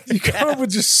up right? with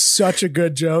just such a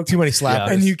good joke, too many slappers.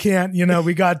 Yeah. and you can't.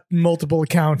 We got multiple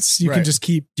accounts. You can Right. just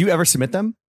keep. Do you ever submit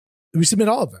them? We submit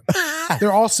all of them.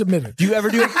 They're all submitted. Do you ever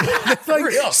do it? It's like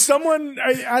someone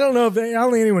I don't know if I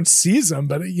don't think anyone sees them,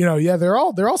 but yeah, they're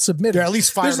all submitted. They're at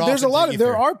least fired off There's a into lot of ether.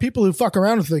 there are people who fuck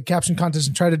around with the caption contest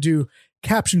and try to do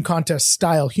caption contest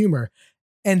style humor,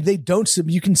 and they don't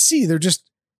submit. You can see they're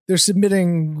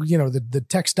submitting the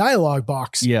text dialogue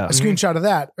box. Yeah. a screenshot of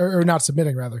that, or not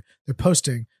submitting rather. They're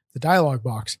posting the dialogue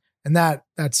box. And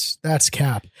that's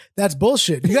cap. That's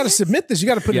bullshit. You got to submit this. You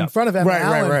got to put it Yeah. in front of Emma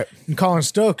Allen right. and Colin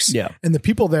Stokes Yeah. and the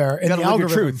people there You and gotta the live your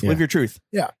algorithm. truth. Live your truth.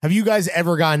 Have you guys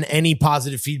ever gotten any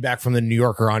positive feedback from the New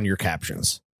Yorker on your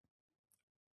captions?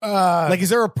 Like, is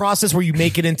there a process where you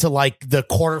make it into like the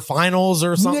quarterfinals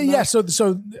or something? Yeah. So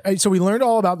we learned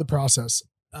all about the process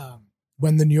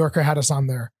when the New Yorker had us on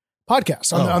their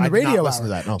podcast on the I did not radio listen hour.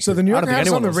 to that. No, So the New I don't Yorker think had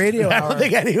us on anyone the radio I hour. don't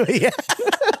think anyway. Yeah.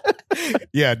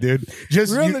 Yeah, dude.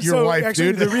 Just We're on you, the- your so wife,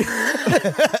 actually, dude.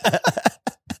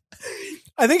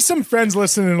 I think some friends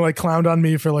listening like clowned on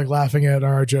me for like laughing at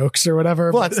our jokes or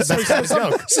whatever. Well, that's the best kind of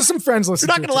joke. So some friends You're listen.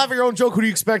 not to going it to laugh at your own joke. Who do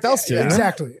you expect else to? Yeah,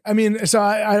 exactly. I mean, so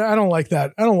I don't like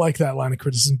that. I don't like that line of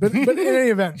criticism. But in any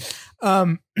event,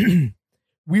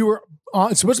 we were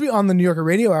supposed to be on the New Yorker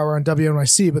Radio Hour on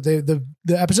WNYC, but the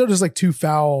episode was like too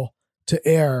foul to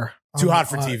air. Too hot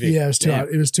for TV. Yeah, it was too Damn. hot.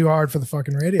 It was too hard for the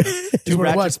fucking radio. Is what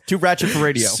it was. Too ratchet for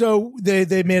radio. So they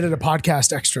made it a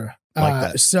podcast extra.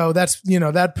 Like that. So that's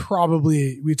that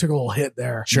probably we took a little hit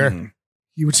there. Sure. Mhm.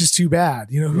 Which is too bad.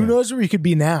 Who knows where you could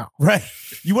be now? Right.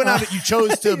 You went out. You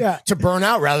chose to Yeah. to burn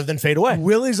out rather than fade away.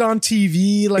 Willie's on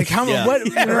TV. Like how Yeah. what?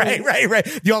 Yeah, right.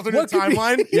 The alternate What could be-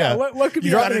 timeline. yeah. What could be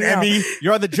You got an happening now? Emmy.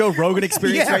 You're on the Joe Rogan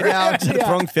experience Yeah, right now, right. just Yeah.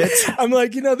 throwing fits. I'm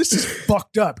like, this is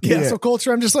fucked up. Cancel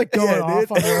culture. I'm just like going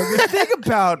off on it. Think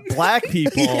about black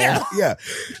people. Yeah.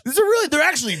 They're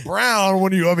actually brown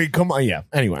when you. I mean, come on. Yeah.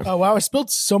 Anyway. Oh wow! I spilled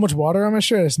so much water on my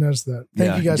shirt. I just noticed that. Thank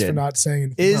Yeah, you guys you for did. not saying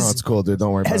anything. Is No, it's cool, dude.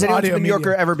 Don't worry about has it. anyone Audio from the New Yorker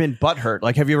Yorker ever been butthurt?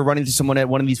 Like, have you ever run into someone at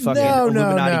one of these fucking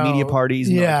Illuminati media parties?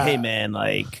 And Yeah. like, hey man,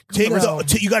 like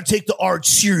you got to take the art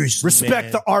seriously.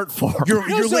 respect the art form.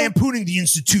 You're lampooning the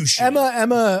institution.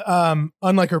 Emma,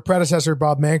 unlike her predecessor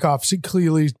Bob Mankoff, she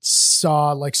clearly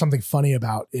saw like something funny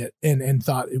about it and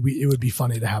thought it would be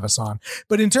funny to have us on.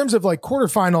 But in terms of like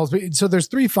quarterfinals, so there's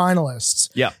 3 finalists,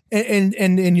 Yeah. and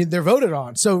they're voted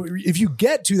on. So if you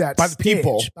get to that By the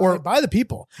people. or by the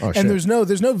people, Oh, and shit.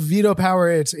 there's no veto power.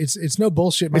 It's no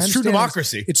bullshit. My It's true understanding is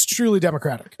democracy. It's truly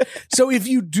democratic. So if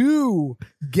you do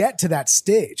get to that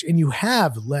stage and you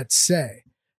have, let's say,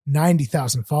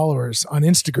 90,000 followers on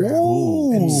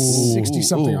Instagram and 60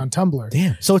 something on Tumblr,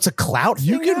 Damn. So it's a clout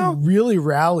you thing now? can really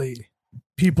rally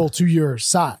people to your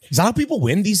side. Is that how people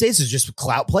win these days? Is just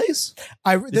clout plays?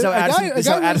 This is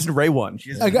how Addison Rae won.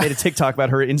 She just made a TikTok about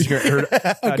her Instagram,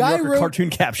 her guy New Yorker wrote- cartoon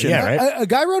caption. Yeah, right. A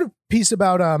guy wrote a piece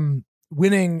about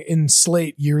winning in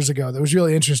Slate years ago that was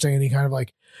really interesting, and he kind of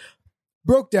like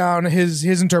broke down his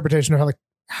interpretation of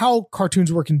how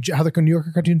cartoons work how the New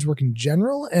Yorker cartoons work in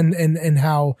general, and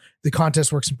how the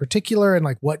contest works in particular, and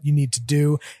like what you need to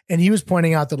do. And he was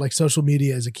pointing out that like social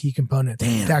media is a key component to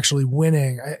actually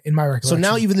winning, in my recollection. So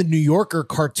now even the New Yorker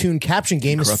cartoon caption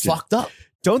game is Corrupted. fucked up.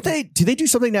 Don't they? Do they do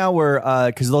something now where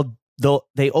because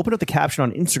they open up the caption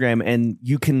on Instagram and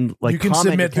you can like you can comment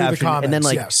submit your through the caption, comments. and then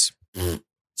like yes.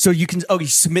 so you can you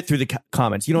submit through the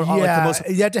comments. You don't like the most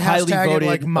you have to highly hashtag voted, it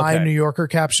like my okay. New Yorker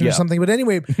caption or Yeah. something. But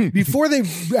anyway, before they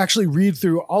actually read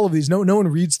through all of these, no one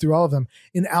reads through all of them.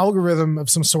 An algorithm of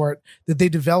some sort that they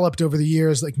developed over the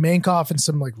years, like Mankoff and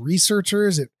some like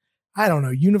researchers at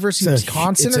University of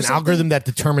Wisconsin. It's or an something. algorithm that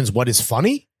determines what is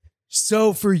funny.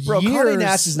 So for Bro, years, Condé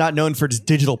Nast is not known for his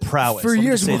digital prowess. for Let me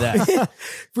years, just say that.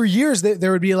 for years,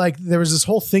 there would be like, there was this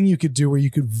whole thing you could do where you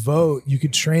could vote, you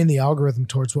could train the algorithm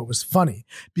towards what was funny,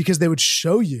 because they would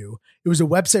show you, it was a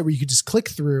website where you could just click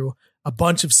through a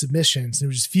bunch of submissions and it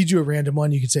would just feed you a random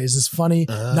one. You could say, is this funny?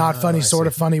 Not funny, I sort see.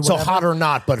 of funny. So whatever. hot or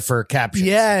not, but for captions.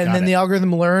 Yeah, and Got then it. the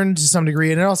algorithm learned to some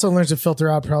degree, and it also learns to filter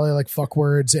out probably like fuck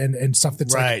words and stuff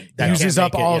that's Right. like That uses can't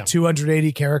up make it, all yeah.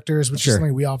 280 characters, which Sure. is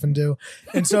something we often do.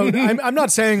 And so I'm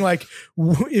not saying like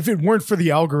if it weren't for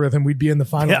the algorithm, we'd be in the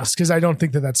finalists, because I don't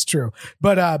think that that's true.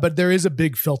 But there is a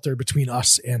big filter between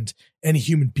us and any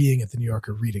human being at the New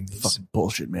Yorker reading these. Fucking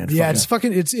bullshit, man. Yeah, Fucking it's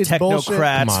fucking it's bullshit.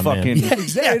 technocrats. Come on, man. Fucking. Yeah,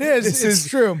 exactly. It is. this It's is-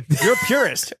 true. You're a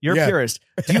purist. You're Yeah. a purist.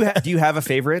 Do you have a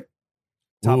favorite?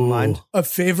 Top of Ooh. mind. A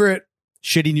favorite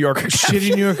Shitty New Yorker.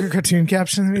 shitty New Yorker cartoon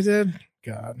caption that we did.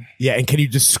 God. Yeah, and can you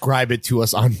describe it to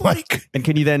us on mic? And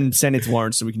can you then send it to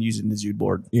Lawrence so we can use it in the Zood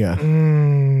board? Yeah.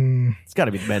 It's got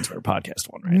to be the Menswear podcast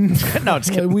one, right? No, it's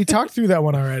kidding. We talked through that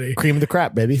one already. Cream of the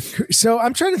crap, baby. So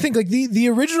I'm trying to think, like the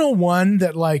original one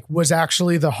that like was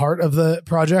actually the heart of the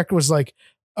project was like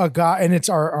a guy, and it's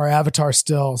our avatar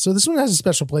still. So this one has a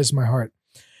special place in my heart.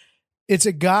 It's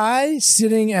a guy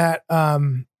sitting at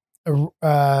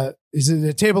is it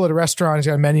a table at a restaurant? He's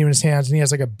got a menu in his hands and he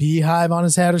has like a beehive on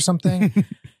his head or something.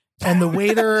 And the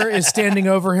waiter is standing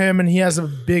over him and he has a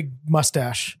big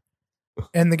mustache.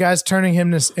 And the guy's turning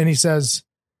him and he says,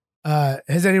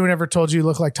 has anyone ever told you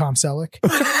look like Tom Selleck?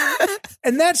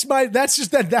 And that's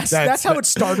how it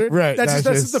started. Right. That's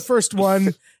just the first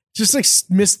one. Just like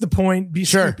miss the point, be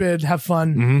Sure. stupid, have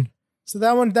fun. Mhm. So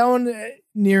that one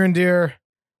near and dear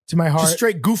to my heart. Just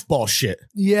straight goofball shit.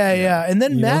 Yeah. And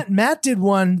then You Matt did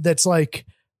one that's like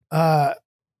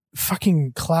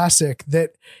fucking classic,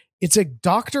 that it's a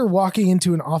doctor walking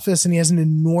into an office and he has an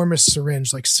enormous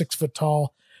syringe, like 6 foot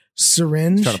tall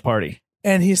syringe. Start a party.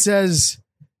 And he says,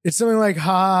 it's something like,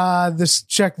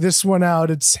 check this one out.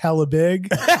 It's hella big.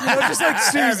 Just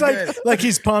like, he's like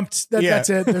he's pumped. Yeah. That's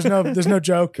it. There's no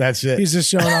joke. That's it. He's just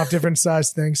showing off different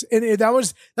size things. And that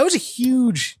was a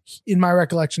huge, in my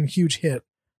recollection, huge hit.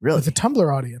 Really? With the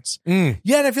Tumblr audience. Mm.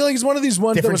 Yeah, and I feel like it's one of these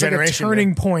ones Different that was like a generation,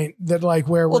 turning point that like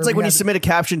where Well, it's like we when you had- submit a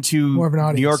caption to More of an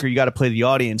audience. New Yorker, you got to play the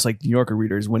audience, like New Yorker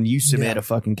readers. When you submit Yeah. a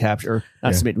fucking caption, or not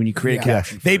Yeah. submit, when you create a Yeah.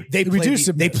 caption, They We play do the,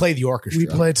 submit. they play the orchestra. we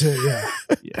play to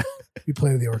Yeah. we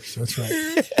play to the orchestra. That's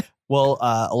right. Well,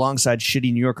 alongside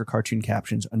shitty New Yorker cartoon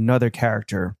captions, another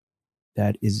character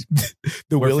that is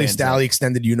the We're Willie fans Stally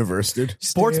extended universe, dude.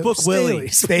 Sportsbook Willie.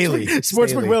 Staley. Sportsbook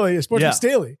Staley. Willie. Sportsbook Yeah.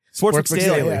 Staley. Sportsbook Sportsbook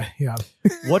Staley. Staley. Yeah.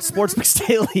 What's Sportsbook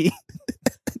Staley?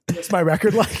 What's my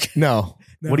record like? No.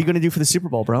 What are you going to do for the Super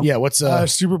Bowl, bro? Yeah. What's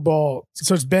Super Bowl.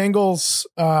 So it's Bengals,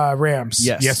 Rams.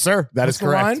 Yes. Yes, sir. That What's is the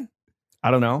correct. line?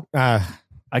 I don't know. All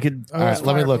I could right.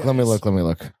 Let me look. Let me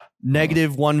look.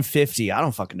 negative 150. I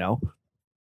don't fucking know.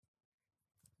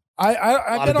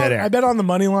 I bet on the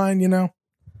money line. You know,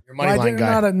 Your money line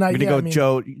guy. I'm going to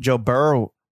go Joe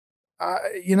Burrow.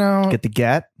 You know, Get the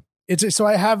get. it's so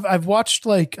I watched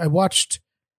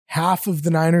half of the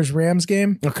Niners-Rams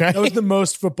game. Okay. That was the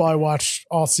most football I watched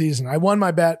all season. I won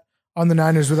my bet on the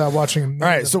Niners without watching them. All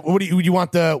right. So what do you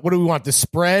want? What do we want? The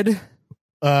spread? You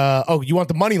want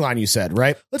the money line? You said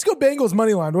right. Let's go Bengals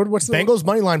money line. What's the Bengals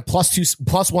money line plus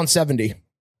 170.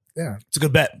 Yeah, it's a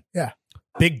good bet. Yeah.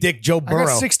 Big Dick Joe Burrow. I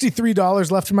got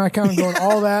 $63 left in my account. I'm going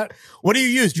all that. What do you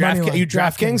use?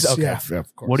 DraftKings? Okay. Yeah.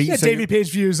 Of course. What do you say? Davey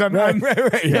Page views. I'm Right.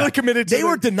 really committed to They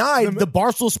were denied. The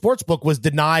Barstool Sportsbook was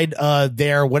denied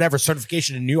their whatever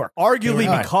certification in New York. Arguably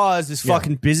Right. because this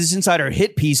fucking Business Insider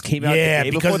hit piece came out the day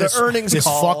before the earnings this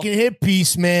call. fucking hit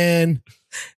piece, man.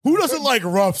 Who doesn't like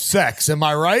rough sex? Am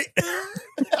I right?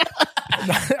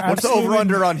 What's the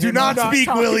over-under on Do him? not speak,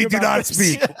 talking Willie. Do about not this.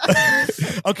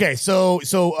 speak. Okay, so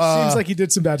Seems like he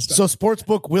did some bad stuff. so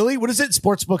Sportsbook Willie, what is it?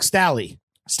 Sportsbook Staley.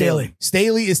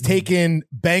 Staley is taking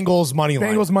Bengals money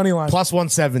line. Bengals money line plus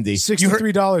 170.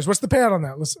 $63. What's the payout on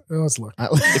that? Let's look.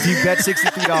 If you bet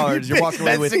 $63, you're walking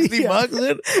away with $60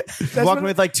 bucks. you're walking away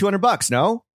with like $200,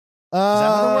 no?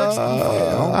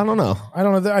 I don't know. I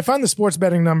don't know. I found the sports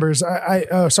betting numbers. Sorry,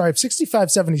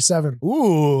 65.77.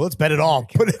 Ooh, let's bet it all.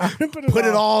 Put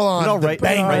it all on. No, the right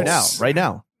Bengals. right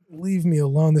now. Leave me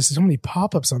alone. This is so many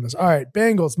pop-ups on this. All right,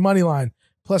 Bengals money line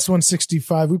plus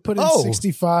 165. We put in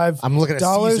 65. I'm looking at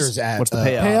dollars. Caesar's ad. What's the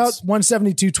payout? Payout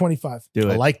 172.25. Do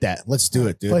I it. like that. Let's do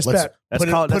it, dude. Place Let's bet. That's put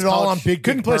it, called- put that's it all called- on Big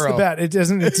Couldn't Dick place the Burrow. bet. It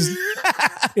doesn't. It just.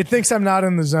 It thinks I'm not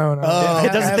in the zone. It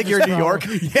doesn't think you're in New York.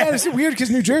 Yeah, it's weird because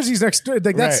New Jersey's next.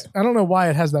 Like that's. I don't know why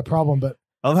it has that problem, but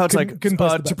I love how it's Couldn't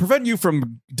post the to bet. prevent you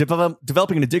from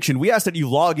developing an addiction, we ask that you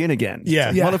log in again.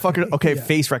 Yeah. Yeah. Motherfucker, okay, Yeah.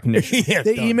 face recognition. Yeah,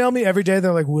 they done. email me every day.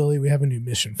 They're like, Willie, we have a new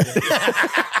mission for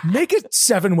you. Make a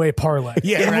 7-way parlay.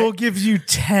 Yeah, and right. we'll give you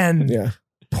 10 Yeah.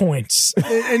 points.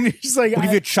 And he's like, We'll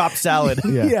give you a chopped salad.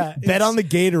 yeah. Bet on the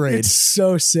Gatorade. It's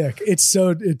so sick. It's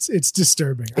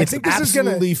disturbing. I It's think this is gonna.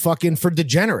 absolutely fucking for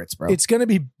degenerates, bro. It's gonna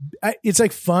be. It's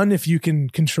like fun if you can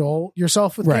control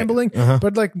yourself with Right. gambling, Uh-huh.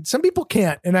 but like some people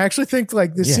can't. And I actually think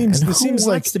like this Yeah, seems. and This who seems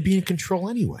like wants to be in control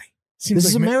anyway. seems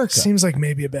this like is America. Seems like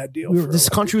maybe a bad deal. for This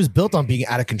a- country was built on being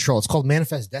out of control. It's called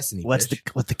manifest destiny. Let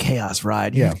the chaos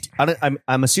ride. Yeah.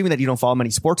 I'm assuming that you don't follow many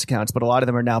sports accounts, but a lot of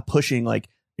them are now pushing like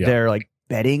Yeah. their like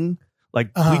betting. Like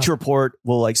Uh-huh. Bleacher Report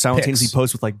will like simultaneously Picks.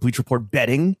 post with like Bleacher Report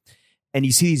betting, and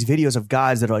you see these videos of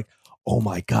guys that are like, "Oh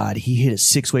my god, he hit a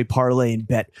 6-way parlay and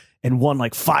bet and won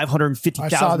like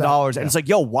 $550,000," and it's like,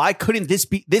 "Yo, why couldn't this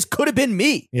be? This could have been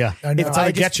me. Yeah. I know. That's how I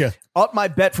they get you. Up my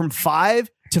bet from $5,000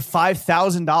 to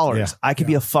 $5,000. Yeah. I could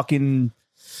be a fucking.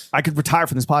 I could retire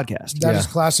from this podcast. That Yeah. is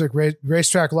classic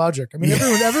racetrack logic. I mean,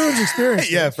 everyone's experienced.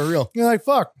 Yeah, it. for real. You're like,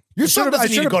 fuck. Your I son should've- I doesn't need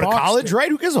to should've go to boxed college, it. right?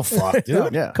 Who gives a fuck,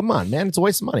 dude? Yeah. Come on, man. It's a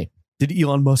waste of money. Did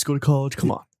Elon Musk go to college?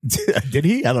 Come on. Did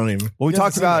he? I don't even. Well, we Yeah,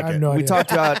 talked about I have no we idea.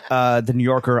 talked about the New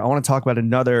Yorker. I want to talk about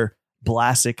another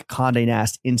Vlasic Condé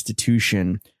Nast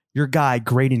institution. Your guy,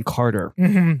 Graydon Carter.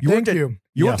 Mhm. You Thank worked at- you.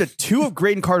 You Yeah. worked at 2 of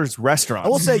Graydon Carter's restaurants. I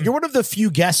will say you're one of the few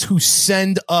guests who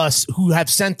have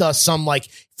sent us some like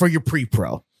for your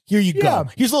pre-pro. Here you Yeah. go.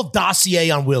 Here's a little dossier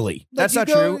on Willie. That's Like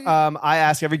not you true. go- I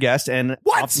ask every guest, and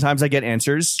What? oftentimes I get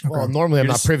answers. Well, normally I'm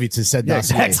You're not just- privy to said Yeah,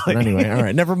 dossier. exactly. But anyway, all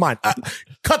right, never mind.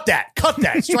 Cut that.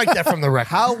 Strike that from the record.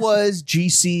 How was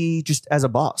GC just as a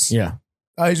boss? Yeah,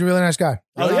 He's a really nice guy.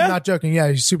 Oh, I'm yeah? not joking. Yeah,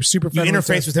 he's super you friendly.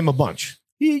 interface with him a bunch.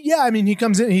 I mean, he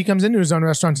comes into his own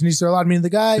restaurants and he's there a lot. I mean, the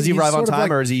guy Does he he's arrive on sort of time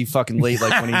like- or is he fucking late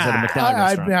like when he's at a McDonald's I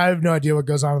restaurant? have no idea what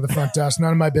goes on at the front desk.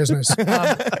 None of my business.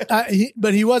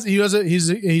 But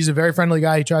he's a very friendly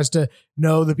guy. He tries to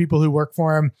know the people who work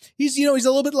for him. He's a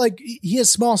little bit like he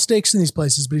has small stakes in these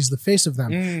places, but he's the face of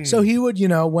them. So he would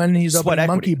when he's Sweat opening equity.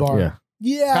 Monkey Bar. Yeah.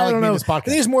 Yeah, Kinda I like don't me in know. this podcast. I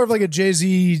think it's more of like a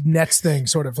Jay-Z Nets thing,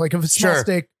 sort of like a small Sure.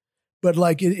 stake, but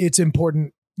like it's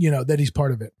important, that he's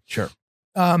part of it. Sure.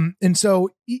 And so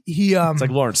he It's like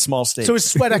Lawrence, small state. so his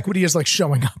sweat equity is like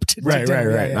showing up to Right.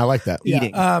 dinner. Yeah, yeah. I like that.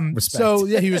 Eating. Respect. So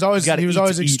yeah, he was always Gotta eat to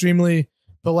eat. extremely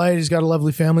polite. He's got a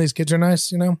lovely family. His kids are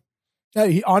nice. Yeah,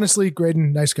 he honestly,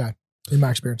 Graydon, nice guy in my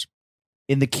experience.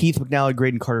 In the Keith McNally,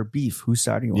 Graydon Carter beef, who's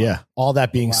siding you on? Yeah. All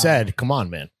that being Wow. said, come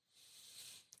on, man.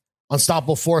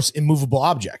 Unstoppable force, immovable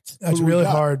object. That's Who do we really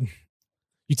got? hard.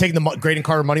 You taking the Graydon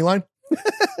Carter money line?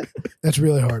 That's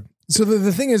really hard. So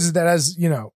the thing is that as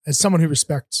someone who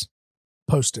respects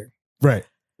posting, Right.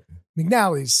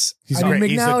 McNally's. He's great.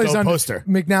 He's a McNally's dope poster.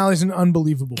 McNally's an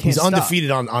unbelievable. He's stop.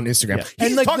 undefeated on Instagram. Yeah. He's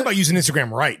And, like, talking about using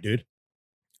Instagram right, dude.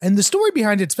 And the story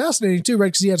behind it's fascinating too, right?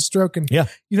 Because he had a stroke and Yeah.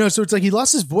 so it's like he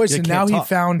lost his voice He and can't now talk.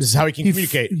 he found This is how he can he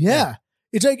communicate. Yeah.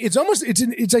 It's like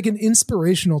it's like an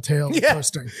inspirational tale of Yeah.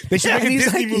 posting. They should make a And he's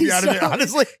Disney like- movie he's out of it, so-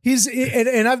 honestly. He's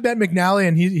and I've met McNally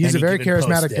and he's a Any very given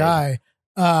charismatic post day. guy.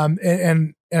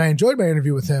 And I enjoyed my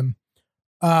interview with him.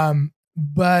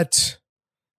 But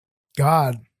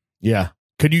God, Yeah.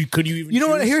 Could you even? You know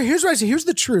what? choose? Here's what I say. Here's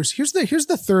the truce. Here's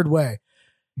the third way.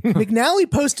 McNally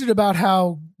posted about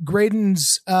how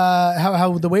Graydon's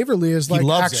how the Waverly is He like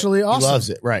loves actually it. awesome. He loves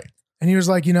it. Right. And he was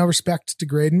like, respect to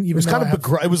Graydon. Even It was though kind I of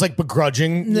have- it was like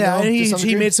begrudging. you know, and to he some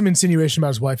degree. made some insinuation about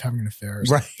his wife having an affair.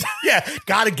 right. Yeah.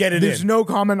 Got to get it There's in. no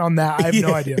comment on that. I have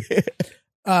no idea.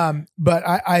 But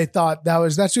I thought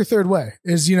that's your third way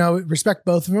is respect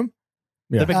both of them.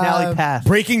 The McNally path.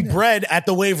 Breaking bread at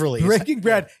the Waverly. Breaking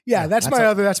bread. Yeah, that's my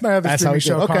other That's how streaming we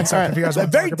show do it. Okay. concept. All right. If you guys A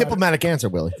want to very talk about it. diplomatic answer,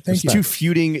 Willie. Thank you. Two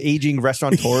feuding, aging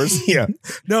restaurateurs. Yeah.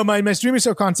 No, my streaming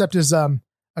show concept is a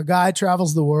guy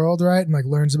travels the world, right, and like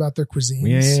learns about their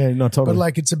cuisines. No, totally. But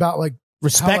like it's about like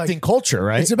respecting culture,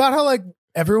 right? it's about how like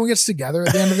everyone gets together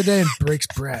at the end of the day and breaks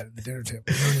bread at the dinner table.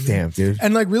 You know what I mean? Damn, dude.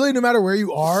 And like really, no matter where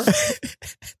you are,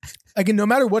 like no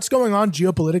matter what's going on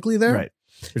geopolitically there, Right.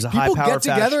 There's a high people power get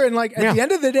together and like at the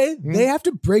end of the day, they have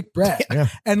to break bread. Yeah.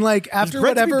 And like after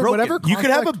bread to be whatever broken. You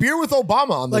could have a conflict- beer with Obama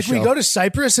on the like show. we go to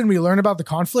Cyprus and we learn about the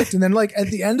conflict, and then like at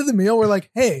the end of the meal, we're like,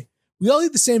 hey, we all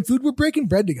eat the same food. We're breaking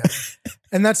bread together,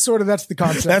 and that's the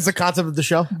concept. That's the concept of the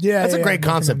show. Yeah, that's yeah, a great yeah.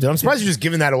 concept, dude. I'm surprised you're just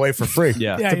giving that away for free.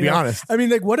 Yeah. Yeah, to be you know? honest. I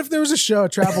mean, like, what if there was a show, a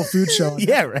travel food show?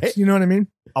 Yeah, right. You know what I mean?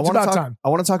 I It's want to about talk. time. I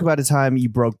want to talk about a time you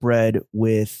broke bread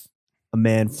with a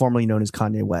man formerly known as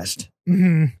Kanye West,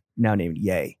 hmm now named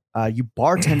Ye. You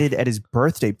bartended at his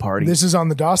birthday party. This is on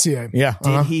the dossier. Yeah.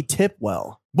 Did he tip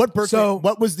well? What birthday? So-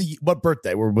 what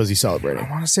birthday was he celebrating? I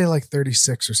want to say like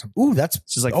 36 or something. Ooh, that's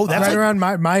Just like that's right like, around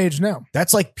my age now.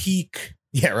 that's like peak.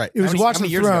 Yeah, right. It was How many Watch the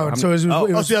years ago? Throne, How so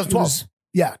many- it was 2012.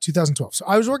 yeah, 2012. So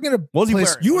I was working at a What was he place.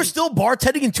 wearing? You were still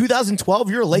bartending in 2012.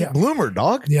 You're a late Yeah. bloomer,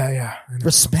 dog. Yeah, I know.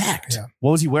 Respect. Yeah.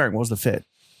 What was he wearing? What was the fit?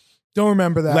 Don't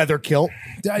remember that. Leather kilt.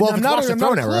 I'm Well, if it's not Watch the I'm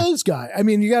not a Throne era. clothes guy. I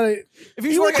mean, you gotta. If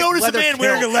You would notice a man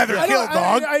wearing a leather I kilt,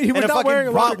 don't- dog. he was and a not fucking wearing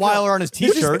a leather kilt. Rottweiler on his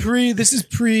t-shirt. This is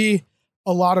pre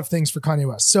a lot of things for Kanye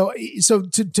West. So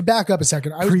to back up a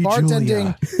second, I was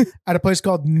Pre-Julia. bartending at a place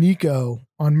called Nico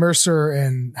on Mercer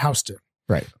and Houston.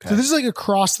 Right. So this is like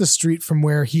across the street from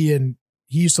where he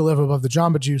used to live above the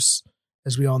Jamba Juice,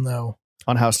 as we all know.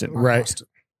 on Houston. on Right. Houston.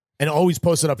 And always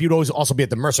posted up. You'd always also be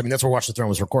at the Mercer. I mean, that's where Watch the Throne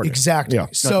was recorded. Exactly. Yeah.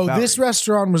 So Not the this Bowery.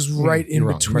 restaurant was right in You're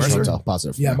wrong. between. Mercer Hotel,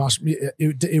 positive. Yeah,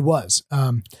 it was.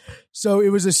 So it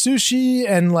was a sushi,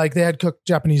 and like they had cooked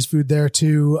Japanese food there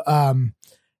too.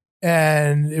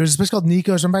 And it was a place called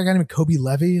Nico's. Remember a guy named Kobe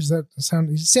Levy? Does that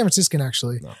sound? He's San Franciscan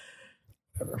actually. No.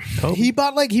 He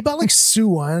bought like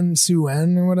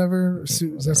Suen or whatever.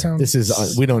 Does that sound? This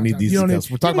is we don't need these You don't details.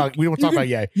 need- We're talking about we don't talk about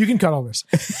Ye. You can cut all this.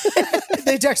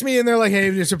 They text me and they're like, "Hey,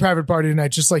 it's a private party tonight.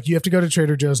 Just like you have to go to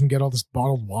Trader Joe's and get all this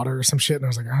bottled water or some shit." And I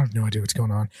was like, "I have no idea what's going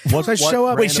on." What- So I show up. what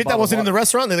Wait, brand shit of that wasn't in bottled the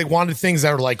restaurant. They like wanted things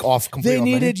that were like off completely.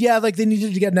 They needed, they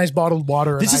needed to get nice bottled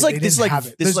water. This and is like- they this is didn't like- have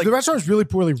it. this is like- The restaurant was really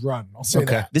poorly run. I'll say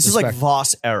Okay. that. This is like Respect.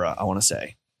 Voss era, I want to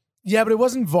say. Yeah, but it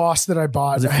wasn't Voss that I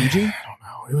bought. Was it Fiji? I don't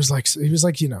know. It was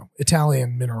like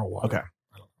Italian mineral water. Okay.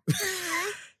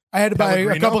 I had to buy a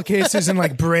Pellegrino? couple of cases and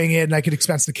like bring it, and I could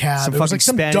expense the cab. Some it was fucking like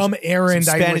some Spanish- dumb errand.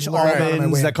 Some I Spanish like learned on my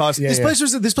almonds way. that cost. This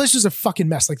place was a fucking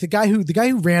mess. Like the guy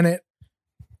who ran it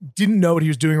didn't know what he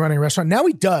was doing running a restaurant. Now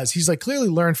he does. He's like clearly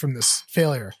learned from this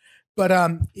failure. But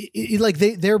like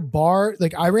their bar,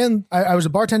 like I was a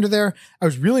bartender there. I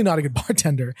was really not a good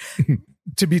bartender,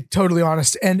 to be totally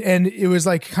honest. And it was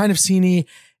like kind of sceney,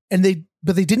 and they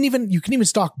didn't even, you couldn't even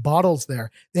stock bottles there.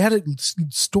 They had a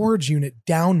storage unit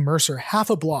down Mercer,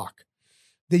 half a block.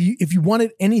 If you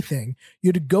wanted anything, you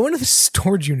had to go into the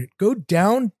storage unit, go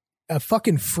down a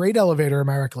fucking freight elevator.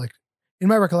 In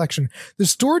my recollection, the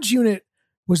storage unit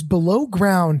was below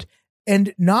ground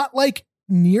and not like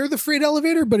near the freight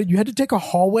elevator, but you had to take a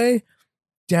hallway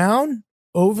down,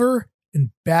 over,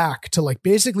 and back to like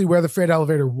basically where the freight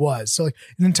elevator was. So like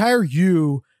an entire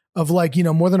U of like,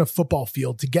 more than a football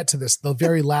field to get to the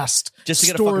very last Just to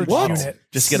get a fucking storage bottle. unit.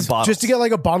 Just to get a bottle. Just to get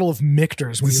like a bottle of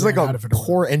Michter's. When This is you like ran a out of it or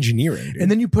poor engineering. Dude. and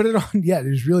then you put it on. Yeah, it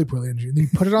was really poorly engineered. Then you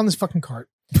put it on this fucking cart,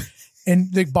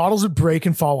 and the bottles would break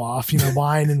and fall off.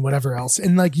 Wine and whatever else.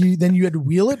 And like then you had to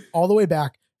wheel it all the way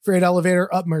back, freight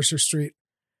elevator up Mercer Street,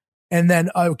 and then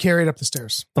carry it up the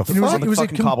stairs. The And it was fuck? like- it was The like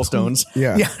fucking cobblestones.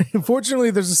 yeah. Yeah,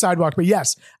 unfortunately, there's a sidewalk, but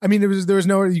yes, I mean there was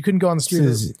nowhere you couldn't go on the street.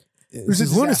 This is was this a is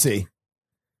disaster. lunacy.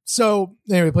 So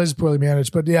anyway, the place is poorly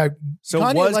managed, but yeah. So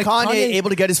Kanye- was like, Kanye Kanye- able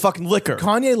to get his fucking liquor?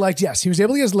 Kanye yes, he was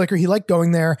able to get his liquor. He liked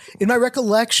going there. In my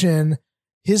recollection,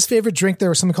 his favorite drink there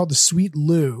was something called the Sweet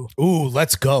Lou, Ooh,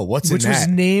 let's go. What's which in was that?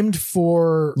 named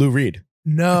for Lou Reed.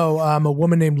 a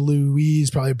woman named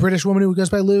Louise, probably a British woman who goes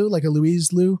by Lou, like a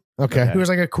Louise Lou, Okay. who was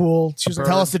like she was like,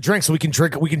 Tell us the drink so we can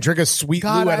drink a sweet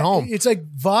God, Lou at home. It's like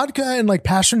vodka and like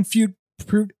passion fruit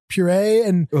puree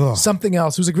and Ugh. something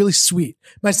else. It was like really sweet.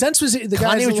 My sense was the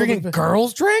guy Kanye was drinking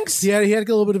girls' drinks? Yeah, he had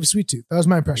a little bit of a sweet tooth. That was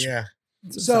my impression. Yeah.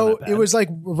 So it was like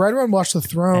right around Watch the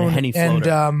Throne. And a Henny and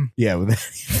floater. Yeah,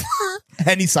 with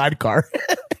any sidecar.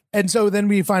 and so then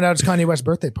we find out it's Kanye West's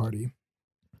birthday party.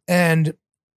 And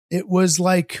it was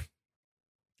like,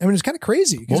 I mean, it's kind of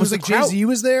crazy. What Because it was was the like crowd? Jay-Z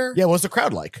was there. Yeah, what was the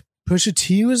crowd like? Pusha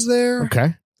T was there.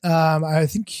 Okay. I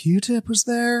think Q-Tip was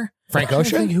there. Frank I can't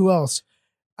think Ocean? who else?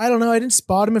 I don't know. I didn't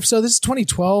spot him. If so, this is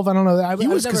 2012. I don't know. He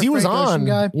was never because a he was Frank Ocean on.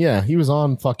 guy. Yeah, he was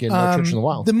on fucking No Church in the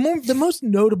Wild. The most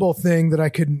notable thing that I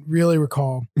could really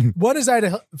recall, one is I had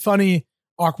a funny,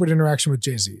 awkward interaction with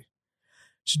Jay-Z.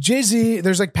 So Jay-Z,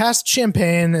 there's like past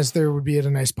champagne as there would be at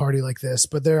a nice party like this,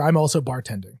 but I'm also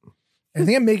bartending. I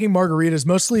think I'm making margaritas.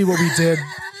 Mostly what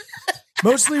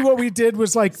we did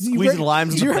was like Squeezing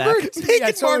limes in the back.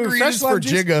 Making margaritas for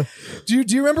Jigga. Do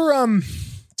you remember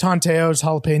Tonteo's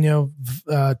jalapeno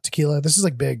tequila? This is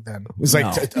like big then. It was like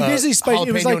No. Basically spiked-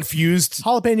 it was jalapeno like infused.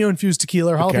 Jalapeno infused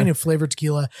tequila or jalapeno Okay. flavored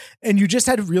tequila, and you just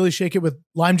had to really shake it with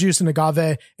lime juice and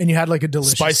agave, and you had like a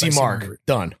delicious Spicy marg. margarita.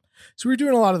 Done. So we were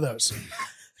doing a lot of those.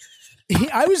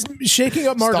 I was shaking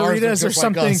up Stars margaritas look or just like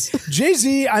something. us.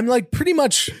 Jay-Z, I'm like pretty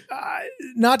much,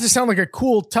 not to sound like a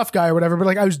cool tough guy or whatever, but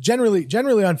like I was generally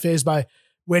unfazed by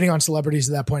waiting on celebrities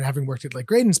at that point, having worked at like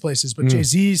Graydon's places. But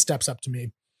Jay-Z steps up to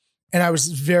me, and I was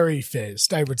very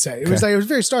phased. I would say it was like I was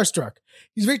very starstruck.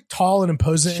 He's very tall and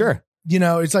imposing. Sure. You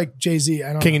know, it's like Jay-Z.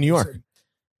 I don't King know. of New York.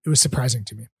 It was surprising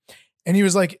to me, and he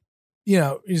was like,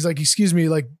 he's like, "Excuse me,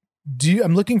 like,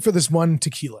 I'm looking for this one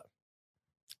tequila,"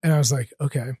 and I was like,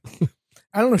 "Okay."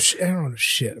 I don't know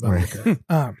shit about liquor.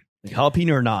 Like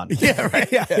jalapeno or non? Yeah,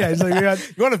 right. Yeah. He's like,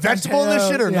 You want a vegetable in this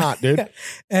shit or Yeah. not, dude?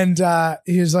 And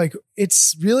he was like,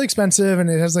 it's really expensive and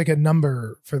it has like a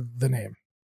number for the name.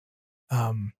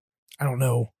 I don't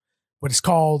know what it's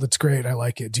called. It's great. I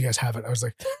like it. Do you guys have it? I was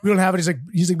like, we don't have it. He's like,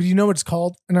 but do you know what it's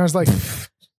called? And I was like,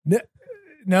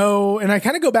 no. And I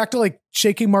kind of go back to like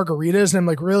shaking margaritas, and I'm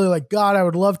like, really like, God, I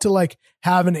would love to like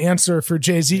have an answer for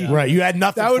Jay-Z. Right. You had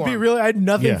nothing. That would for be him. really, I had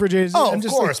nothing Yeah. for Jay-Z. Oh, I'm of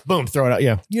just course. Boom. Throw it out.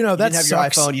 Yeah. like, that You didn't have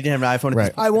sucks. your iPhone. You didn't have an iPhone. Right.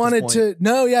 At I wanted this to,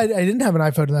 no, yeah, I didn't have an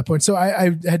iPhone at that point. So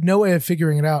I had no way of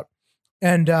figuring it out.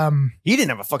 And He didn't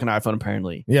have a fucking iPhone.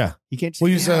 Apparently, Yeah. he can't.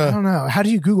 We'll use I don't know. How do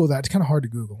you Google that? It's kind of hard to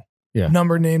Google. Yeah.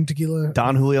 Number, name, tequila.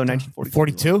 Don Julio, 1942.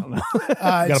 42?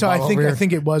 Uh, Got a so I bottle think over I here.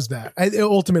 think it was that.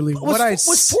 Ultimately,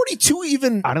 Was 42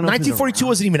 even? I don't know if it was 1942 around.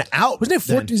 wasn't even out. wasn't it?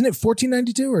 then. Isn't it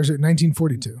 1492 or is it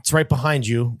 1942? It's right behind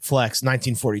you. Flex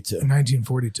 1942.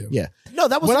 1942. Yeah. No,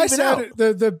 that was What I even said, out.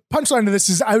 the punchline to this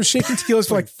is I was shaking tequilas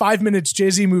for like 5 minutes.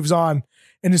 Jay-Z moves on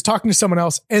and is talking to someone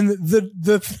else, and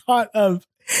the thought of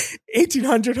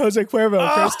 1800 Jose Cuervo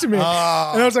occurs to me. And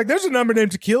I was like, there's a number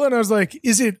named tequila. And I was like,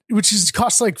 which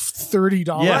costs like $30.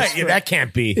 Yeah. Right. Yeah, that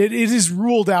can't be. It is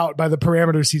ruled out by the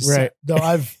parameters he's Right. set. Though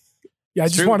I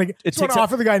just true. want to It takes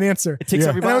offer the guy an answer. It takes Yeah.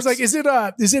 every And I was box. like, is it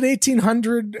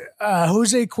 1800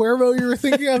 Jose Cuervo you were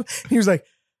thinking of? He was like,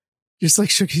 just like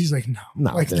shook. He's like, no,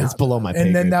 No, like, it's below my pay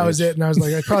And then grade, that was bitch. it. And I was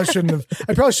like, I probably shouldn't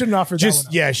have offered Just that one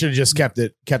up. yeah, I should have just kept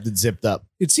it zipped up.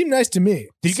 It seemed nice to me.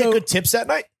 Did you So, get good tips that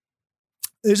night?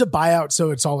 There's a buyout, so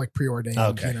it's all like preordained.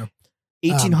 Okay. You know?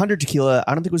 1800 tequila.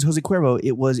 I don't think it was Jose Cuervo.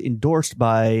 It was endorsed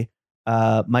by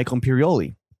Michael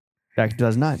Imperioli back in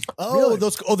 2009. Oh,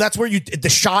 Really? that's where the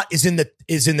shot is in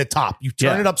the top. You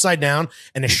turn Yeah. it upside down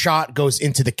and the shot goes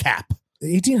into the cap.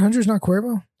 The 1800 is not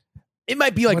Cuervo? It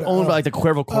might be like What- owned by like the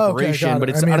Cuervo Corporation, got it. but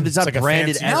it's, I mean, it's not it's like a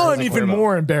branded fancy- as Now I'm Jose even Cuervo.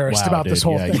 more embarrassed about this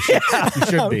whole thing. You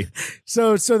should be.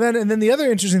 So then the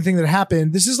other interesting thing that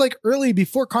happened, this is like early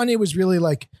before Kanye was really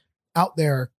like out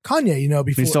there. Kanye,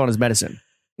 before He's still on his medicine.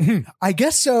 I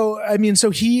guess so. I mean,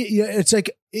 so it's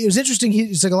like, it was interesting.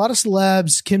 It's like a lot of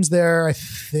celebs. Kim's there. I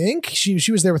think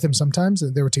she was there with him sometimes.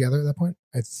 They were together at that point,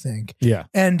 I think. Yeah.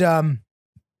 And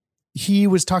he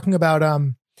was talking about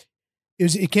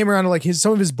it came around to like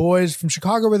some of his boys from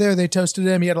Chicago were there. They toasted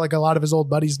him. He had like a lot of his old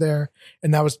buddies there,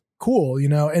 and that was cool,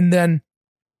 And then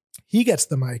he gets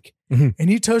the mic Mhm. and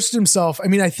he toasted himself. I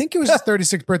mean, I think it was his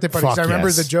 36th birthday party. 'Cause Fuck I remember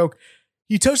yes. the joke.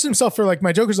 He toasted himself for like,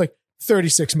 my joke was like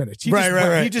 36 minutes. He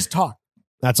Right. He just talked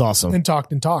That's awesome. and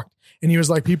talked and talked. And he was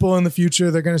like, people in the future,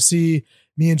 they're going to see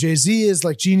me and Jay-Z as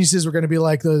like geniuses. We're going to be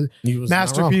like the He was not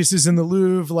wrong. masterpieces in the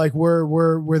Louvre. Like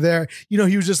we're there. He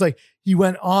was just like, he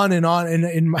went on.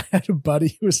 And my had a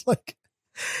buddy who was like,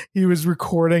 he was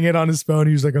recording it on his phone.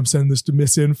 He was like, I'm sending this to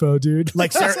Miss Info, dude.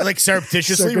 Like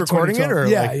surreptitiously Circa recording it, 2012.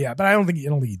 or yeah, like, yeah. But I don't think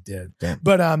he did. Damn.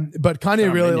 But Kanye Shout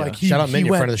out really Minya. like, he shout out Minya,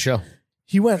 went, friend of the show.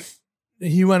 he went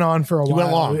He went on for a while.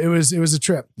 went long. It was a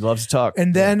trip. He loves to talk.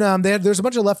 And then there's a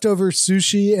bunch of leftover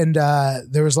sushi, and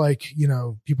there was like,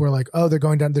 people were like, oh, they're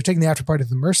going down. They're taking the after party to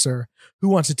the Mercer. Who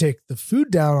wants to take the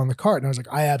food down on the cart? And I was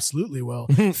like, I absolutely will,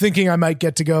 thinking I might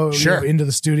get to go into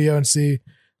the studio and see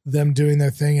them doing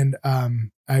their thing. And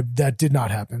that did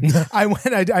not happen.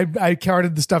 I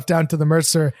carted the stuff down to the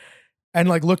Mercer and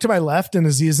like looked to my left, and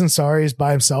Aziz Ansari is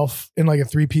by himself in like a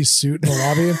 3-piece suit in the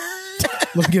lobby.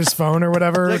 Looking at his phone or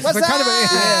whatever. Like, it's like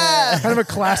kind of a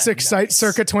classic site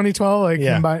circa 2012. Like,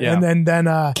 and then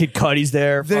Kid Cudi's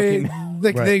there.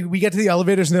 We get to the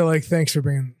elevators and they're like, thanks.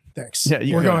 Yeah,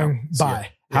 We're going by.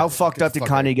 How fucked up did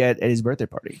Kanye get at his birthday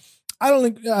party? I don't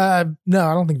think, I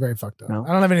don't think very fucked up. No?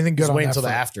 I don't have anything good Just on wait that until the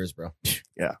front. afters, bro.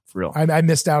 Yeah, for real. I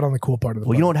missed out on the cool part of the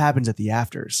Well, you know party. what happens at the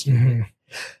afters? Mhm.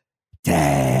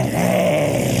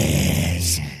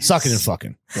 Sucking and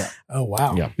fucking. Oh,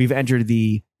 wow. Yeah. We've entered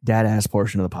the dad ass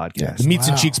portion of the podcast. The meats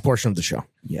and Wow. cheeks portion of the show.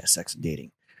 Yeah, sex and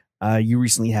dating. You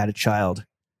recently had a child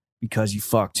because you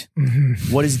fucked.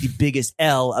 Mhm. What is the biggest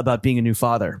L about being a new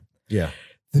father? Yeah.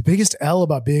 The biggest L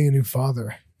about being a new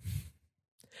father.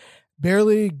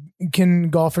 Barely can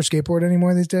golf or skateboard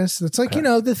anymore these days. It's like,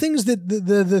 the things that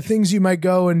the things you might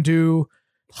go and do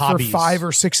Hobbies. for 5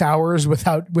 or 6 hours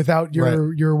without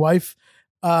your wife.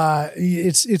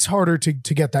 It's harder to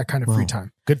get that kind of free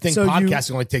time. Good thing So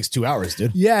podcasting only takes 2 hours,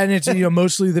 dude. Yeah. And it's,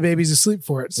 mostly the baby's asleep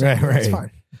for it. So it's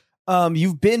fine.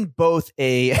 You've been both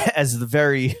as the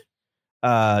very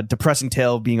depressing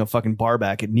tale of being a fucking bar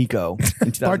back at Nico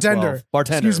in 2012.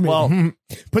 Bartender. Excuse me. Well,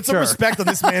 Put some Sure. respect on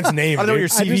this man's name. I don't know what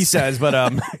your dude. CV says,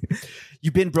 but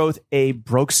you've been both a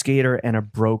broke skater and a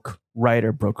broke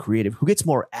writer, broke creative. Who gets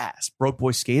more ass? Broke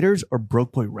boy skaters or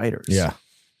broke boy writers? Yeah.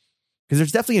 Because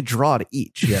there's definitely a draw to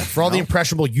each. Yeah. For all the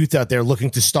impressionable youth out there looking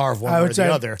to starve one I way or would say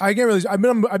the other. I can't really.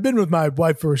 I've been with my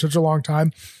wife for such a long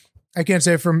time. I can't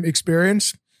say from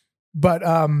experience, but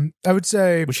I would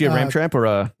say Was she a ramp tramp or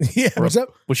a? Yeah. What's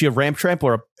up? Was she a ramp tramp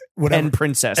or a Whatever. pen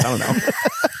princess? I don't know.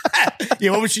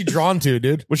 Yeah. What was she drawn to,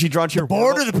 dude? Was she drawn to your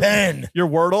Board Wordle? or the pen? Your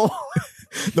Wordle?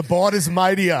 The board is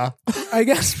mightier. I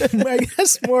guess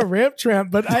more ramp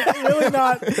tramp, but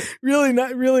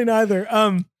really neither.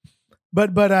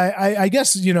 But I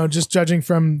guess just judging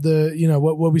from the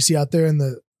what we see out there in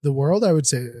the world, I would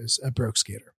say is a broke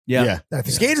skater. Yeah. I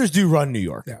think Skaters do run New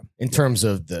York. Yeah. In terms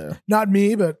of the not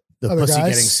me, but other pussy guys.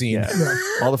 getting seen. Yeah. Yeah.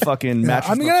 All the fucking matches.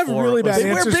 I'm gonna have really bad They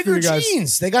wear answers for bigger you guys.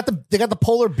 jeans. They got the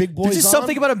polar big boys. There's just on,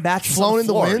 something about a match flowing in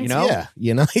the floor, wind. you know?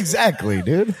 Yeah, exactly,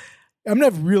 dude. I'm gonna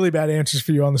have really bad answers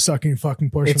for you on the sucking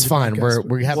fucking portion. It's of the fine. podcast,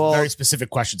 We have Well, very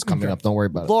specific questions coming up. Don't worry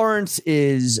about it. Lawrence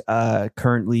is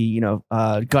currently,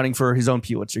 gunning for his own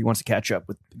Pulitzer. He wants to catch up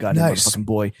with the goddamn Nice. motherfucking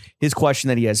boy. His question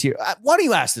that he has here. Why don't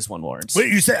you ask this one, Lawrence?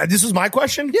 Wait, you said this was my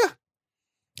question? Yeah.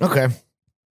 Okay.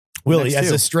 Willie, Next as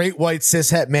two. a straight white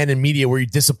cishet man in media, were you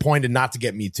disappointed not to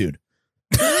get Me Too'd?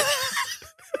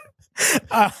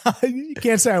 you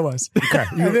can't say I was. Okay.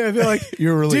 I feel like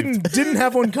You're relieved. didn't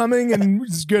have one coming, and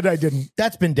it's good I didn't.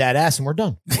 That's been dad ass, and we're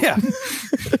done. Yeah.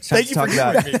 Thank you for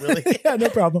about hearing me, Willie. Yeah, no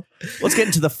problem. Let's get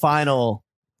into the final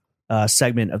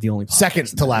segment of the only podcast.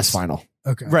 Second to last final.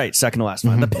 Okay, Right, second to last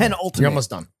final. Mhm. The penultimate. You're almost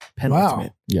done.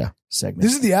 penultimate Yeah. segment.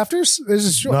 This is the afters. This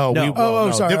is short. No, No.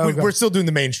 Oh, sorry. Okay. We're still doing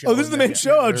the main show. Oh, this is the main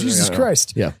show. Oh, Jesus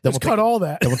Christ! Yeah. Then Let's cut all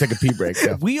that. Then we'll take a pee break.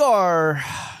 Yeah. We are,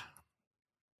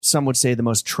 some would say, the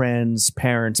most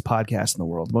transparent podcast in the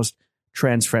world, the most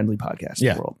trans-friendly podcast in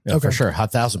Yeah. the world. Yeah, Okay. for sure.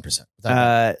 1,000%.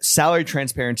 Salary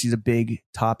transparency is a big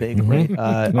topic. Mhm.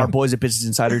 Right? Our boys at Business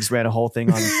Insider just ran a whole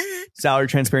thing on salary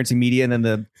transparency media, and then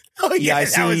the Oh, yeah.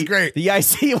 EIC, That was great. The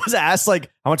EIC was asked, like,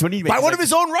 how much money do you make? By He's one like, of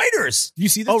his own writers. You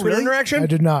see this Oh, Twitter really? interaction? I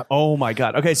did not. Oh my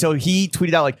God. Okay. So he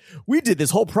tweeted out, like, we did this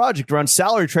whole project around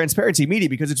salary transparency media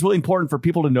because it's really important for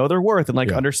people to know their worth and like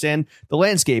Yeah. understand the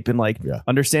landscape and like Yeah.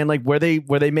 understand like where they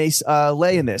may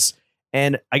lay in this.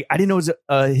 And I didn't know it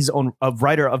was his own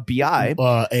writer of BI.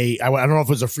 I don't know if it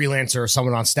was a freelancer or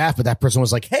someone on staff, but that person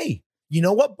was like, "Hey, you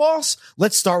know what, boss?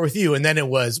 Let's start with you." And then it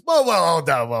was,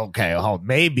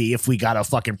 maybe if we got a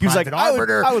fucking He was private like,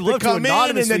 arbiter, I would love to come in and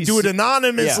anonymously then do it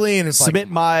anonymously, and it's Submit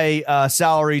my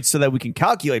salary so that we can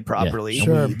calculate properly. like,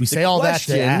 Sure. we say The all that to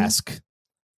question- ask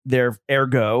Their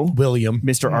ergo, William.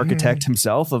 Mr. Mhm. Architect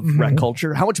himself of Mhm. rec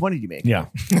culture. How much money do you make? Yeah,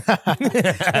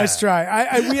 Nice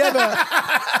try. We have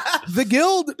the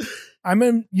Guild. I'm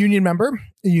a union member,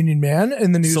 a union man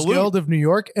in the News Salute. Guild of New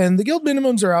York, and the Guild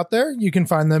minimums are out there. You can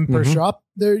find them per Mhm. shop.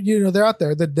 They're out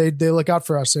there. That they look out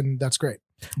for us, and that's great.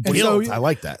 And Guild. so, I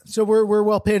like that. so we're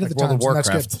well paid at Like the World time. of So that's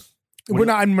Warcraft. good.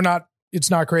 We're not it's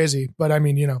not crazy, but I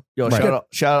mean, Yo, Right.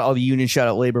 shout out all the unions, shout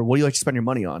out labor. What do you like to spend your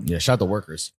money on? Yeah, shout out the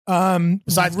workers. rent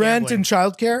Besides gambling. and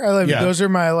childcare. I Yeah. Those are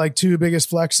my like two biggest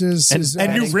flexes.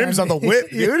 And new rims on the whip,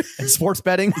 dude. And sports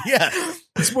betting? Yeah.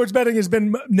 Sports betting has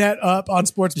been net up on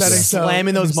sports betting. So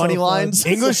slamming those I'm so money fun. lines.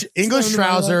 English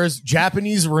trousers,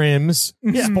 Japanese rims,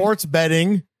 sports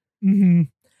betting, Mhm.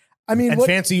 I mean, and what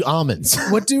fancy almonds.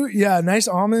 nice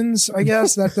almonds, I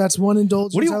guess. That's one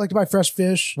indulgence. What do you- I like to buy fresh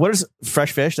fish. What is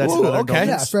fresh fish? That's Ooh, another okay. Yeah,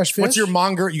 indulgence. fresh fish. What's your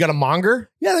monger? You got a monger?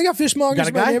 Yeah, they got fishmongers Got a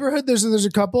in my guy? neighborhood. There's a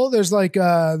couple. There's like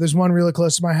there's one really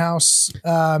close to my house.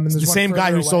 And there's The one same guy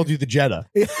further who away. sold you the Jetta.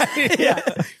 yeah.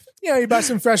 Yeah, you buy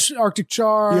some fresh Arctic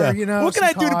char, you know. What can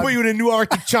I do to put you in a new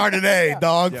Arctic char today,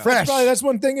 dog? Fresh. That's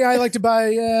one thing I like to buy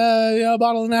a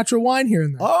bottle of natural wine here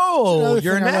and there. Oh, Another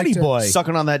you're a thing I like natty to- boy.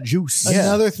 Sucking on that juice. Yeah.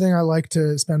 Another thing I like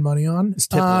to spend money on.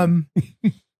 tippling.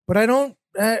 But I don't.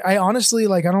 I honestly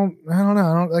like. I don't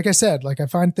know. Like I said, like I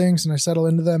find things and I settle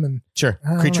into them, and Sure. I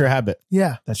don't Creature know. habit.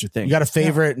 yeah. That's your thing. You got a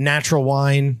favorite natural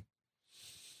wine?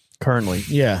 currently.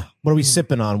 Yeah. What are we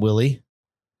sipping on, Willie?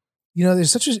 You know,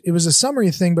 it was a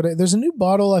summery thing, but there's a new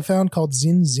bottle I found called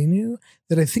Zinzinu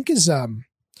that I think is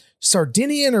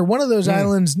Sardinian or one of those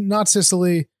islands, not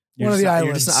Sicily. One of the You're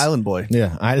islands. just an island boy.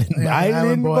 Yeah. Island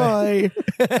Island boy.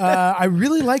 I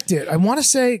really liked it. I want to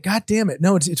say, God damn it,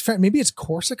 no, it's maybe it's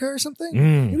Corsica or something.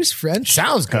 Mm. It was French.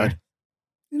 Sounds good.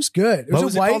 It was good. It What was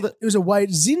was a it white. called? It was a white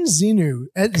Zinzinu.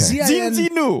 Z-I-N-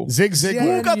 Zinzinu. Zig Zig.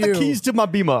 Yeah. Who got the you. keys to my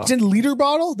Beamer? It's in liter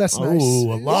bottle. That's nice.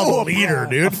 Oh, I love a leader, A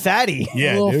dude. fatty.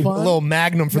 Yeah, A little dude. fun. A little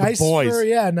magnum for Nice the boys.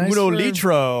 nice Uno for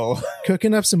litro.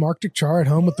 cooking up some Arctic char at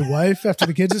home with the wife after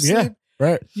the kids Yeah. asleep.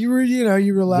 Right. You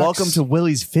relax. Welcome to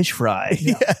Willie's Fish Fry.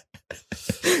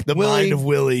 The Willie. mind of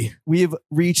Willie. We have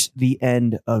reached the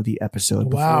end of the episode.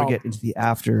 Before Wow. we get into the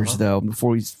afters, though, before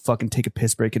we fucking take a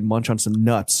piss break and munch on some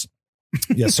nuts,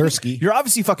 Yeah, Sirski. you're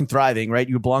obviously fucking thriving, right?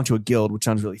 You belong to a guild, which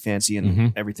sounds really fancy and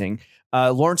Mhm. everything.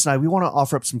 Lawrence and I, we want to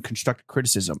offer up some constructive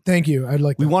criticism. Thank you. I'd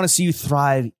like We that. want to see you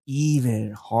thrive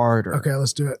even harder. Okay,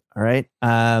 let's do it. All right.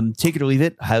 Take it or leave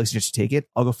it. I highly suggest you take it.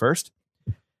 I'll go first.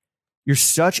 You're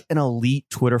such an elite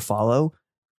Twitter follow.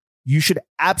 You should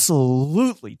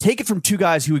absolutely take it from two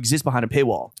guys who exist behind a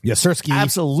paywall. Yeah, Sirski.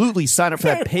 Absolutely sign up for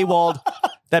that paywalled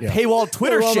paywall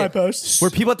Twitter Paywall my shit posts. where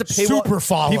people have to pay Super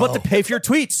follow. people have to pay for your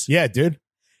tweets. Yeah, dude.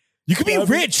 You could be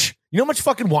rich. You know how much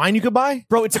fucking wine you could buy?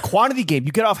 Bro, it's a quantity game.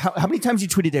 You get off how many times you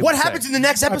tweet a day? What would you happens say? in the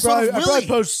next I episode probably, of I probably Willie?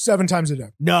 post 7 times a day.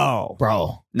 No.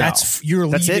 Bro, No. you're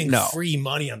That's it? leaving No. free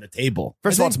money on the table.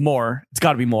 First of all, it's more. It's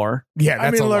got to be more. Yeah, that's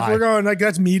I mean, a look, lie. we're going like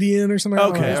that's median or something. I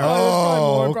don't Okay. know. It's probably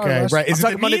more, probably okay. less. Right. Is I'm it the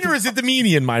talking Monday mean or is it the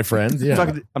median, my friend?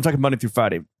 Yeah. I'm talking Monday through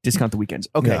Friday. Discount the weekends.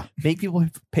 Okay. Yeah. Make people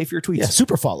pay for your tweets. Yeah,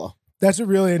 super follow. That's a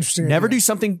really interesting. Never idea. do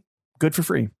something good for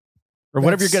free. Or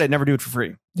whatever you're That's- good at, never do it for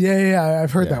free. Yeah.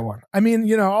 I've heard Yeah. that one. I mean,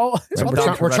 you know,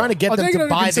 We're trying to get I'll them take it to under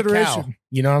buy the cow. consideration.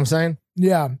 You know what I'm saying?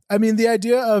 yeah. I mean, the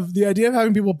idea of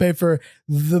having people pay for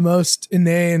the most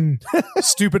inane,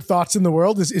 stupid thoughts in the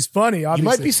world is funny. Obviously,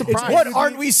 might be It's- surprised. What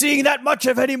aren't we seeing that much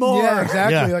of anymore? Yeah,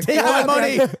 exactly. Yeah. Like, Take throw my that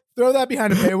money. behind- Throw that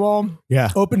behind a paywall. Yeah.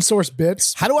 Open source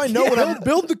bits. How do I know what I'm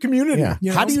Build the community. Yeah.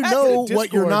 you How do you Have it know in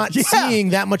what you're Discord. not Yeah. seeing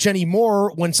that much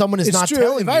anymore when someone is It's not true.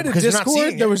 telling If I you had a because you're not Discord,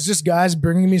 seeing there it? was just guys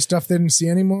bringing me stuff they didn't see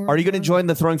anymore. Are you going to join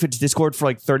the Throwing Fits Discord for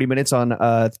like 30 minutes on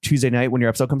Tuesday night when your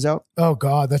episode comes out? Oh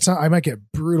God, that's not. I might get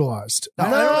brutalized. No,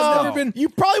 I've never been. you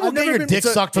probably will I've get never your been- dick it's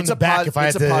a- sucked from it's the a back pos- if I had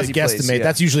it's to a posy place, guesstimate. yeah.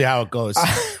 That's usually how it goes.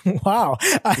 Wow,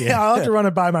 I'll have to run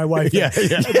it by my wife. yeah.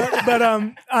 but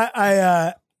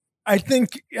I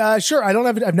think sure.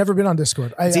 I've never been on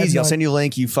Discord. It's easy. I'll send you a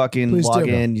link. You fucking Please log do.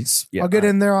 in. I'll I'll get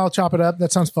in there. I'll chop it up.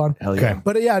 That sounds fun. Hell yeah. Okay.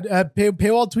 But yeah,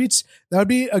 paywall tweets. That would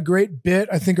be a great bit.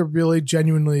 I think a really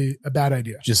genuinely a bad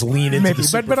idea. Just lean into Maybe,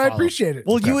 the but I super appreciate it.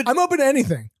 Well, you would. I'm open to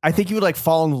anything. I think you would like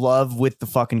fall in love with the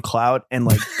fucking clout and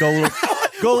like go.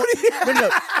 No.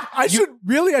 I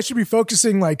should be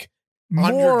focusing like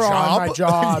On your more on job? my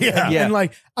job. Yeah. and, Yeah. and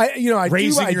like I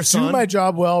Raising do your son? my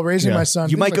job well, raising Yeah. my son.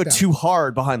 You things might like go that. too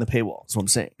hard behind the paywall. That's what I'm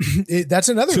saying. That's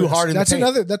another Too risk. hard in the That's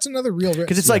paint. That's another real risk.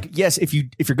 Because it's like, yes, if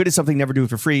you're good at something, never do it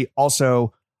for free.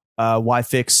 Also, why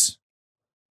fix?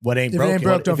 What ain't If it broke? ain't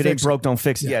broke, don't if it fix ain't broke, don't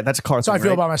fix it. Yeah. Yeah, that's a car. so I thing,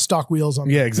 feel right? about my stock wheels on.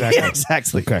 Yeah, exactly. Yeah,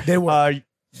 exactly. Okay. They were.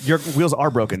 Your wheels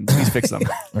are broken. Please fix them.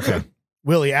 Okay.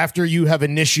 Willie, after you have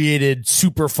initiated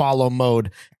super follow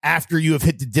mode, after you have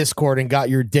hit the Discord and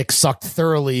got your dick sucked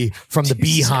thoroughly from the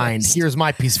behind, here's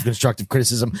my piece of constructive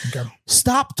criticism. Okay.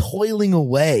 Stop toiling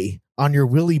away on your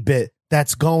Willie bit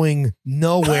that's going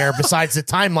nowhere besides the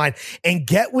timeline and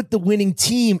get with the winning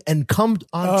team and come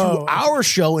onto Oh. our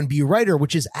show and be a writer,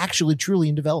 which is actually truly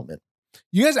in development.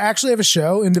 You guys actually have a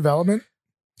show in development?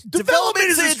 Development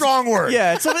is a strong word.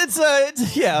 Yeah,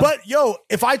 it's yeah. But yo,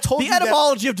 if I told the you that,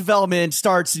 etymology of development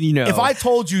starts, if I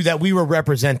told you that we were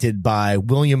represented by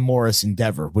William Morris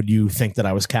Endeavor, would you think that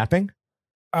I was capping?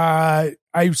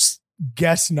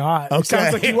 Guess not. Okay. It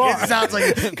sounds like you are. It sounds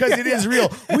like because it is real.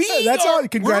 That's all.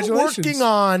 Congratulations. We're working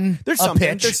on There's a something.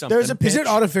 pitch. There's something. There's a pitch. Is it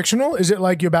autofictional? Is it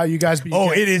like about you guys being? Oh,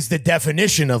 it is the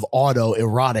definition of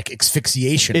autoerotic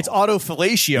asphyxiation. it's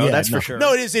autofellatio, that's for sure.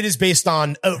 No, it is. It is based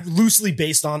on loosely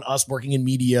based on us working in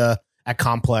media at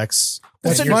Complex.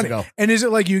 That's 10 years funny. ago. And is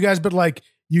it like you guys, but like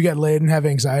you get laid and have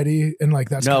anxiety and like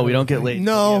that's No, kind we of don't the get thing? laid.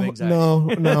 No, We have anxiety.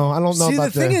 no. I don't know See,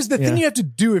 about the thing is, the thing yeah. you have to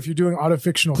do if you're doing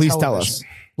autofictional. Please tell television- us.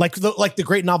 Like the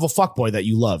great novel Fuckboy that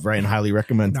you love, right? And highly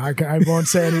recommend. No, I won't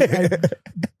say anything.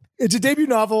 It's a debut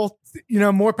novel. You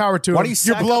know, more power to Why it. do you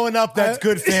You're sack blowing up. That's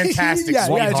good. Fantastic. Yeah,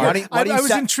 sweetheart. it's Why good. do you- why do you I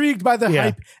was sa- intrigued by the Yeah.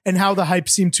 hype and how the hype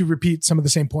seemed to repeat some of the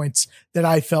same points that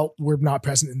I felt were not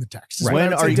present in the text. So I When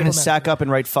would are say you going to diplomatic. sack up and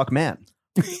write "fuck man"?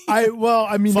 I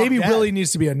mean, Fuck maybe that. Willie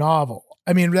needs to be a novel.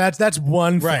 I mean, that's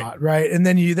one Right. thought, right? And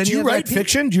then you Do you have write that-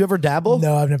 fiction? Do you ever dabble?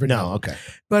 No, I've never. No. done. Okay.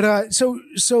 But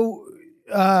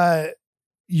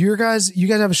you guys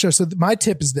have a show. So my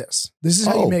tip is this. This is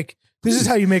how Oh. you make. This is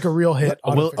how you make a real hit.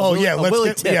 A will- autofiction. Oh yeah. A Let's Willie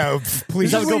get, tip. yeah.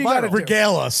 Please This is what you gotta do.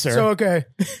 regale us, sir. So okay,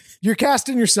 you're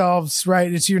casting yourselves,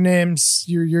 right? It's your names.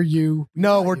 You're you.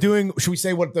 no, we're doing. Should we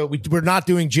say what we're not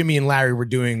doing? Jimmy and Larry. We're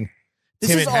doing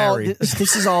Tim and Harry.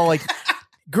 This is all like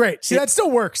Great. See, that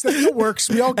still works. That still works.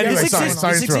 We all get Anyway, this what's sorry, going on.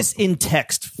 sorry. exists, this exists in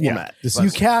text format. This You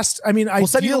is- cast. I mean, We'll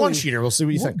send you the ideally- one sheeter. We'll see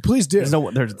what you Well, think. please do. There's no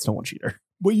one cheater.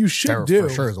 What you should There do for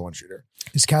sure is a one shooter.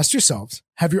 is cast yourselves,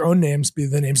 have your own names be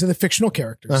the names of the fictional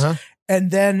characters, Uh-huh.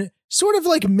 and then sort of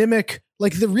like mimic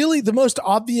like the most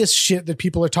obvious shit that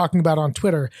people are talking about on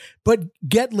Twitter, but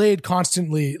get laid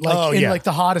constantly, like in like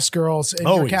the hottest girls, and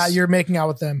Always. you're making out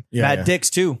with them. Yeah. Mad dicks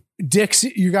too. Dicks,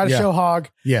 you got to Yeah. show hog.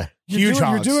 Yeah. You're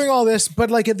Huge. doing all this, but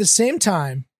like at the same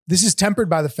time, this is tempered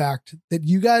by the fact that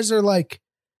you guys are like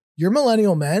you're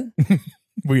millennial men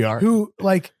We are. who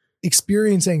like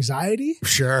experience anxiety.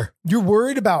 Sure. You're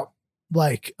worried about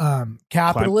like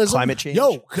capitalism, Climate change.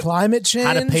 climate change,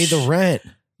 How to pay the rent.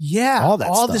 yeah, all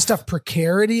that this stuff,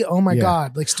 precarity. Oh my Yeah.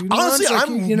 god, like student Honestly, loans,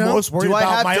 like, I'm most worried Do I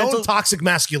about have my dental- own toxic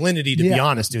masculinity, to be Yeah.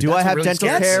 honest, dude. Do I That's have what really dental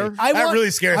scares care? me. I That want-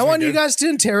 really scares me. I want you dude. guys to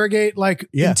interrogate, like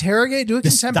Yeah. do a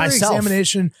This contemporary thyself.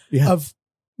 examination Yeah. of,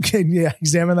 yeah,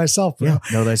 examine thyself, bro. Yeah.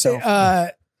 Know thyself.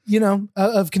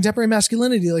 Of contemporary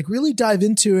masculinity, like really dive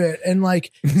into it. And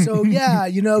like, so yeah,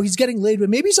 he's getting laid, but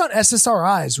maybe he's on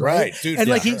SSRIs, right? Right, dude, And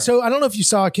yeah, like, sure. so I don't know if you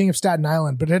saw King of Staten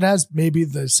Island, but it has maybe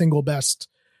the single best,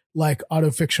 like It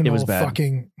autofictional was bad.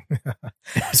 fucking,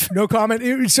 no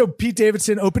comment. So Pete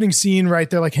Davidson opening scene, right?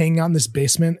 They're like hanging out in this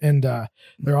basement and,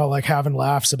 they're all like having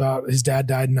laughs about his dad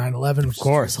died in 9/11. Of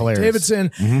course, hilarious. Davidson.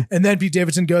 Mhm. And then Pete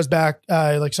Davidson goes back,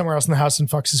 like somewhere else in the house and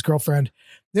fucks his girlfriend.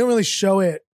 They don't really show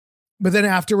it. But then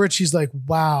afterwards, she's like,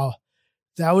 wow,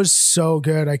 that was so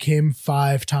good. I came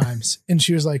 5 times. And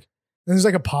she was like, and there's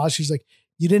like a pause. She's like,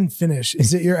 you didn't finish.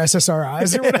 Is it your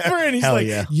SSRIs or whatever? And he's Hell like,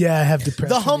 yeah. I have depression.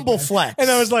 The humble again." flex. And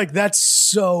I was like, that's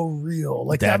so real.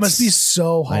 Like that That's- must be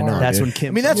so I hard. know. That's dude. when Kim.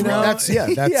 I mean, that's You know? that's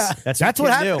Yeah. That's what Kim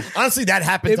happened. knew. Honestly, that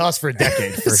happened to us for a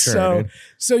decade for sure. So, dude.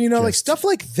 so like Just- stuff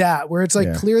like that, where it's like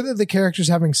Yeah. clear that the character's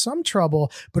having some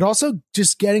trouble, but also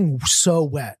just getting so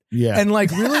wet. Yeah. And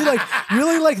like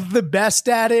really like the best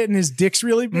at it, and his dick's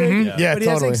really big. Mhm. Yeah, but he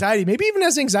has totally. anxiety. Maybe even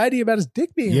has anxiety about his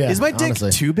dick being Yeah. big. Is my dick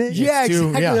honestly. too big? Yeah, Too-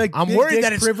 exactly. Like I'm big worried dick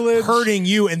that it's privilege. hurting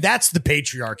you, and that's the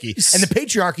patriarchy. And the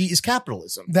patriarchy is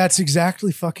capitalism. That's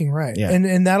exactly fucking right. Yeah.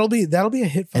 And that'll be a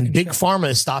hit. And fucking big show. pharma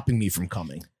is stopping me from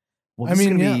coming. Well, I this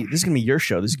mean, is this is gonna be your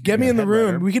show. This is Get me in the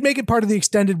room. We could make it part of the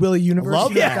extended Willie universe.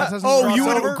 Love You guys that. have some Oh, you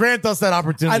crossover. would grant us that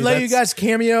opportunity. I'd let you That's- guys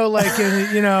cameo, like,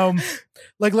 in,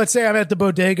 like, let's say I'm at the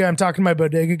bodega. I'm talking to my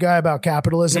bodega guy about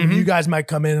capitalism. Mm-hmm. You guys might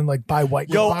come in and like buy white.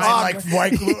 Yo, buy, like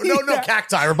white. No,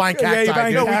 cacti. We're buying Yeah, cacti. you're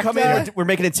buying dude. No, we come in. Cacti? We're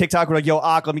making a TikTok. We're like, yo,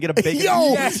 Ak, let me get a bacon.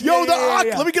 Yo, Yes, yo, yeah, the yeah, Ak.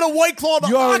 yeah. Let me get a white claw the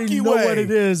you already Aki know way. what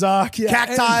it is, yeah.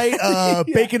 Cacti,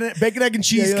 bacon, egg and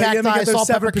cheese, cacti, salt,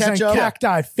 pepper, ketchup.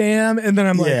 cacti, fam. And then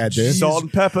I'm like, Yeah, dude. "Jeez, Salt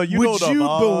and pepper. You know would the you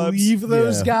vibes." believe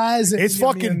those Yeah. guys? It's I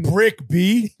mean, fucking brick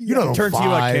B. You know, Turn to you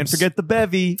like, can't vibes. forget the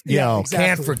bevy. Yeah, Yo, exactly.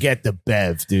 can't forget the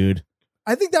Bev, dude.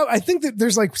 I think that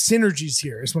there's like synergies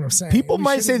here. Is what I'm saying. People We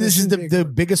might say shouldn't- this is shouldn't the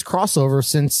be biggest crossover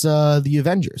since the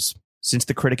Avengers. Since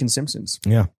the Critic and Simpsons.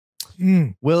 Yeah.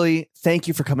 Mm. Willie, thank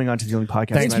you for coming on to the only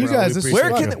podcast. Thanks, you tonight. guys. This is Where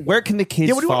fun. where can the kids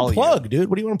Yeah, what do you follow want to plug, dude?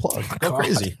 What do you want to plug? Go God.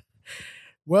 crazy.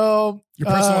 Well, Your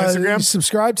personal Instagram?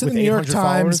 Subscribe to the With New York 800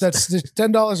 Times. followers? That's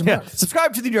 $10 a Yeah, month.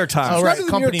 subscribe to the New York Times. All Subscribe right, to the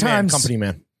New company York man, Times. company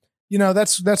man.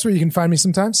 That's where you can find me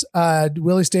sometimes.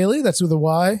 Willie Staley, that's with a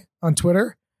Y on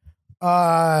Twitter.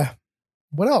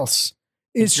 What else?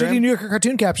 It's Instagram? Shitty New Yorker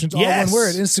cartoon captions. All Yes. one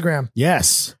word. Instagram.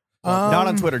 Yes. Not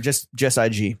on Twitter, just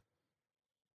IG.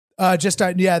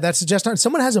 That's just on.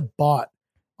 Someone has a bot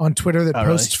on Twitter that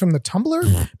posts from the Tumblr,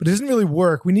 but it doesn't really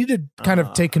work. We need to kind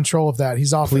of take control of that.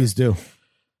 He's off. Please do.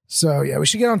 So yeah, we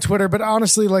should get on Twitter. But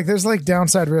honestly, like, there's like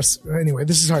downside risks. Anyway,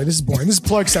 this is boring. This is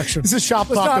plug section. This is shop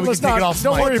talk that we can take it off.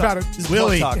 Don't worry about it.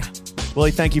 Willie.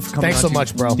 Willie, thank you for coming. Thanks so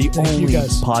much, bro. The Thank you, only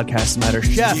guys. podcast that matters.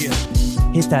 Chef,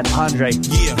 hit that Andre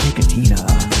Nicotina.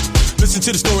 Listen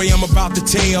to the story I'm about to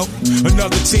tell.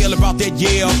 Another tale about that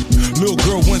Yale. Little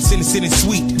girl once innocent and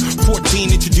sweet.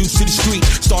 14 introduced to the street.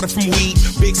 Started from weed,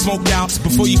 big smoked outs.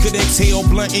 Before you could exhale,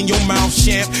 blunt in your mouth.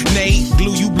 Champagne,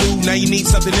 glue you blue. Now you need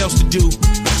something else to do.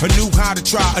 A new high to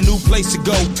try, a new place to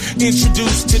go.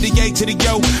 Introduced to the yay, to the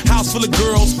yo. House full of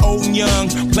girls, old and young.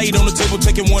 Played on the table,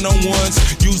 taking one-on-ones.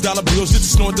 Used dollar bills just to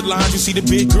snort the line. You see the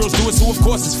big girls do it, so of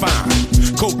course it's fine.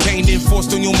 Cocaine then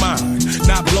forced on your mind.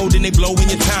 Not blow, then they blow in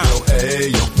your time. Hey,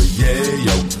 yo,